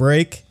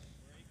Outbreak.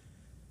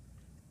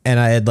 And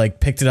I had like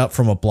picked it up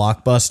from a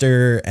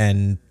Blockbuster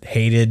and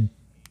hated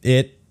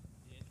it.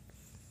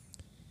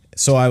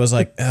 So I was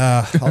like,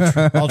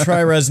 I'll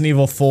try Resident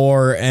Evil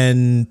 4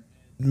 and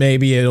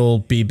maybe it'll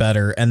be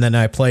better. And then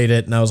I played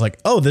it and I was like,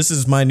 oh, this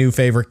is my new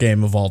favorite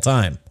game of all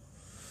time.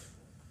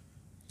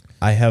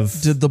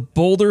 Did the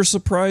boulder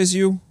surprise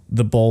you?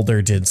 The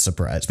boulder did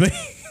surprise me.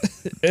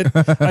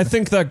 I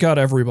think that got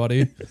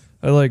everybody.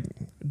 I like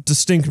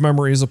distinct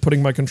memories of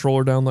putting my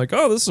controller down like,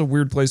 oh, this is a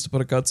weird place to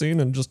put a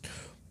cutscene, and just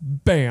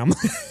bam.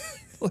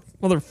 Like,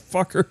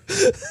 motherfucker.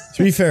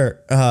 To be fair,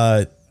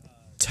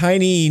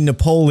 Tiny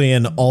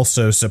Napoleon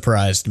also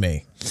surprised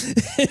me.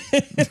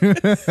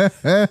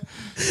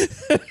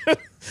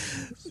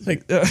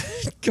 Like,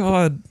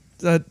 God,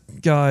 that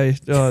guy,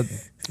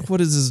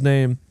 what is his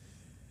name?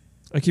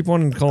 I keep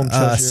wanting to call him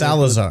Cheshire,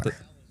 Salazar.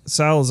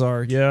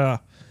 Salazar, yeah.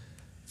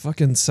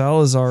 Fucking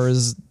Salazar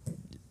is...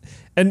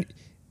 And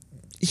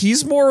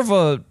he's more of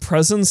a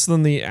presence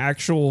than the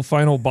actual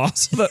final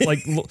boss. That like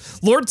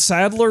Lord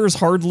Sadler is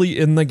hardly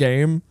in the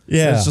game.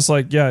 Yeah. It's just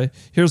like, yeah,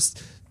 here's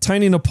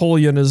Tiny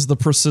Napoleon is the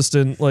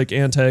persistent like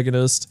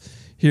antagonist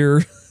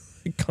here,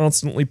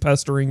 constantly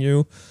pestering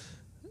you.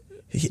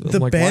 The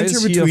like, banter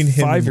why is between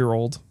he a him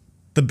 5-year-old?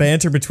 The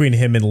banter between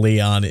him and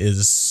Leon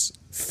is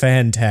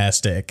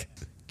fantastic.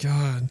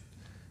 God.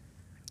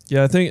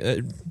 Yeah, I think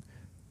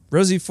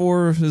Resi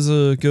 4 is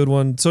a good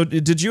one. So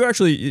did you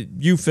actually,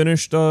 you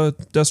finished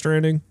Death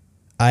Stranding?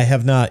 I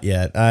have not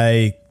yet.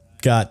 I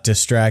got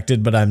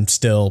distracted, but I'm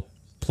still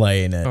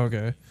playing it.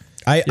 Okay.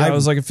 I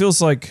was like, it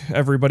feels like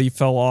everybody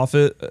fell off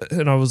it.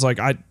 And I was like,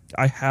 I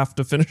have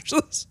to finish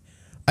this.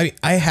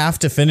 I have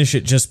to finish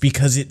it just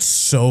because it's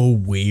so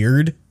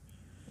weird.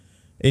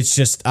 It's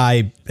just,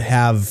 I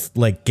have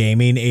like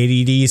gaming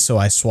ADD, so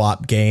I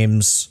swap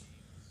games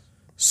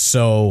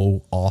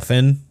so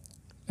often.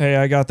 Hey,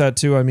 I got that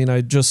too. I mean,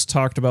 I just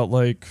talked about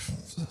like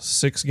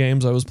 6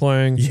 games I was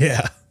playing.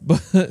 Yeah.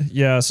 But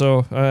yeah,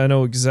 so I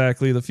know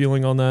exactly the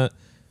feeling on that.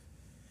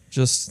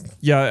 Just,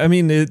 yeah, I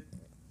mean,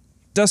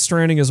 Death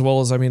Stranding as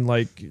well as, I mean,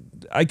 like,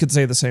 I could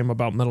say the same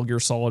about Metal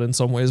Gear Solid in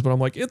some ways, but I'm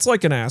like, it's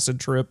like an acid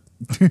trip.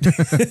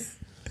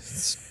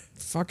 It's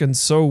fucking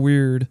so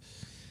weird.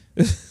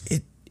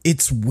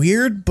 It's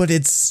weird, but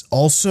it's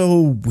also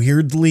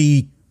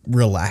weirdly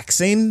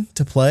relaxing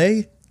to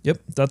play. Yep,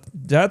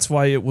 that's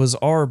why it was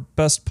our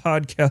best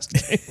podcast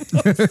game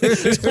of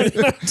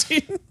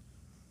 2019.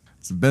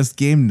 It's the best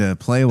game to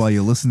play while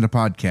you listen to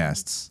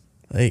podcasts.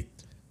 Like,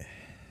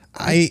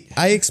 I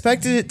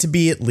expected it to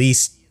be at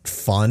least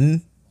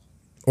fun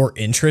or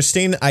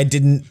interesting. I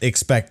didn't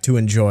expect to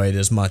enjoy it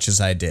as much as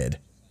I did.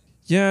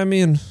 Yeah, I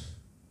mean,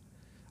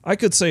 I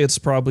could say it's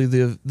probably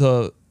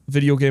the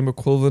video game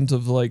equivalent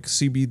of like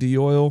CBD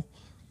oil.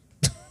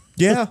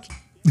 Yeah.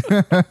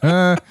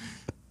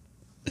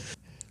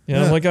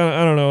 Yeah, like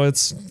I don't know,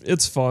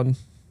 it's fun.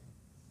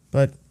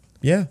 But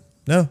yeah,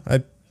 no.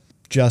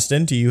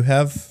 Justin, do you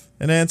have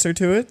an answer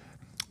to it?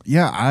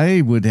 Yeah,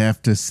 I would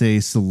have to say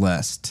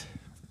Celeste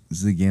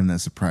is the game that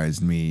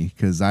surprised me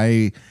because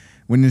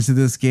went into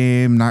this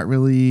game not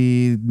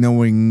really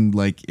knowing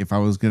like if I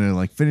was gonna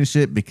like finish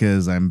it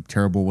because I'm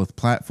terrible with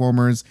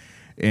platformers,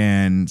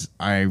 and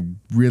I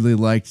really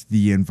liked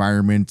the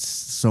environment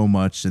so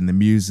much and the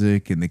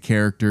music and the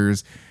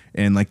characters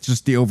and like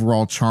just the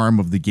overall charm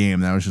of the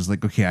game. That I was just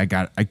like, okay, I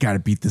gotta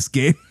beat this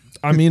game.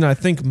 I mean, I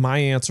think my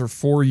answer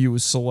for you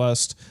is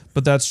Celeste,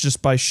 but that's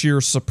just by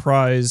sheer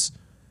surprise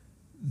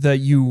that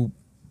you.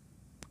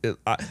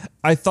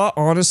 I thought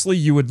honestly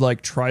you would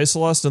like try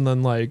Celeste and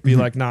then like be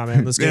like, nah,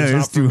 man, this game's not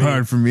it's for too me.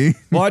 hard for me.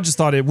 Well, I just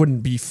thought it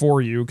wouldn't be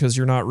for you because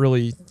you're not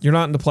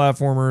into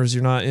platformers.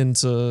 You're not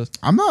into.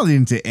 I'm not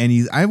into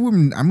any.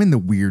 I'm in the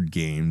weird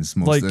games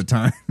most Like, of the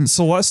time.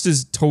 Celeste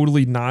is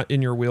totally not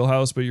in your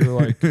wheelhouse, but you're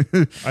like,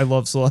 I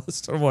love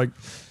Celeste. I'm like,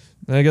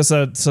 I guess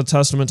that's a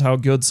testament to how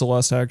good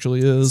Celeste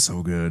actually is.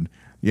 So good.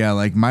 Yeah,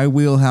 like my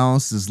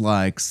wheelhouse is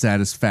like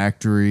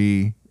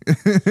Satisfactory.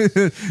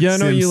 Yeah, I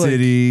know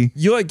SimCity.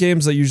 you like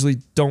games that usually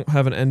don't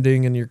have an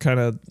ending and you're kind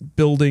of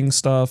building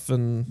stuff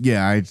and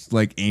Yeah, I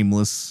like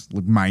aimless,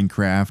 like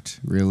Minecraft,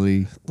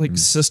 really. like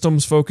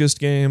systems focused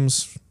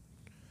games.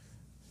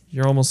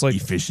 You're almost like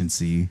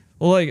Efficiency.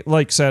 well,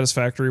 like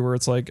Satisfactory, where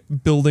it's like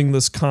building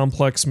this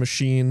complex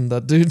machine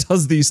that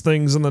does these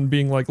things and then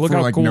being like, look For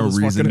how like cool no this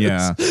reason, fucking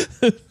yeah.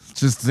 is.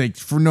 Just like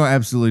for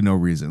absolutely no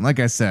reason.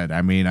 Like I said,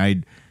 I mean,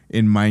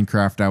 in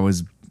Minecraft I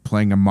was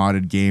playing a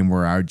modded game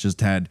where I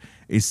just had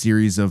a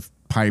series of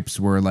pipes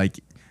where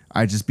like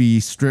I'd be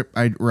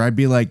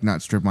like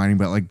not strip mining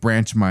but like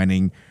branch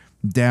mining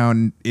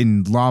down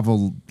in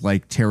lava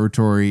like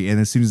territory, and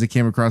as soon as I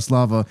came across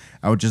lava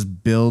I would just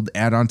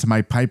add onto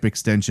my pipe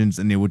extensions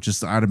and it would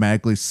just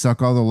automatically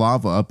suck all the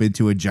lava up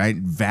into a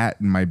giant vat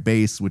in my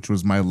base, which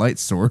was my light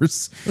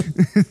source.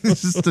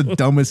 It's just the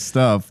dumbest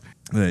stuff.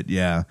 But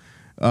yeah,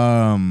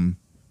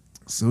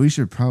 so we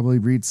should probably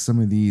read some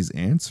of these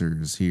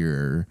answers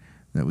here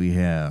that we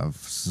have.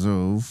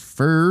 So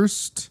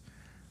first,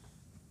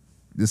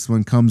 this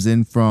one comes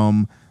in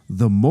from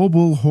the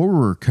Mobile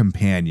Horror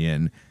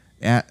Companion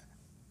at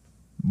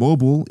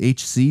Mobile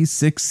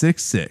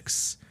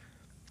HC666.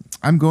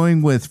 I'm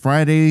going with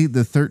Friday the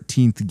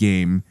 13th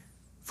game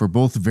for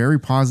both very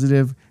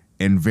positive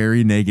and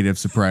very negative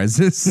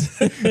surprises.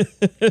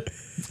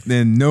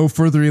 Then no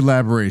further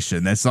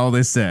elaboration. That's all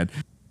they said.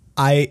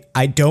 I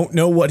don't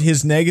know what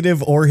his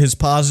negative or his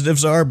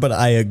positives are, but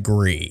I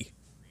agree.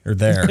 Or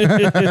there.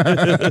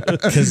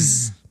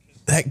 Because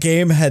that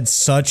game had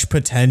such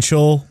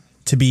potential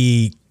to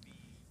be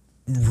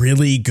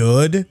really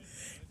good,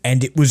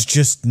 and it was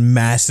just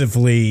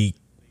massively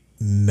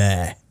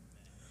meh.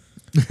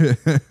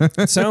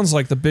 It sounds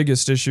like the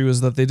biggest issue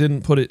is that they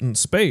didn't put it in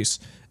space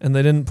and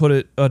they didn't put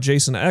it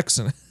Jason X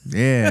in it.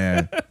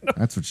 Yeah,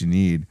 that's what you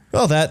need.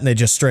 Well, that and they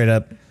just straight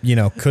up,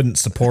 couldn't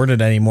support it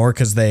anymore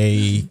because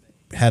they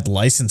had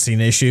licensing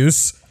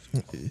issues.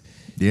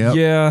 Yep.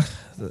 Yeah,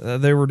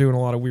 they were doing a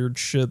lot of weird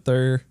shit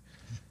there.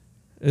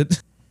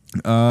 Let's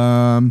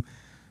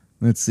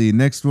see.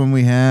 Next one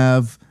we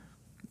have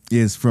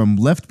is from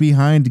Left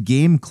Behind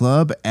Game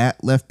Club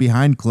at Left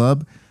Behind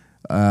Club.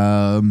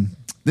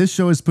 This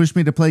show has pushed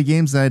me to play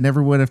games that I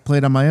never would have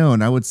played on my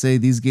own. I would say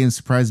these games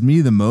surprised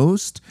me the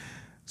most.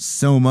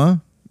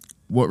 Soma,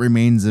 What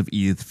Remains of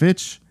Edith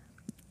Finch,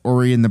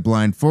 Ori and the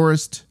Blind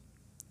Forest,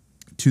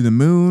 To the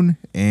Moon,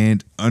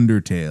 and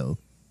Undertale.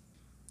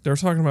 They're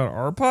talking about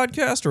our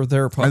podcast or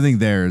their podcast? I think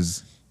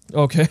theirs.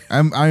 Okay.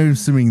 I'm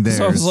assuming theirs.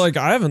 So I was like,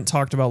 I haven't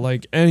talked about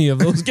like any of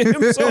those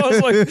games. So I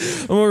was like,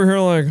 I'm over here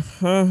like,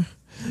 huh?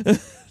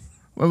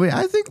 Well, wait,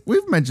 I think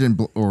we've mentioned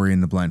Ori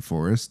and the Blind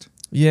Forest.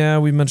 Yeah,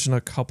 we mentioned a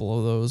couple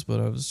of those,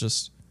 but I was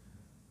just,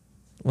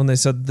 when they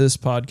said this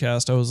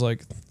podcast, I was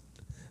like,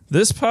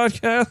 this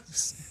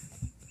podcast?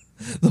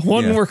 The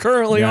one Yeah. we're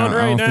currently on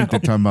right I don't now? think they're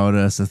talking about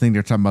us. I think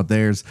they're talking about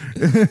theirs.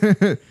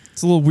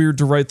 It's a little weird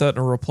to write that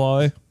in a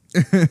reply.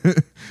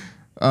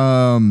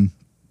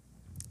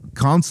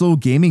 Console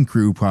Gaming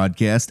Crew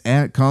podcast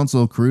at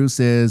Console Crew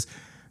says,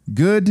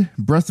 good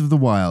Breath of the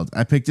Wild.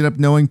 I picked it up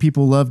knowing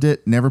people loved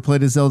it. Never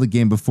played a Zelda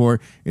game before.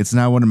 It's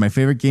now one of my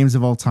favorite games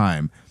of all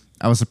time.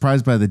 I was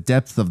surprised by the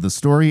depth of the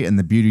story and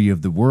the beauty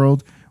of the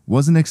world.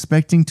 Wasn't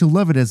expecting to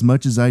love it as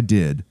much as I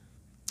did.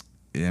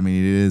 I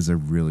mean, it is a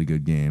really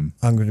good game.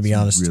 I'm going to be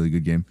honest. Really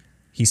good game.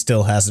 He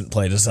still hasn't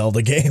played a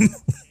Zelda game.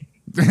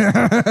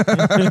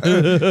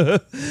 I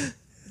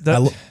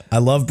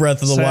love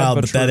Breath of the Sad Wild,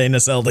 but but that true. ain't a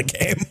Zelda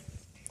game.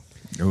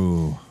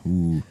 Oh,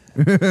 ooh.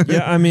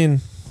 Yeah, I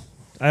mean,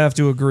 I have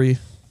to agree.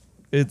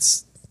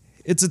 It's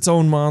its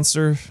own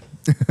monster.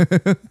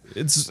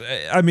 It's,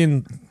 I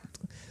mean,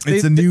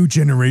 It's a new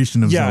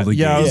generation of Zelda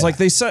games. I was Yeah. like,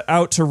 they set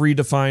out to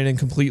redefine and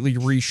completely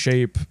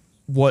reshape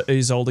what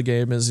a Zelda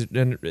game is, and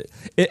And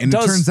it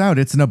turns out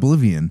it's an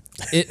Oblivion.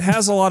 it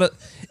has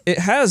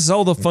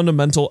Zelda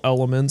fundamental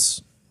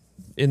elements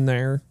in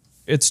there.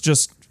 It's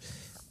just,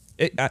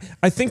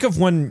 I think of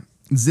when,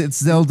 It's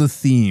Zelda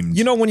themed.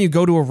 you know, when you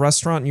go to a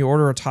restaurant and you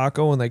order a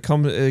taco and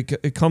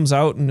it comes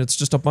out and it's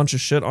just a bunch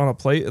of shit on a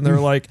plate and they're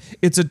like,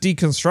 it's a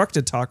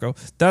deconstructed taco.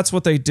 That's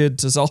what they did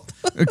to Zelda.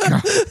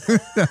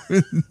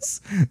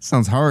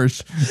 Sounds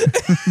harsh.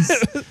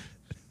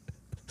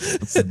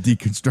 It's a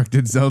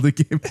deconstructed Zelda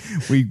game.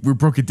 We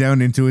broke it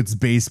down into its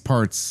base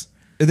parts.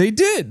 They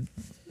did.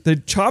 They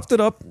chopped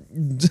it up.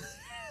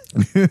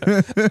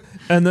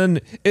 And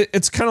then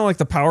it's kind of like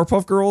the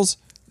Powerpuff Girls.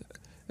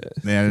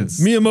 Yeah,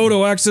 it's,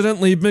 Miyamoto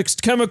accidentally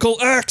mixed Chemical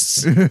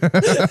X. I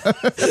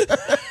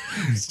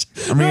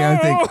mean,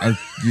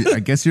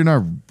 I guess you're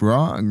not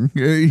wrong.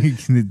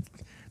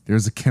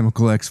 There's a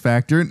chemical X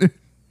factor.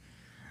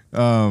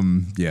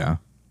 Yeah.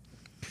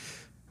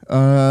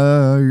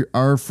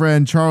 Our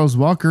friend Charles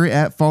Walker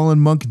at Fallen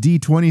Monk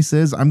D20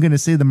 says, I'm going to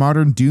say the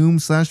modern Doom /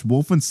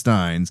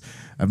 Wolfensteins.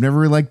 I've never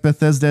really liked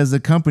Bethesda as a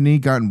company,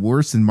 gotten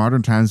worse in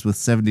modern times with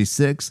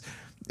 76,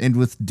 and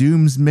with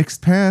Doom's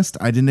mixed past,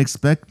 I didn't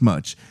expect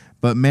much.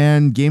 But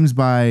man, games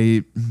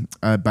by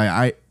is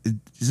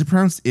it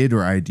pronounced id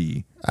or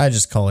ID? I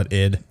just call it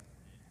id.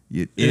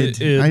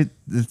 Id.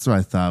 That's what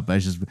I thought, but I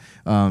just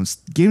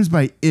games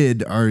by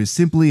id are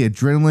simply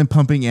adrenaline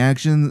pumping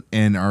action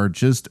and are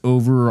just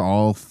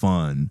overall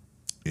fun.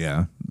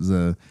 Yeah,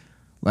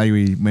 like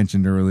we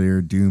mentioned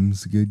earlier,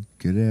 Doom's a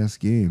good ass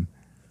game.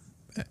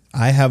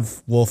 I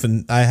have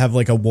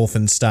like a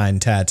Wolfenstein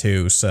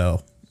tattoo,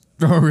 so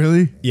Oh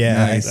really?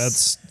 yeah, Nice.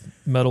 That's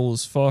metal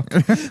as fuck.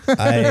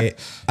 I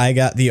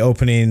got the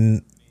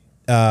opening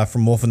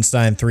from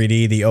Wolfenstein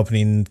 3D, the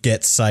opening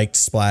Get Psyched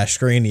splash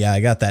screen. Yeah,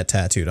 I got that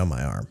tattooed on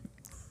my arm.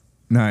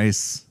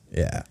 Nice.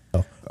 Yeah.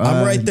 So,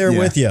 I'm right there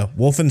with you.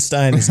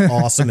 Wolfenstein is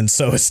awesome, and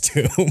so is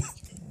Doom.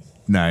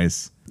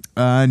 Nice.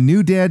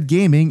 New Dad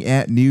Gaming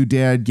at New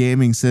Dad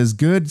Gaming says,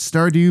 good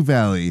Stardew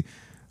Valley.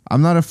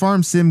 I'm not a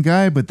farm sim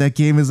guy, but that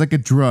game is like a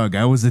drug.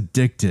 I was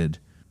addicted.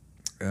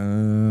 I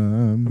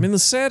mean, the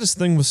saddest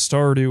thing with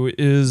Stardew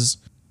is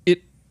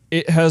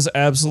it has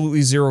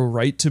absolutely zero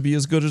right to be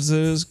as good as it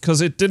is,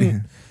 because it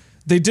didn't.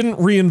 They didn't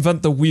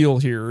reinvent the wheel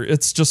here.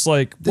 It's just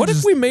like, what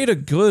if we made a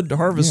good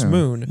Harvest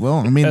Moon? Well,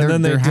 I mean, and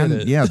then they did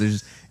it. Yeah,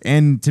 there's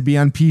and to be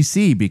on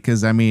PC,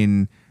 because I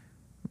mean,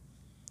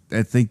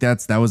 I think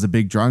that was a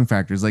big drawing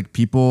factor. It's like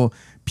people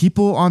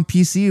on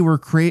PC were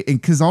creating,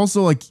 because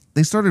also like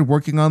they started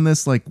working on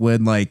this like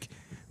when like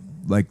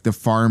the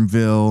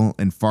Farmville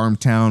and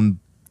Farmtown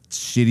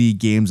shitty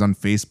games on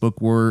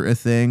Facebook were a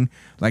thing.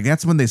 Like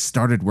that's when they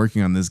started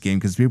working on this game,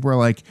 because people were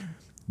like,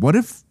 what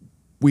if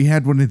we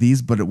had one of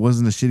these but it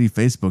wasn't a shitty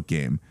Facebook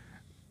game?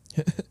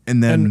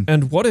 And then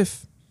and what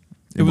if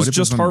it was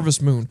just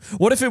Harvest Moon?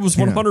 What if it was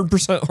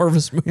 100%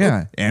 Harvest Moon?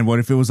 Yeah, and what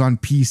if it was on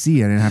PC?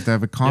 I didn't have to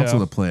have a console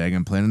to play. I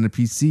can play it on a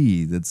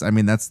PC.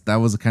 That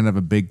was kind of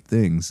a big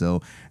thing.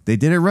 So they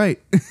did it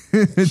right.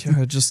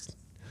 Yeah,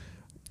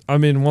 I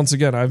mean, once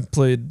again, I've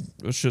played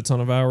a shit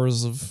ton of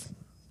hours of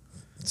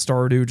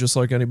Stardew just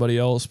like anybody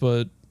else,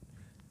 but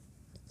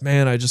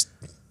man, I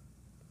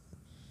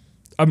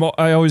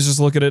always just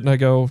look at it and I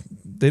go,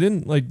 they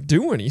didn't like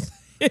do anything.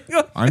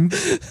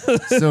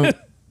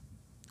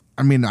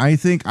 I mean, I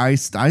think I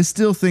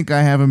still think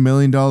I have $1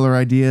 million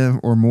idea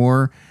or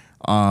more.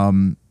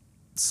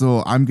 So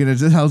I'll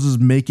just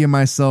make it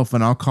myself,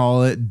 and I'll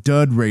call it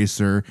Dud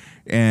Racer.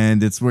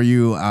 And it's where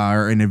you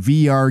are in a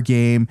VR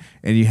game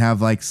and you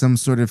have like some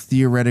sort of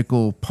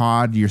theoretical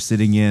pod you're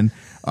sitting in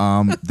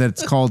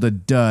that's called a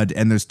dud,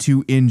 and there's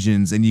 2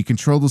 engines, and you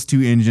control those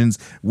 2 engines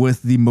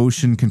with the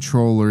motion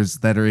controllers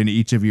that are in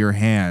each of your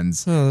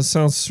hands. Oh, that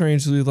sounds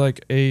strangely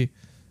like a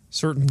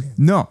certain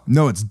No,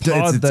 it's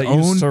pod its that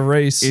own used to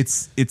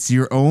race. It's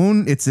your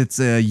own. It's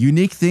a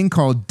unique thing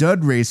called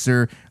Dud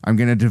Racer. I'm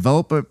gonna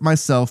develop it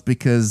myself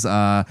because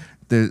a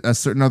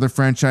certain other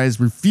franchise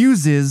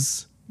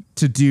refuses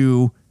to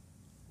do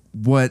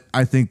what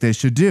I think they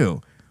should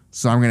do.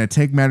 So I'm gonna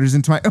take matters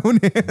into my own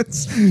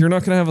hands. You're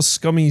not going to have a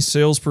scummy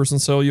salesperson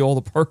sell you all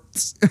the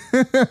parts.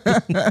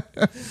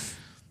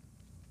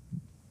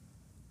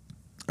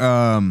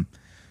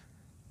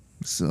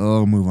 So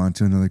I'll move on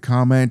to another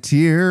comment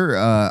here.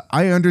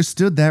 I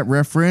understood that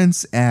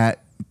reference at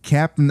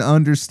Cap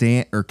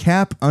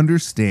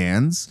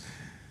Understands.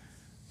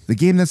 The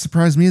game that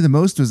surprised me the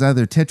most was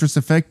either Tetris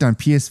Effect on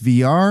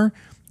PSVR.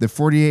 The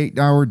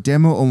 48-hour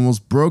demo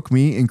almost broke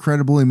me.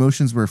 Incredible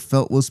emotions were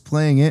felt whilst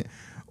playing it.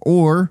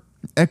 Or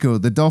Echo,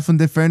 the Dolphin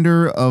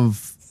Defender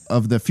of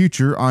the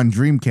future on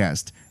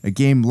Dreamcast. A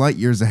game light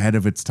years ahead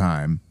of its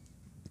time.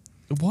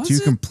 Two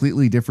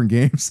completely different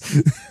games.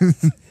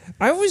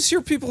 I always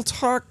hear people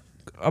talk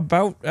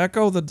about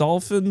Echo the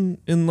Dolphin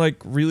in like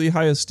really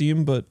high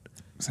esteem, but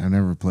I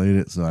never played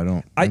it, so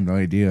I have no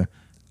idea.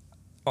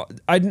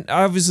 I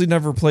obviously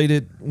never played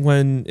it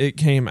when it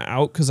came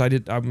out because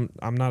I'm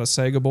not a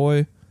Sega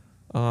boy.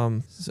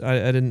 I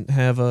didn't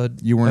have a.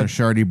 You weren't a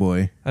Shardy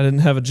boy. I didn't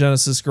have a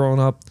Genesis growing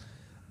up,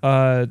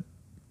 and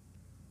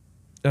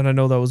I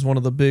know that was one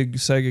of the big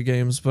Sega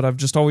games. But I've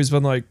just always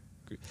been like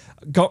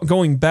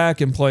going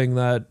back and playing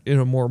that in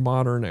a more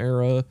modern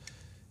era.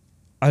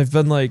 I've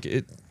been like,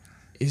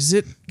 is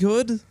it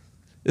good?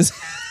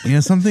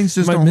 Some things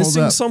just am I don't hold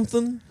missing up.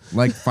 something?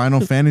 Like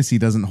Final Fantasy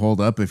doesn't hold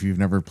up if you've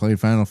never played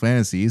Final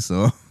Fantasy.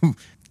 So,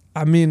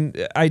 I mean,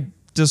 I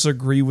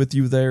disagree with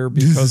you there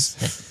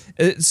because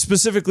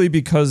specifically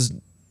because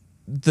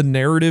the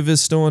narrative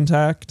is still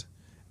intact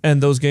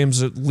and ththose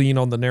games lean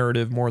on the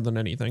narrative more than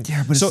anything.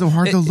 Yeah, but it's so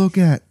hard to look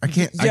at. I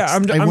can't. Yeah, I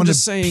I'm want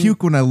just to saying.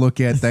 puke when I look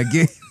at that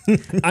game.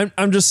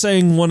 I'm just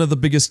saying one of the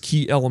biggest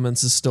key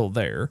elements is still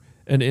there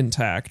and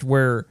intact,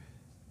 where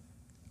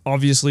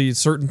obviously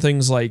certain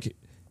things like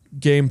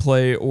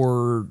gameplay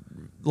or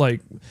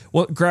like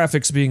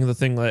graphics being the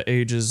thing that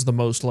ages the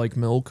most like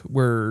milk,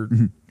 where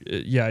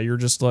yeah, you're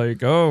just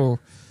like, oh,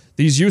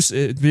 these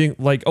being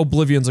like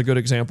Oblivion's a good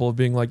example of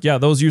being like, yeah,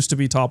 those used to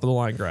be top of the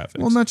line graphics.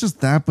 Well, not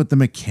just that, but the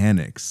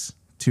mechanics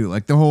too.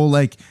 Like the whole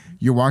like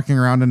you're walking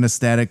around on a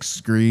static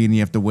screen, you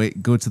have to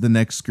go to the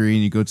next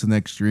screen, you go to the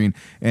next screen,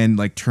 and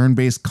like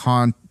turn-based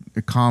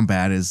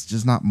combat is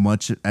just not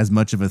as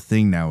much of a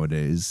thing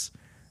nowadays.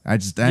 But I'm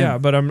just I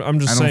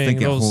don't saying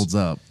think it holds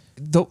up.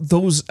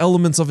 Those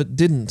elements of it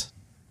didn't,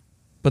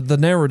 but the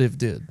narrative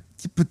did.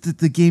 But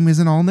the game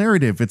isn't all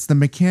narrative. It's the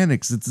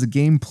mechanics. It's the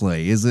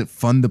gameplay. Is it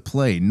fun to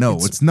play? No,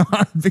 it's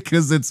not,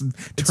 because it's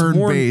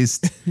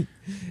turn-based.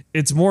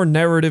 It's more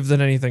narrative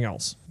than anything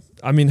else.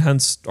 I mean,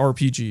 hence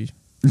RPG.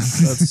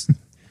 That's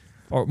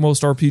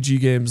most RPG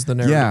games. The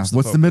narrative. Yeah.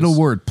 What's the middle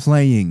word?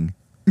 Playing.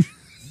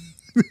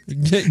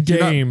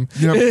 Game.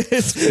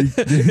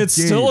 It's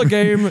still a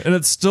game, and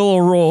it's still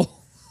a role.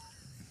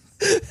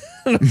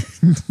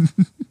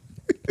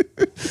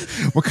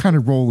 What kind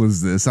of roll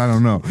is this? I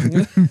don't know.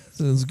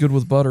 It's good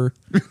with butter.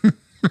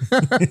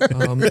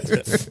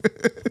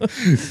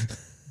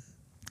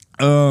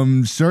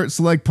 Shart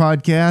Select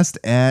Podcast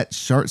at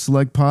Shart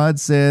Select Pod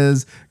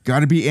says,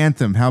 gotta be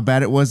Anthem. How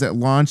bad it was at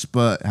launch,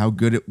 but how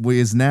good it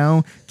is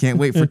now. Can't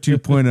wait for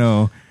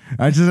 2.0.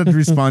 I just had to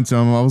respond to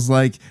him. I was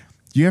like,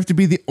 you have to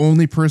be the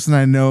only person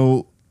I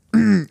know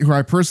who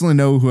I personally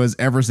know who has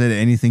ever said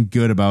anything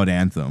good about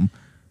Anthem.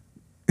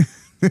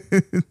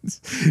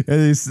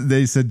 And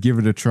they said give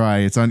it a try.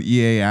 It's on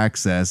EA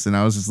Access, and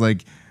I was just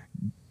like,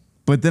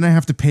 but then I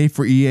have to pay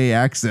for EA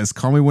Access.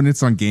 Call me when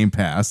it's on Game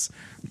Pass.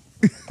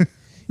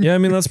 Yeah, I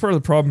mean that's part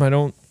of the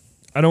problem.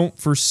 I don't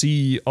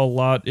foresee a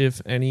lot,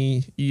 if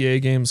any, EA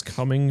games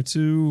coming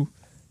to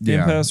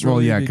Game Pass. Well,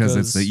 really, yeah, because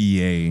it's the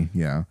EA.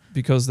 Yeah,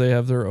 because they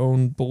have their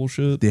own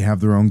bullshit. They have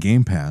their own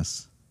Game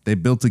Pass. They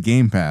built a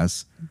Game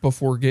Pass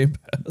before Game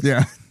Pass.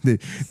 Yeah, they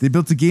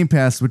built a Game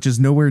Pass, which is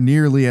nowhere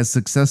nearly as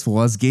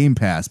successful as Game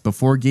Pass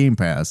before Game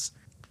Pass.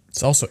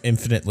 It's also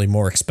infinitely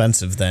more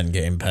expensive than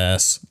Game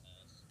Pass.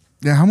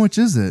 Yeah, how much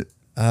is it?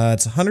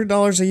 It's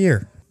 $100 a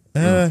year.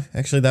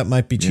 Actually, that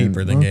might be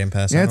cheaper than Game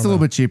Pass. Yeah, it's a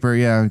little bit cheaper.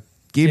 Yeah,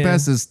 Game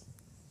Pass is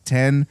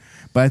 $10,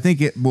 but I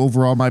think it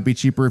overall might be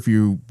cheaper if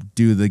you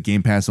do the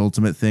Game Pass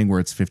Ultimate thing,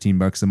 where it's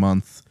 $15 a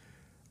month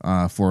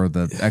for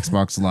the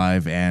Xbox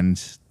Live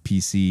and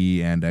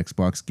PC and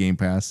Xbox Game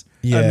Pass.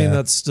 Yeah, I mean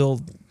that's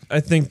still. I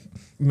think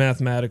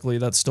mathematically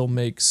that still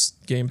makes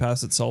Game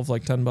Pass itself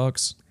like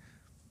 $10.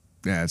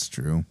 Yeah, that's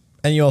true.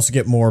 And you also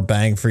get more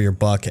bang for your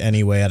buck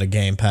anyway at a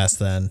Game Pass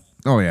then.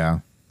 Oh yeah,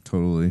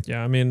 totally.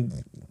 Yeah, I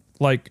mean,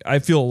 like I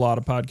feel a lot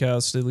of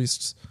podcasts at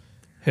least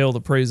hail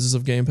the praises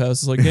of Game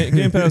Pass. It's like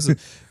Game Pass.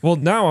 Well,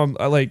 now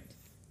I like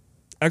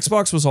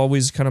Xbox was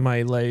always kind of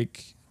my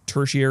like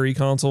tertiary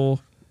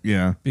console.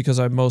 Yeah, because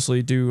I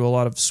mostly do a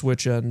lot of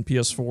Switch and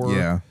PS4.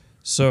 Yeah,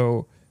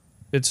 so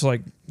it's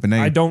like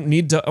I don't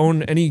need to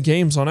own any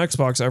games on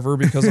Xbox ever,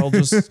 because I'll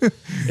just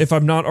if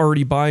I'm not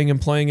already buying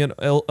and playing it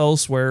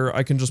elsewhere,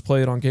 I can just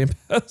play it on Game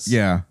Pass.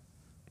 Yeah.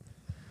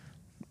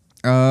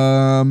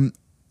 The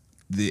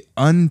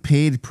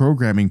Unpaid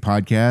Programming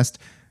Podcast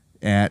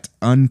at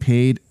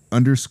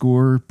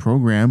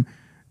unpaid_program.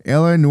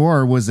 L.A.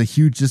 Noire was a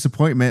huge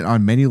disappointment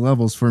on many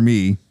levels for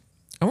me.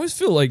 I always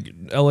feel like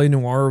L.A.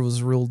 Noire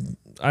was real.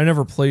 I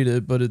never played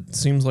it, but it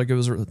seems like it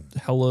was a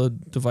hella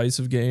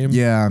divisive game.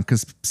 Yeah,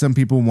 because some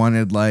people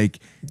wanted like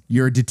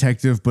you're a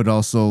detective, but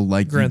also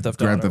like Grand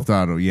Theft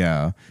Auto.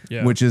 Yeah,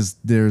 which is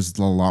there's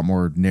a lot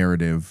more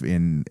narrative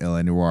in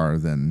L.A. Noire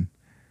than.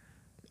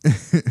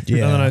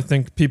 Yeah, and then I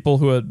think people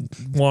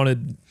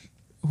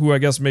who I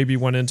guess maybe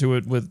went into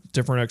it with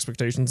different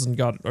expectations and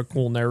got a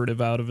cool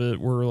narrative out of it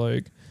were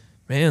like,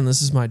 man,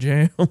 this is my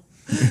jam.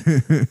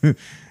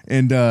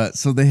 And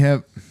so they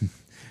have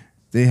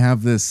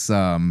this.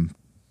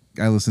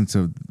 I listened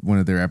to one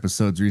of their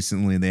episodes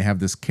recently, and they have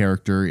this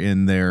character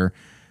in their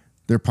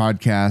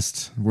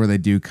podcast where they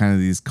do kind of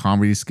these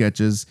comedy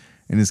sketches,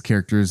 and his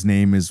character's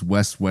name is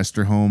Wes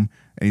Westerholm,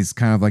 and he's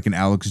kind of like an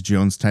Alex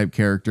Jones type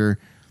character.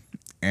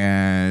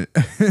 And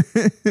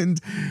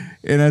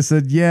and I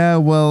said, yeah,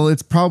 well,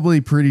 it's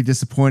probably pretty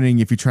disappointing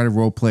if you try to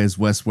role play as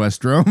Wes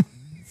Westerholm.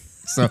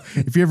 So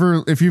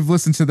if you've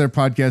listened to their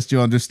podcast,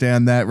 you'll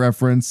understand that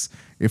reference.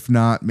 If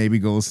not, maybe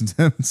go listen to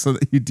them so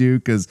that you do,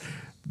 because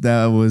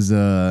that was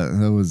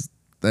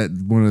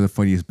one of the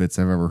funniest bits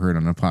I've ever heard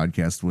on a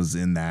podcast was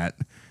in that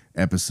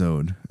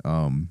episode.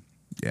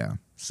 Yeah.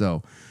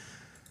 So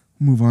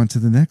move on to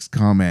the next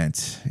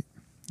comment.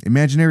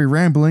 Imaginary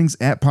Ramblings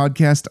at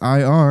Podcast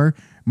IR.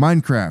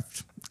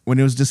 Minecraft. When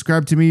it was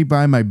described to me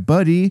by my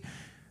buddy,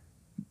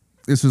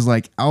 this was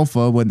like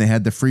alpha when they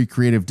had the free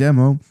creative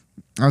demo.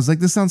 I was like,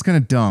 this sounds kind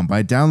of dumb, but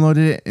I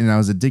downloaded it and I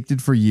was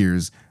addicted for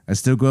years. I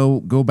still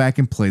go back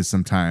and play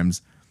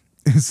sometimes.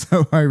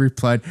 So I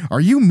replied,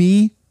 "Are you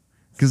me?"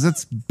 Because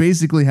that's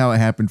basically how it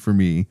happened for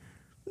me.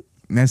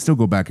 And I still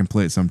go back and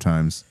play it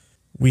sometimes.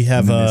 We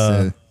have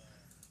And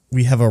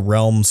then a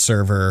Realm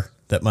server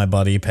that my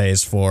buddy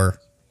pays for.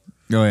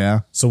 oh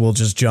yeah, So we'll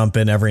just jump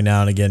in every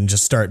now and again and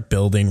just start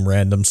building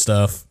random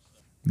stuff.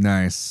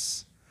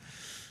 nice.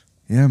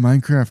 Yeah,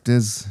 Minecraft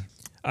is.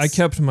 I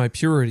kept my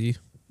purity.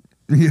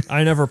 Yeah.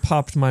 I never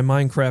popped my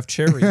Minecraft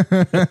cherry.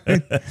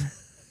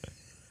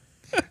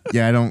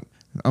 Yeah, I don't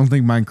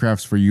think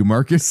Minecraft's for you,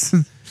 Marcus.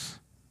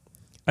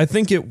 I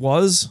think it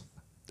was.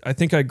 I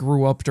think I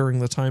grew up during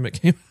the time it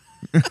came.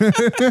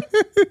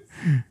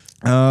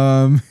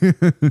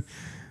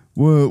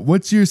 Well,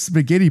 what's your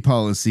spaghetti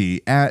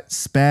policy at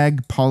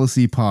Spag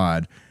Policy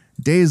Pod?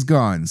 Days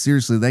Gone.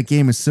 Seriously, that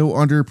game is so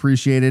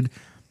underappreciated.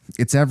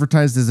 It's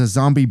advertised as a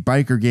zombie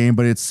biker game,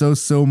 but it's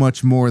so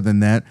much more than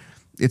that.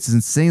 It's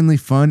insanely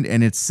fun,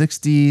 and it's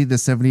 60 to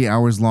 70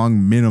 hours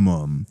long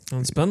minimum.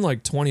 And it's been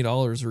like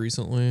 $20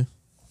 recently.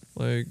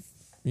 Like,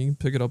 you can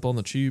pick it up on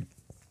the cheap.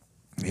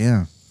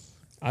 Yeah.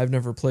 I've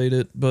never played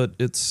it, but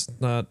it's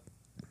not.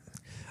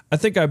 I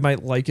think I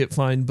might like it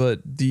fine, but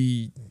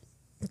the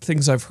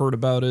things I've heard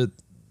about it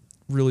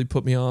really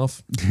put me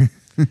off.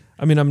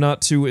 I mean, I'm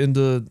not too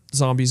into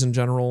zombies in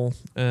general,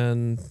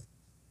 and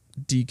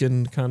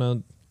Deacon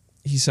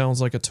he sounds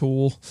like a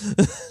tool.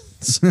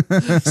 so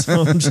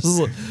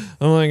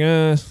I'm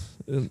like,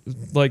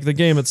 like the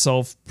game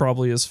itself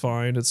probably is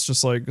fine. It's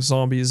just like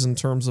zombies in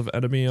terms of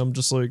enemy. I'm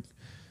just like,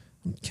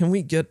 can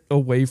we get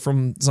away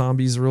from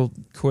zombies real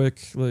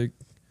quick? Like,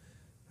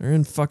 they're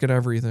in fucking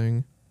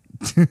everything.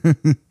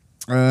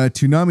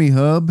 Toonami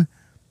Hub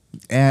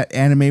at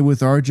Anime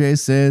with RJ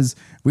says,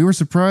 we were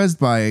surprised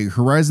by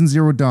Horizon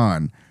Zero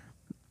Dawn.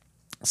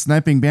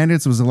 Sniping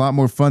bandits was a lot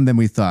more fun than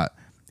we thought.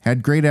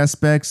 Had great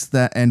aspects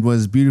and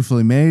was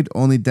beautifully made.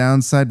 Only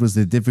downside was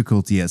the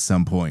difficulty at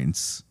some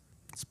points.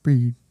 It's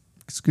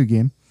a good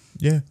game.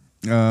 Yeah.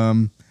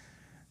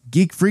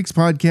 Geek Freaks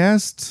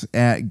Podcast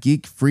at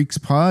Geek Freaks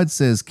Pod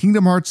says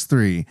Kingdom Hearts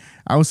 3.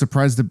 I was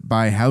surprised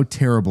by how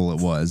terrible it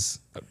was.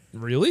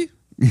 Really?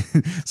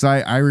 So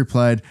I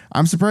replied,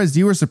 I'm surprised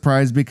you were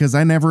surprised because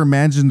I never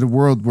imagined a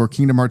world where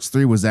Kingdom Hearts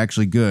 3 was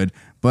actually good,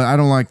 but I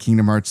don't like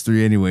Kingdom Hearts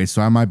 3 anyway,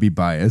 so I might be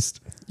biased.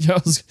 Yeah,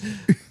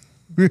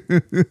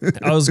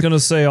 I was gonna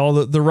say all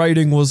the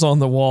writing was on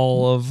the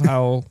wall of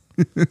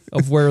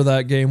where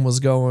that game was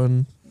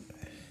going.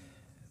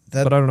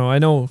 But I don't know. I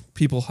know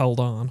people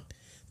held on.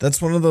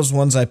 That's one of those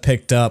ones I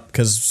picked up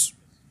because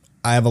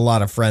I have a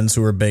lot of friends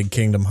who are big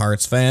Kingdom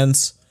Hearts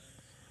fans.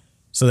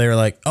 So they were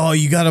like, "Oh,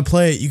 you gotta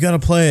play it! You gotta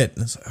play it!"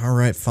 And it's like, all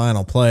right, fine,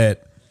 I'll play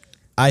it.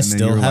 I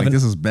still haven't. Like,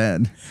 this is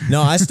bad.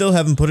 No, I still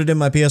haven't put it in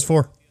my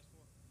PS4.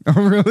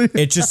 Oh, really?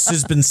 It just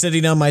has been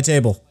sitting on my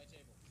table.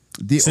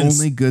 The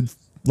only good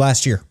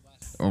last year.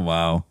 Oh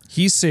wow,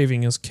 He's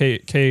saving his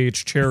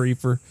KH cherry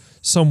for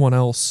someone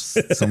else.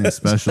 someone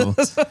special.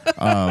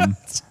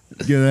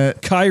 Get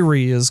that?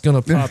 Kyrie is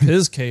gonna pop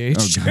his KH.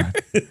 Oh god.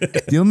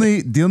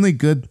 The only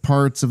good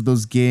parts of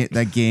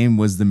that game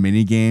was the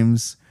mini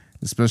games,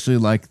 especially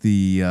like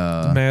the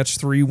Match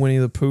 3 Winnie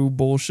the Pooh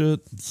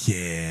bullshit.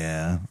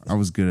 Yeah, I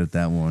was good at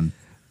that one.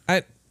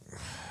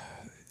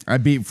 I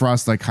beat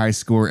Frost like high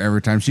score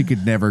every time. She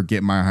could never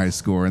get my high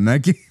score in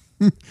that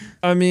game.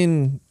 I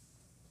mean,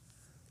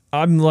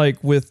 I'm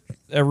like with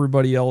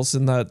everybody else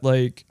in that,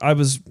 like, I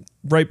was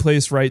right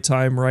place, right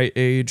time, right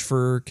age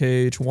for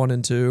KH 1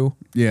 and 2.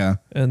 Yeah.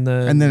 And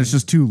then it's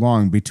just too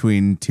long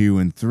between 2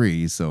 and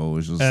 3, so it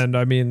was just. And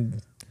I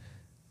mean,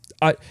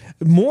 I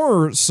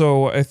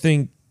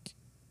think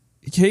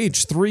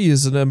KH3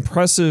 is an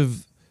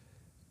impressive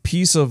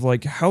piece of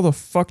like, how the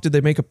fuck did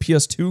they make a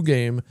PS2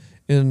 game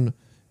in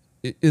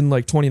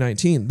like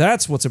 2019?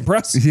 That's what's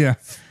impressive. Yeah,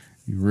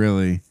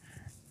 really.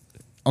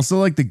 Also,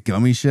 like the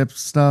gummy ship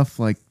stuff,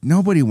 like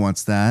nobody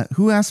wants that.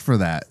 Who asked for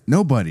that?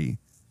 Nobody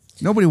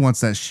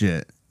wants that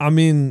shit. I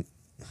mean,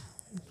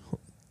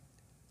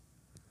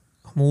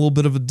 I'm a little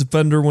bit of a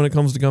defender when it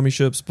comes to gummy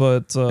ships,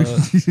 but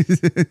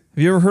have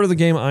you ever heard of the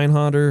game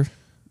Einhander?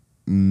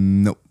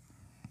 Nope.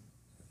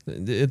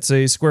 It's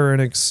a Square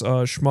Enix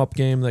shmup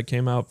game that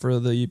came out for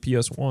the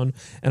PS1,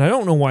 and I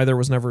don't know why there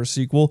was never a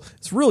sequel.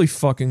 It's really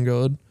fucking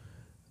good,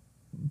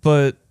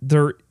 but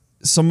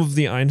some of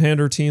the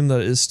Einhander team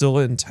that is still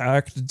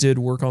intact did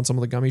work on some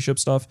of the gummy ship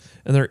stuff,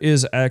 and there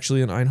is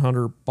actually an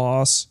Einhander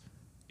boss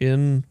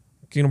in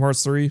Kingdom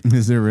Hearts 3.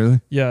 Is there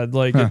really? Yeah,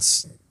 like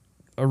it's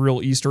a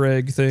real Easter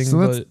egg thing.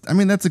 So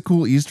that's a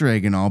cool Easter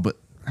egg and all, but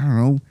I don't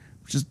know.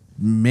 Just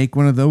make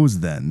one of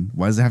those then.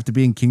 Why does it have to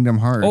be in Kingdom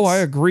Hearts? Oh, I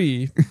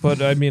agree,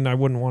 but I mean, I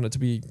wouldn't want it to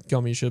be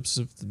gummy ships.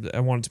 I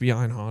want it to be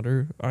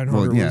Einhander.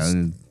 Einhander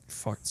was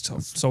fucked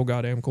so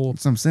goddamn cool.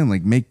 That's what I'm saying.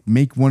 Like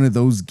make one of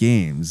those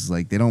games.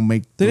 Like they don't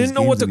make. They didn't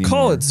know what to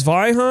call it.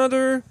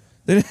 Zweihander.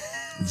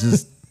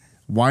 Just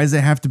why does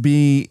it have to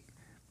be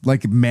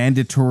like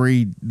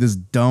mandatory? This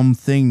dumb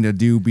thing to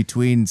do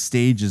between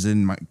stages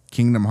in my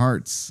Kingdom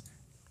Hearts.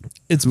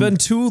 It's been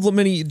too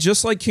many,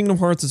 just like Kingdom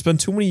Hearts, it's been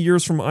too many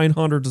years from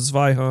Einhander to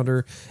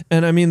Zweihander.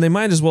 And I mean, they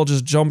might as well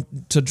just jump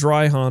to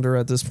Dryhander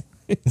at this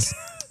point.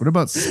 What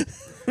about?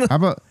 How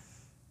about?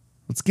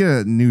 Let's get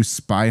a new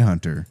Spy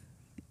Hunter.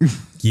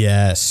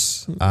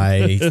 Yes,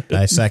 I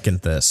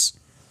second this.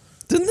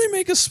 Didn't they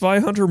make a Spy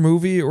Hunter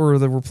movie, or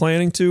they were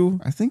planning to?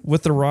 I think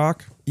with The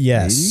Rock.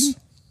 Yes.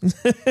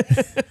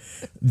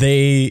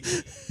 They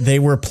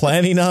were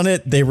planning on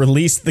it. They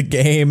released the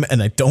game,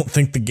 and I don't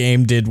think the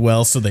game did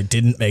well, so they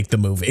didn't make the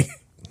movie.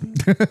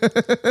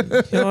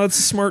 That's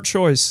a smart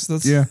choice.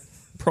 That's Yeah.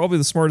 probably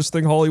the smartest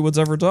thing Hollywood's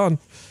ever done.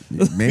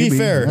 maybe. Be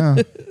fair,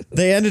 yeah.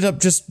 they ended up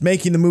just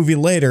making the movie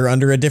later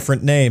under a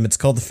different name. It's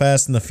called the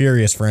Fast and the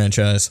Furious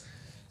franchise.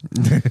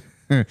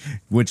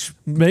 Which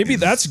Maybe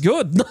that's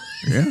good.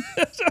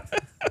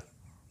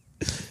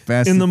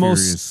 Fast In and the Furious.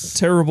 most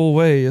terrible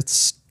way,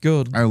 it's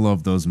good. I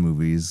love those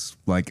movies,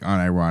 like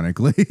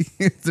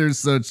unironically. They're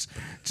such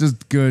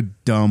just good,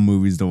 dumb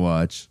movies to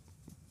watch.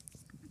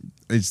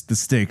 It's the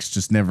stakes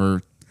just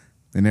never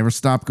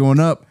stop going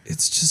up.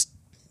 It's just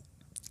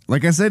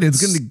Like I said,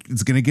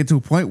 it's gonna get to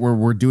a point where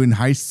we're doing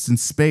heists in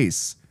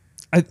space.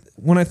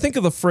 when I think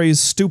of the phrase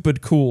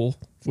 "stupid cool,"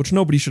 which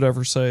nobody should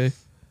ever say,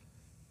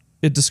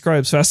 it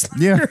describes Fast.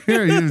 Yeah,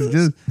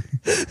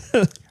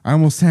 I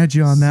almost had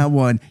you on that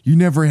one. You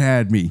never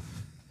had me.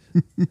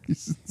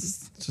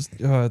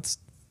 It's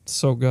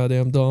so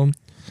goddamn dumb.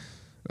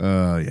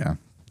 Yeah.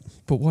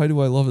 But why do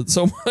I love it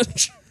so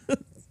much?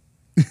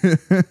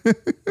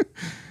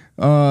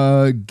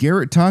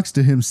 Garrett talks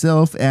to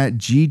himself at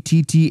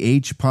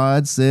GTTH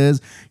Pod,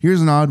 says,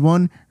 here's an odd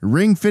one.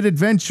 Ring Fit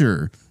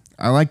Adventure.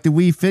 I like the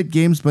Wii Fit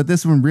games, but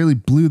this one really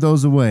blew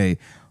those away.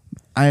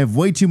 I have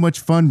way too much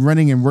fun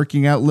running and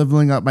working out,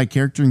 leveling up my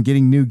character and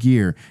getting new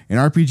gear. An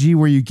RPG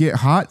where you get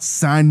hot,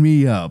 sign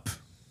me up.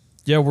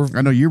 Yeah,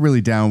 I know you're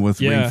really down with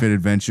Yeah. Ring Fit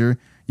Adventure.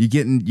 You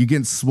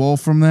getting swole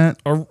from that?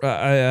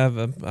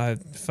 I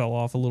fell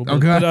off a little bit, Oh,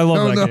 God. but I love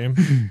Oh, that no.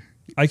 game.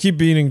 I keep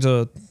meaning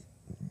to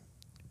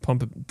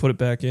put it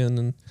back in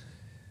and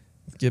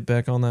get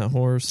back on that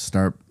horse.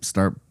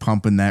 Start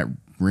pumping that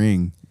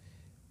ring.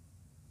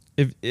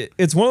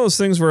 It's one of those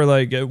things where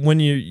like when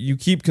you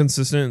keep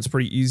consistent, it's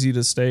pretty easy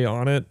to stay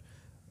on it.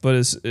 But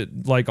it's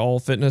like all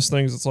fitness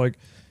things. It's like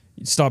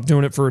you stop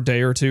doing it for a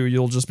day or two,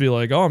 you'll just be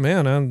like, oh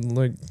man, I'm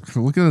like,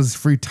 Look at this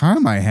free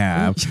time I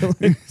have.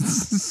 I'm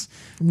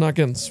not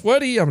getting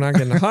sweaty, I'm not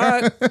getting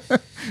hot.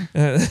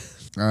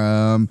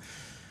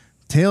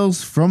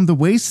 Tales from the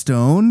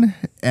Waystone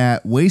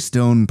at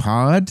Waystone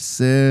Pod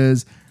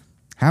says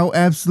how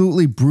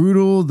absolutely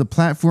brutal the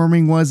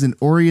platforming was in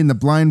Ori and the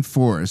Blind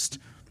Forest.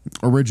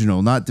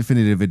 Original, not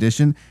definitive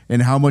edition,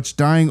 and how much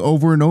dying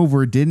over and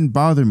over didn't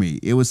bother me.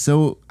 I was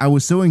so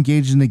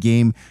engaged in the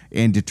game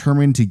and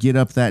determined to get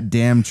up that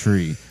damn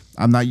tree.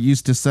 I'm not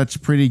used to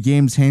such pretty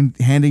games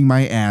handing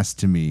my ass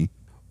to me.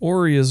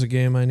 Ori is a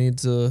game I need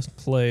to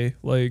play,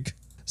 like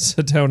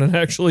sit down and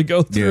actually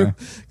go through,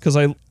 because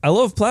I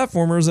love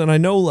platformers, and I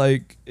know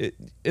like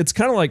it's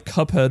kind of like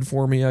Cuphead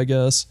for me, I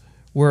guess,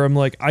 where I'm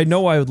like, I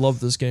know I would love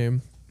this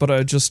game, but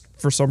I just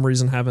for some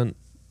reason haven't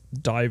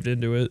dived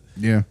into it.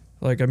 Yeah.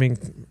 Like, I mean,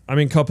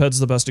 Cuphead's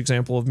the best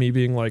example of me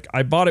being like,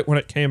 I bought it when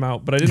it came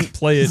out, but I didn't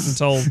play it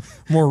until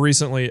more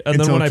recently. And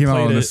Until then when it I came out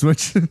played on the it,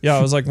 Switch. yeah,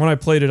 I was like, when I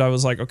played it, I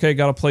was like, okay,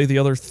 gotta play the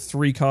other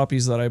 3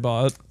 copies that I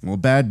bought. Well,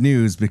 bad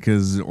news,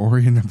 because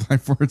Ori and the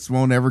Blind Forest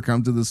won't ever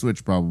come to the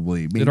Switch,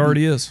 probably. Maybe. It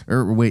already is.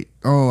 Or wait,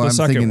 oh, The I'm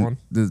second thinking one.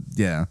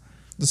 Yeah,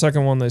 The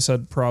second one, they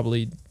said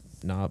probably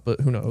not, but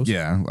who knows?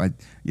 yeah.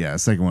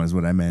 Second one is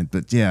what I meant,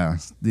 but yeah.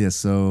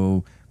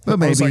 So, but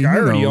maybe I was like, I who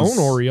already knows?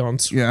 own Ori on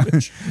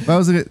Switch.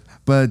 Yeah,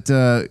 but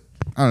I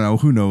don't know.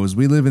 Who knows?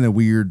 We live in a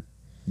weird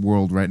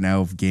world right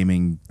now of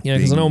gaming. Yeah,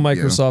 because I know being,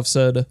 Microsoft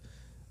said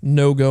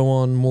no go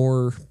on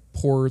more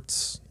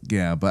ports,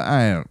 Yeah, but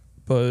I don't.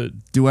 but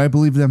Do I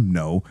believe them?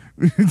 No.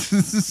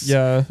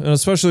 yeah, and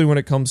especially when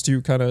it comes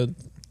to kind of,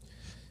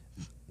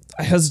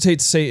 I hesitate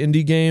to say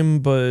indie game,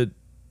 but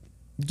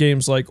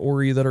games like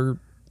Ori that are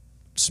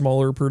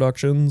smaller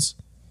productions,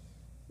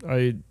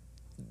 I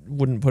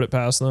wouldn't put it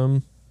past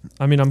them.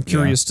 I mean, I'm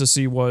curious to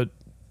see what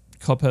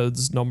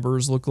Cuphead's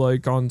numbers look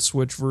like on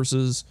Switch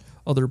versus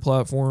other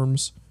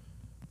platforms,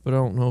 but I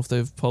don't know if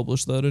they've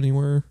published that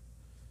anywhere.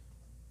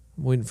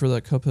 I'm waiting for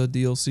that Cuphead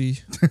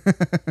DLC.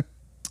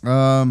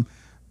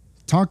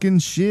 Talking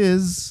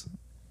Shiz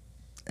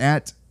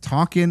at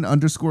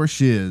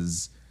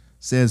Talkin_Shiz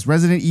says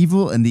Resident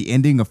Evil and the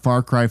ending of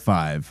Far Cry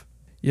 5.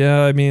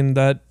 Yeah, I mean,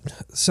 that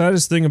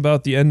saddest thing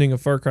about the ending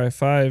of Far Cry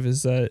 5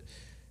 is that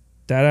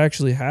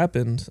actually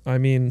happened. I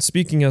mean,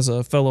 speaking as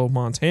a fellow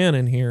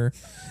Montanan here,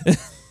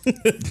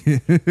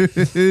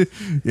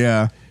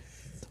 Yeah.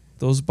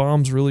 those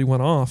bombs really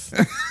went off.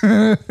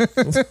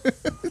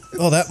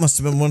 Oh, that must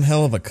have been one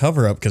hell of a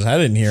cover-up, because I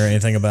didn't hear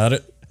anything about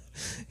it.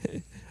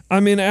 I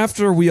mean,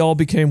 after we all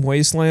became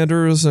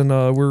Wastelanders and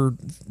we're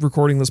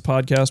recording this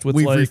podcast with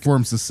We've like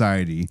reformed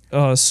society.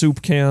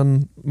 soup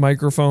can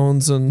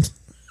microphones and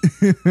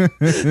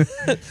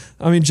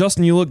I mean,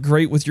 Justin, you look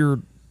great with your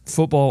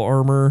football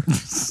armor.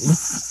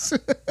 It's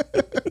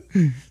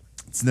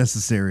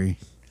necessary.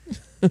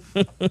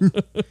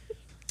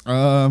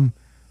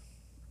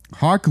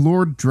 Hawk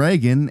Lord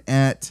Dragon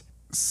at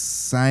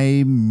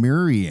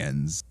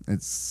Cimmerians.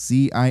 It's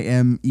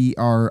Cimerins.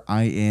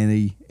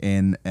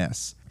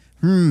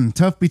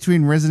 Tough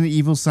between Resident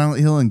Evil,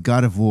 Silent Hill, and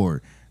God of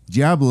War.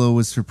 Diablo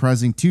was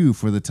surprising too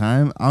for the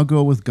time. I'll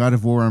go with God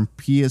of War on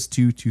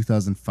PS2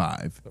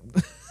 2005.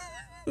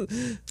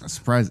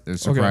 Surprised.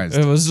 Okay,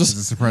 it was just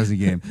It's a surprising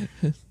game.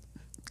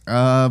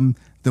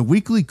 The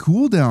Weekly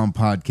Cooldown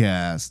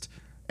podcast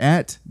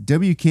at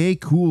WK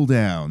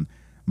Cooldown.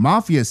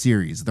 Mafia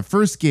series, the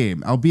first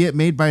game, albeit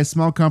made by a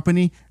small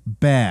company,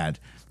 bad.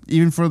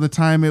 Even for the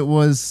time it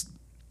was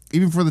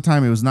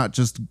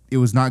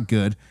not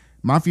good.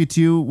 Mafia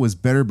 2 was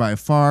better by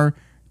far.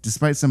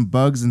 Despite some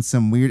bugs and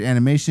some weird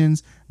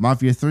animations,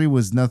 Mafia 3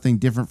 was nothing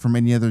different from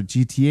any other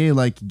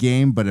GTA-like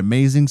game, but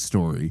amazing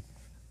story.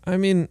 I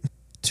mean,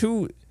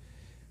 to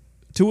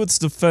its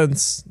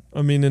defense,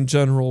 I mean, in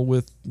general,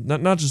 with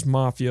not just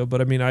Mafia,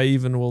 but I mean, I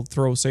even will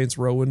throw Saints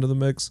Row into the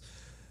mix.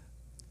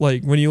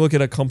 Like, when you look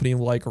at a company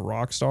like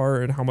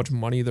Rockstar and how much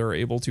money they're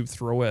able to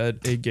throw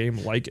at a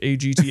game like a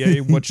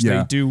GTA, which Yeah.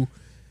 they do,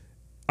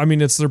 I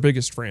mean, it's their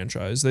biggest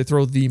franchise. They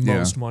throw the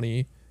most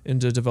money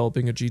into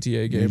developing a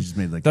GTA game. They just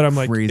made like that a I'm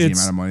like, crazy it's-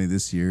 amount of money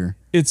this year.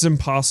 It's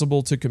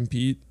impossible to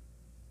compete.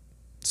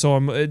 So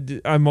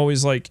I'm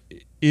always like,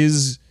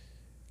 is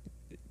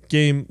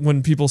game,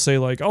 when people say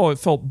like, oh, it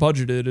felt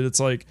budgeted, it's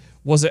like,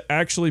 was it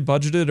actually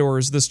budgeted, or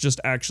is this just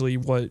actually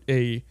what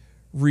a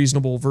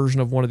reasonable version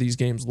of one of these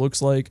games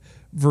looks like?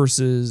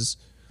 Versus,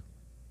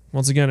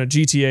 once again, a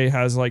GTA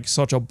has like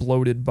such a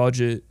bloated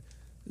budget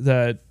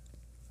that,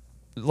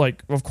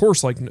 like, of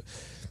course, like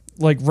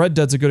Red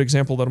Dead's a good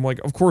example that I'm like,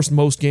 of course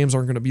most games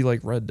aren't going to be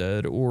like Red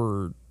Dead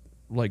or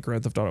like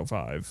Grand Theft Auto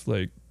 5.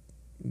 Like,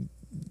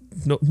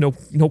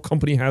 no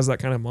company has that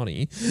kind of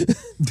money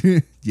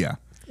Yeah.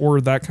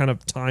 or that kind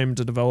of time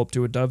to develop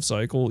to a dev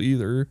cycle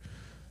either.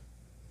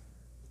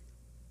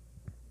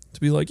 To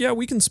be like, yeah,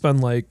 we can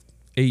spend like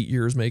 8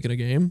 years making a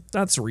game.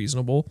 That's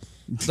reasonable.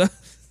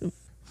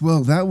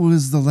 Well, that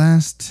was the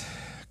last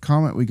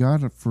comment we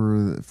got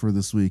for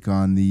this week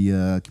on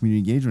the community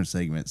engagement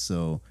segment.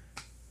 So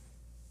I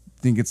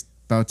think it's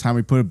about time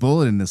we put a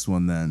bullet in this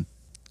one then.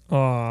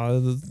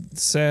 The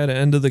sad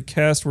end of the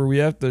cast where we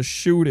have to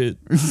shoot it.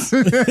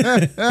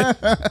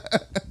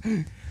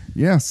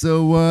 Yeah,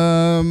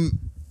 so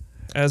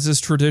As is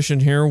tradition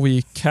here,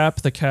 we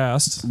cap the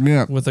cast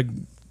yeah. with a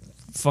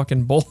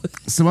fucking bullet.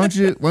 So why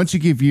don't you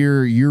give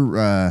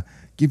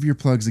your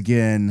plugs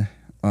again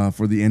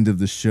for the end of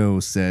the show,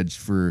 Sedge,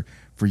 for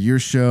your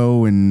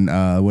show and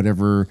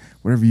whatever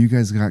you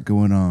guys got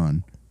going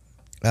on.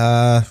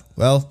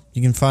 Well,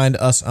 you can find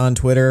us on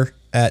Twitter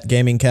at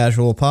Gaming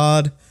Casual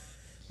Pod,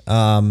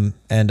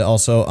 and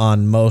also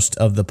on most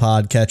of the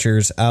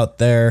podcatchers out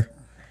there.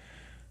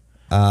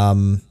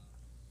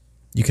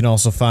 You can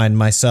also find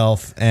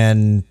myself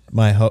and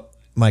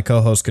my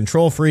co-host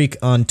Control Freak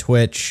on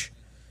Twitch.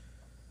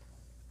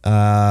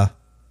 I'm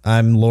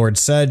Lord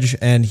Sedge,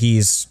 and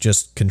he's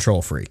just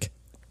Control Freak.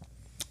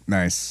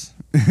 Nice.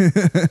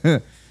 All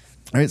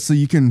right, so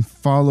you can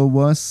follow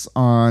us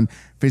on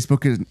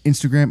Facebook and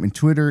Instagram and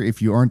Twitter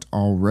if you aren't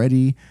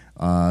already.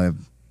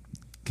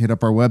 Hit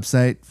up our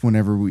website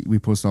whenever we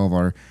post all of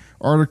our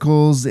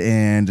articles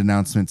and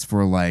announcements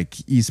for like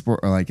esport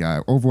or like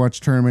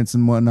Overwatch tournaments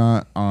and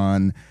whatnot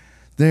on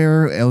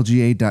there,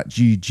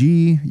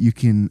 lga.gg. You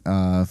can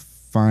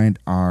find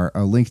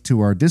a link to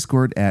our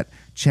Discord at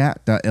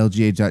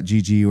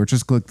chat.lga.gg, or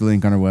just click the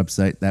link on our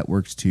website. That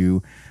works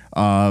too.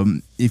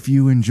 If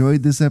you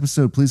enjoyed this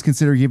episode, please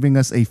consider giving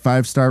us a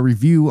 5-star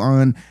review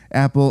on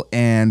Apple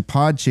and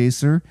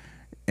Podchaser.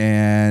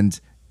 And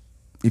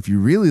if you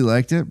really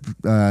liked it,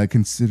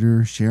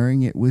 consider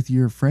sharing it with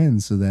your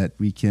friends so that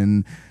we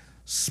can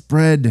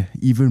spread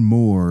even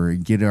more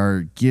and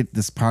get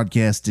this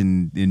podcast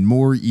in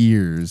more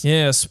ears.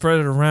 Yeah, spread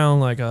it around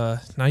like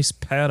a nice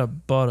pat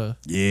of butter.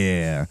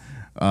 Yeah.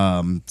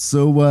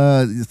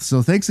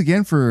 So thanks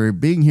again for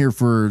being here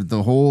for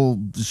the whole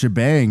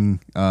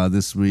shebang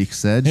this week,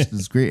 Sedge.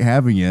 It's great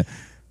having you.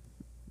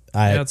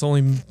 Yeah, it's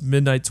only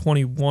midnight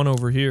 21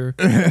 over here.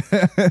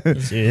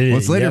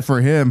 What's later for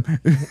him?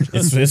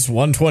 It's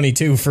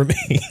 1:22 for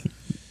me.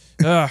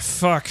 Ah,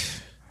 fuck.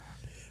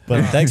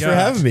 But thanks for God.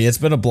 having me. It's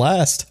been a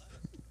blast.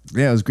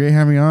 Yeah, it was great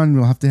having you on.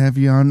 We'll have to have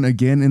you on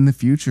again in the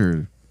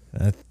future.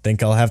 I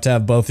think I'll have to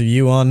have both of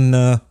you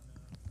on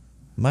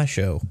my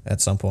show at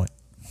some point.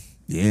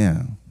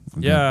 Yeah.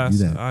 Yeah, Do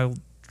that. I'll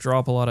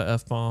drop a lot of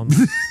F-bombs.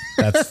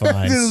 That's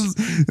fine.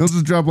 He'll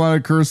just drop a lot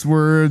of curse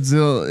words.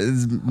 I'll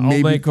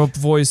make up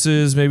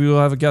voices. Maybe we'll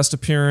have a guest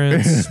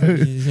appearance.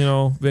 Maybe,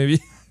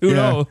 maybe. Who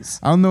knows?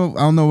 I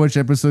don't know which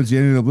episodes you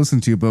ended up listening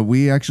to, but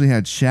we actually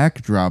had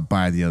Shaq drop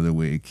by the other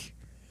week.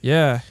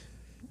 Yeah.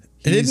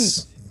 I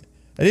didn't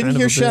kind of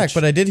hear a Shaq, bitch.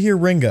 but I did hear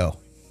Ringo.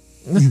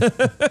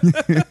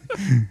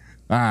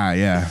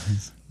 Yeah.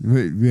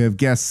 We have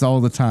guests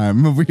all the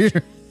time over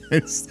here.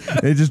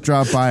 They just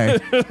drop by.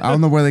 I don't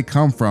know where they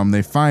come from.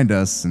 They find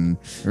us and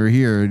are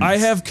here. I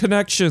have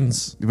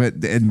connections.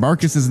 And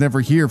Marcus is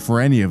never here for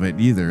any of it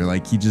either.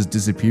 Like, he just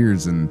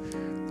disappears and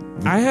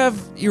I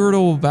have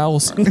irritable bowel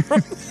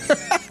syndrome.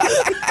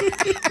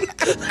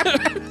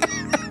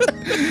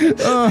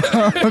 Oh,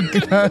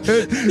 God.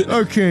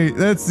 Okay,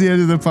 that's the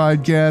end of the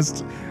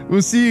podcast.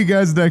 We'll see you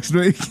guys next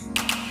week.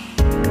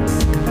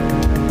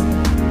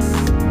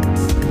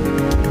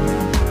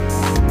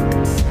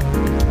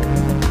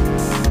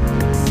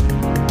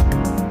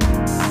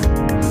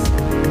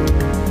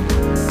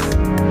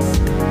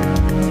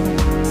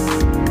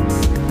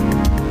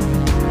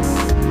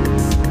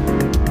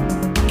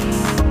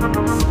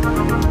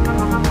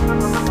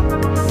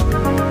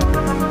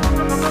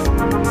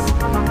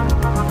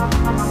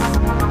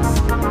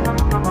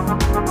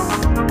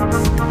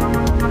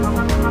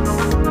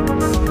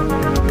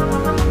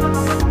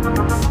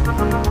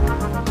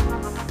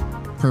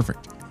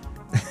 Perfect.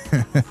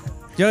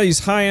 Yeah, these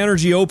high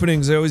energy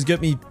openings, they always get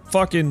me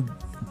fucking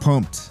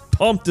Pumped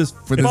pumped as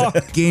for this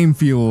fuck. game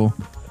fuel.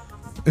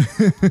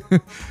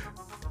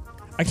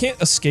 I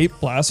can't escape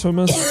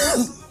blasphemous.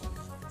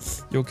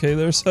 You okay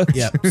there, Seth?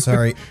 Yep,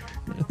 sorry.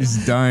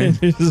 He's dying.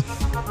 He's-